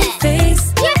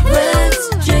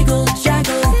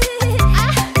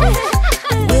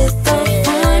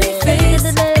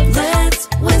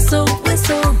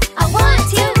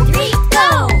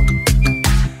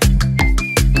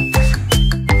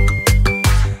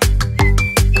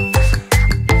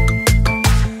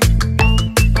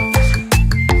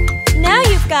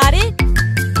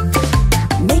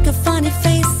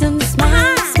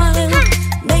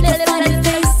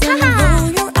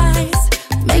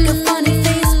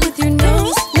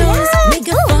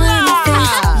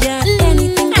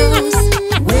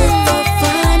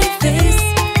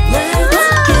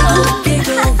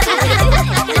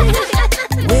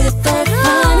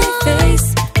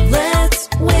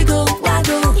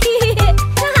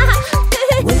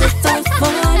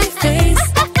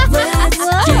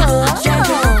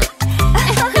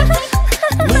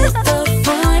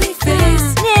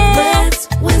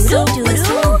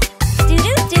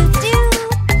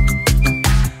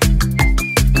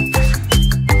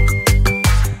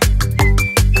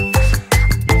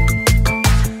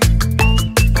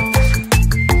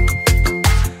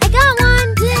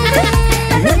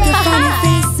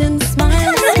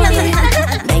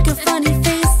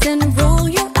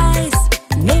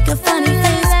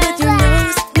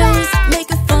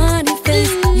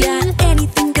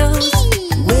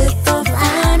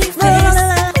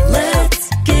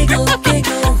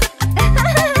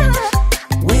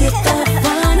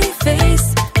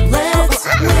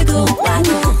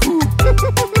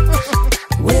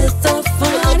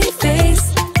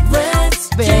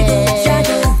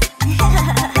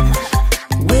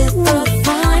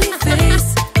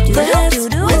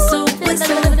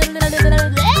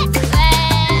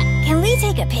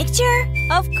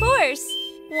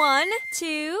 1,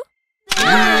 2.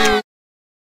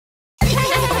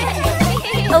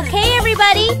 Okay,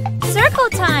 everybody, circle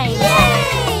time.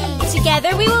 Yay!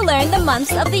 Together we will learn the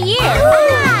months of the year.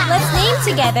 Let's name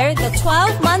together the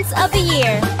 12 months of the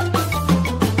year.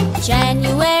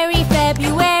 January,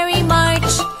 February,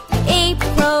 March,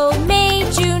 April, May,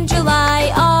 June,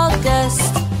 July,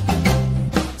 August,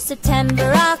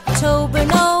 September, October,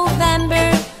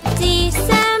 November,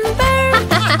 December.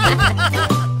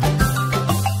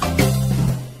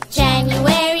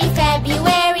 January,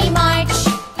 February, March,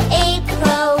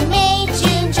 April, May,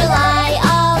 June, July,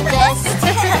 August,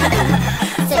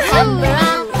 September,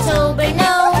 October,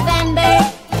 November,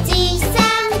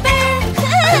 December.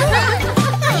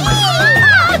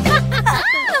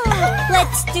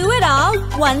 Let's do it all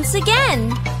once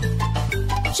again.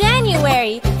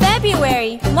 January,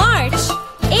 February, March,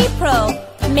 April,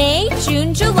 May,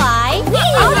 June, July,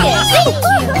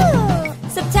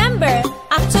 August, September,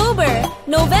 October,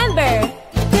 November,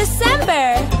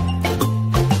 December.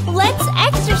 Let's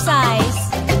exercise.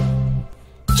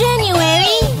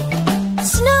 January,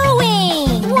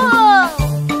 snowing. Whoa!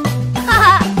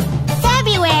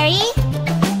 February,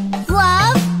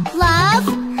 love, love,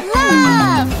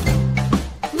 love.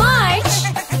 March,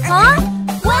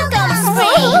 Welcome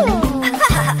spring.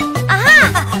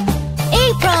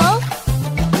 April,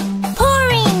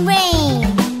 pouring rain.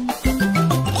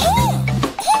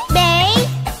 May,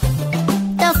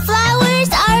 the flowers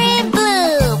are in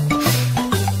bloom.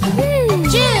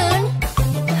 June,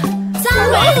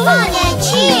 summer fun and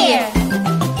cheer.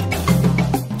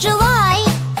 July,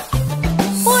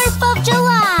 4th of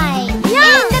July,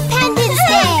 Independence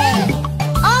Day.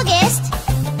 August,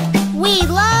 we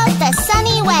love the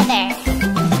sunny weather.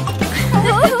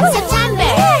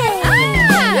 September,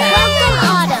 welcome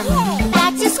autumn,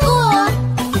 back to school.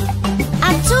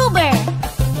 October,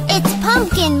 it's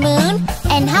pumpkin moon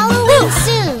and Halloween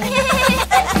soon.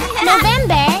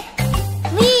 November,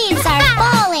 leaves are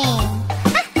falling.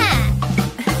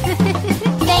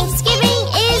 Thanksgiving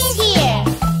is here.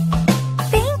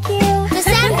 thank you.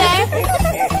 December,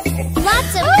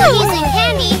 lots of cookies and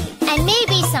candy, and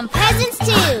maybe some presents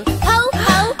too. Ho,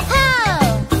 ho,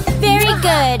 ho! Very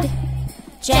good.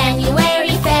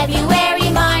 January, February,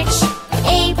 March,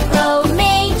 April,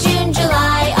 May, June,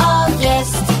 July,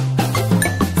 August,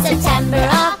 September,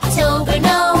 October,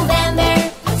 November,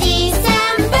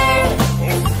 December.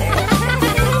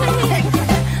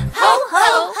 Ho,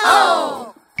 ho,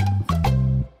 ho!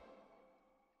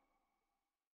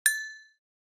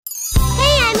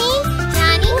 Hey, Emmy!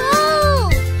 Johnny! Whoa!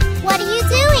 What are you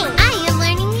doing? I am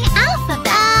learning the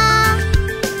alphabet.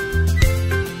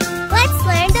 Let's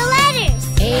learn the letters.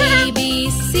 A, B,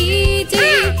 C, D,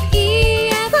 E,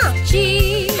 F, G,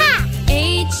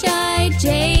 H, I,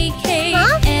 J, K,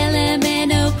 L, M,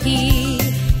 N, O, P,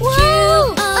 Q,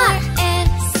 R,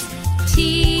 S, T,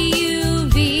 U,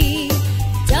 V,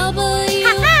 W,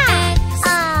 X,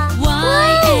 Y,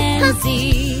 and Z.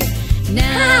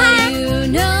 Now you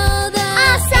know the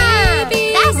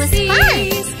That was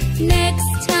ABCs. Next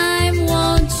time,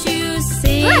 won't you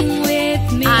sing with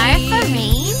me? R for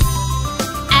rain,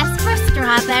 S for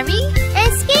strawberry,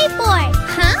 and skateboard.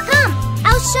 Come,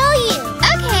 I'll show you.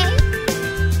 Okay.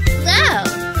 Go.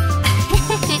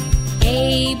 A,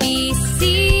 B, C,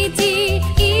 D,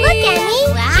 E, Look at me.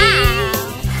 F, G,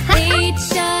 H,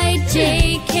 I, J,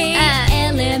 K,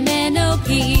 L, M, N, O, P,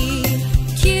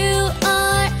 Q,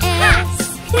 R, S,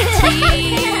 T,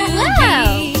 U, V,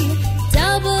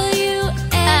 W,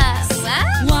 X,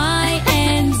 Y,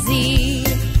 and Z.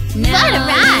 Now What a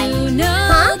ride. you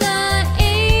know the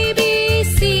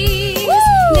ABCs.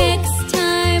 Next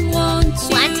time, won't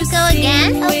you Want to go sing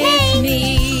again? with Okay. me?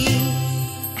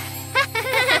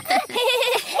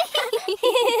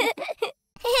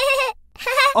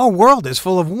 Our world is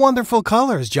full of wonderful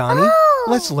colors, Johnny.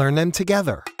 Let's learn them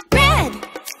together. Red,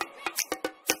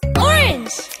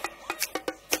 orange,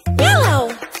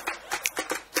 yellow,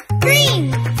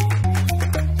 green,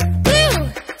 blue,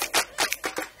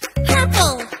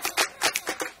 purple,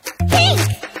 pink,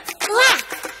 black,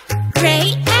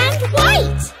 gray, and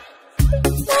white.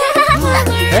 What color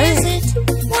Hey. is it?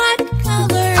 What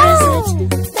color is it?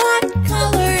 What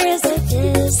color is it?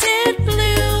 Is it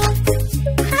blue?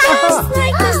 Just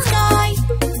like the sky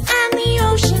and the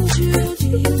ocean too. Do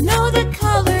you know the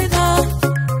color? The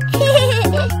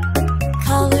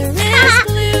color is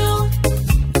blue.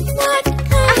 What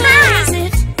color is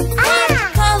it? What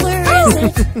color is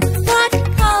it? What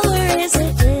color is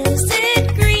it? Is it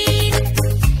green?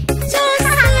 Just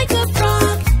like a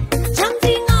frog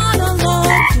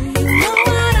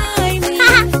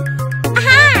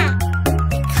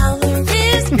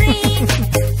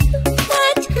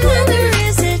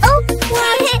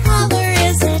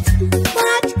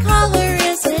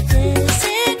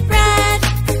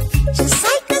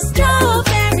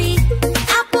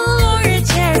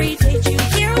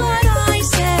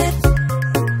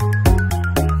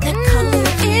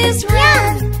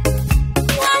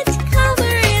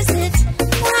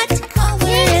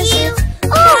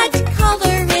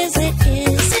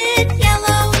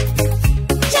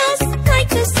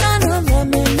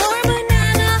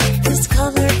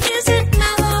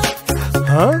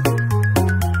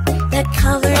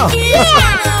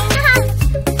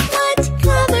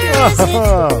is it?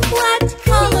 What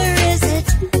color is it?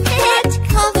 What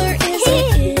color is it?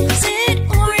 Is it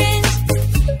orange?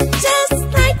 Just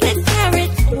like a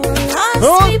carrot or a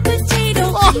sweet potato,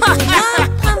 even a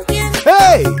pumpkin.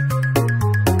 Hey!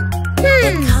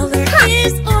 The color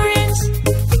is orange.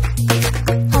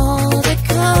 All the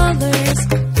colors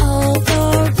of the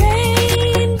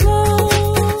rainbow.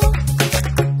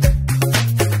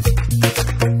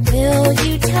 Will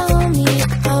you tell me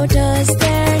how does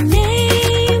their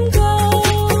name go?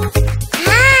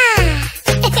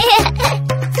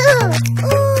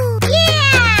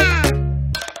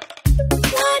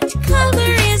 What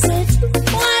color is it?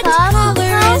 What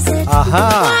color is it?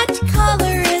 What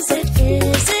color is it?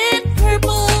 Is it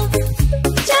purple?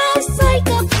 Just like a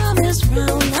plum is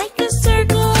round like a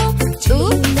circle. Do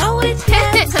you know it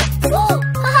yet?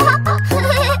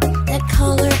 The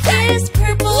color is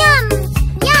purple.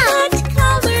 What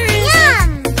color is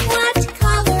it? What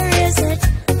color is it?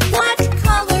 What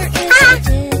color is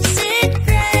it? Is it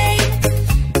gray?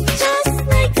 Just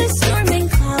like a storming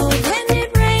cloud when it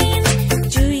rains.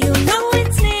 Do you know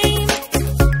its name?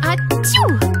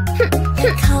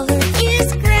 The color is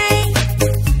gray.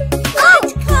 What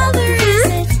color is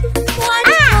it? What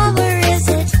color is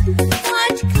it?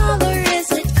 What color is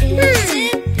it? Is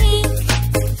it pink?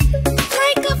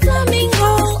 Like a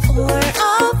flamingo or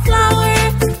a flower?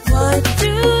 What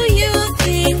do you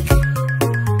think?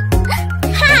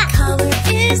 The color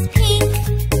is pink.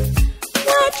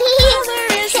 What color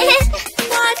is it?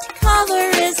 What color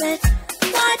is it?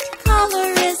 What color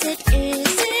is it?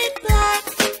 Is it black?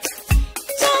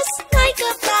 Just like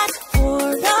a bat or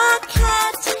a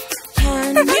cat.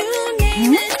 Can you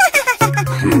name it?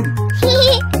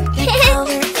 The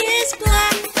color is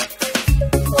black.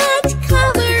 What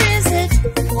color is it?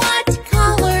 What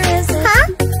color is it?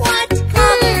 What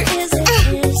color is it?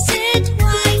 Is it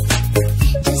white?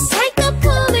 Just like a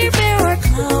polar bear or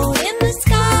cloud in the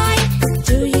sky.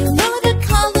 Do you know the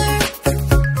color?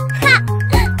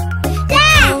 The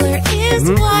color is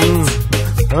white.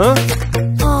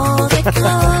 All the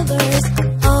colors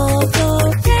of the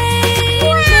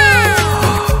rainbow.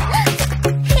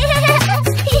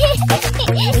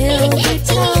 Will you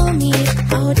tell me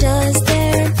how does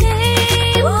their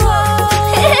name go?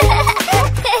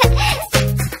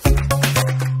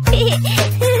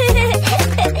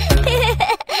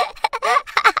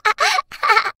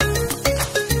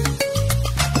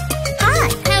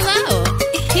 Hello.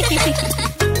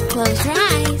 Close your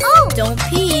eyes. Don't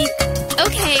peek.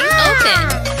 Okay, open.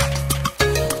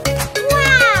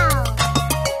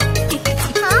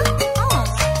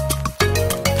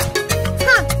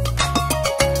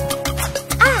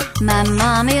 My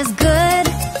mom is good.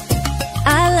 I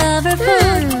love her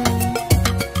food.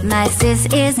 My sis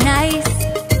is nice.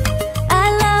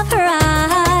 I love her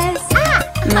eyes.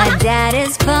 My dad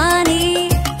is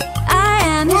funny. I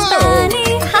am his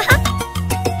bunny.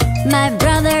 My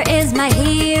brother is my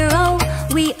hero.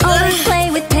 We always play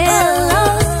with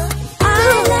pillows. I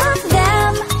love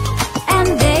them and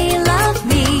they love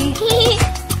me.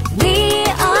 We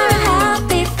are a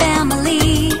happy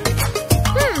family.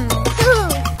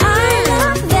 I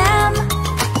love them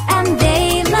and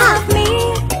they love me.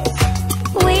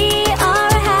 We are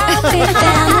a happy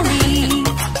family.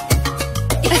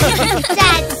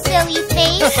 That silly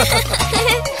face.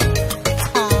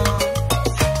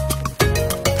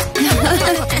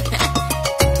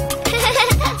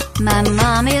 My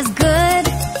mom is good.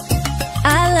 I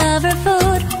love her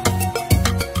food.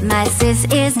 My sis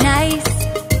is nice.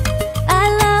 I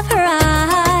love her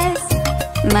eyes.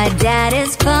 My dad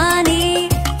is funny.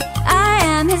 I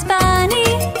am his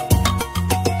bunny.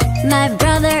 My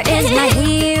brother is my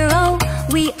hero.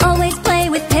 We always play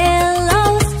with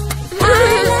pillows.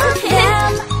 I love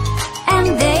them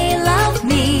and they love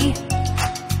me.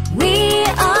 We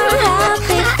are a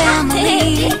happy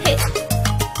family.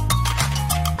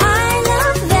 I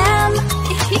love them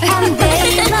and they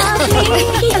love me.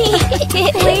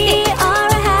 We are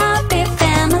a happy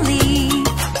family.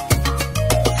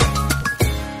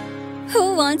 Who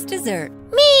wants dessert?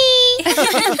 Me!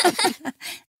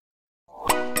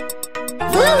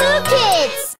 Looloo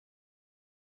Kids!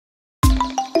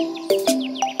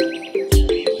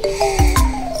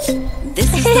 This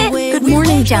is the way Good we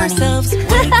morning, wake Johny. ourselves,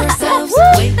 wake ourselves,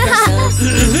 wake ourselves.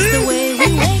 This is the way we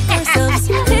wake ourselves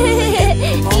early in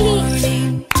the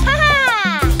morning.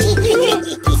 Clap,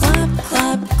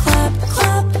 clap, clap,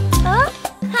 clap.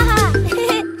 Clap,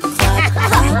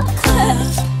 clap, clap.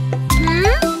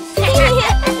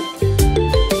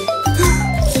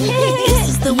 This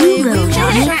is the way we wash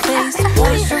our face,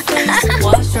 wash our face,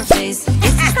 wash our face.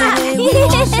 This is the way we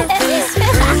wash our face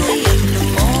early in the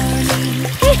morning.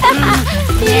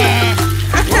 Yeah!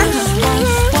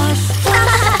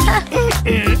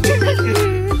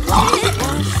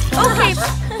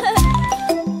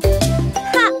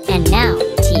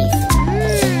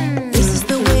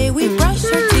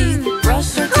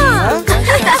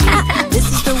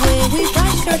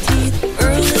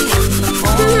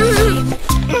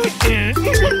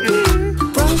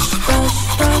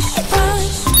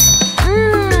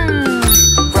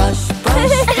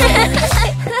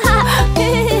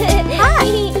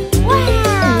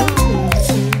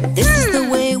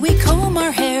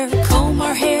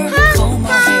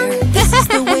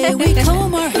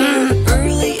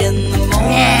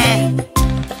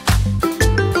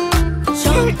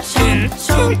 chomp, chomp,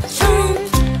 chomp, chomp.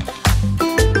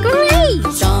 Great!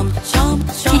 Chomp, chomp,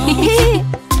 chomp.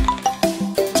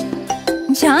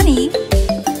 Johny.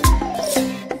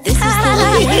 This is the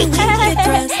way we get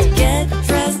dressed, get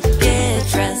dressed, get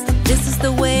dressed. This is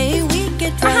the way we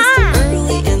get dressed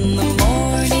early in the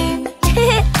morning.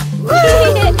 Yes,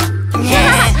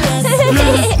 yes,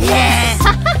 yes.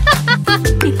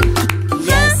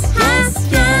 Yes, yes,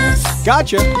 yes.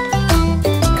 Gotcha.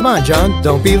 Come on, John.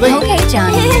 Don't be late. Okay,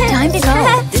 Johny. Time to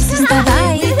go. This is the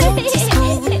way we go to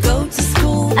school, go to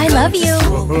school. I love you.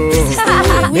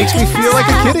 Makes me feel like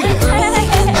a kid again.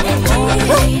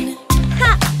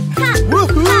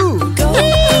 Woohoo! Go, go,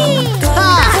 go.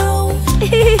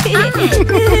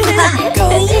 Go,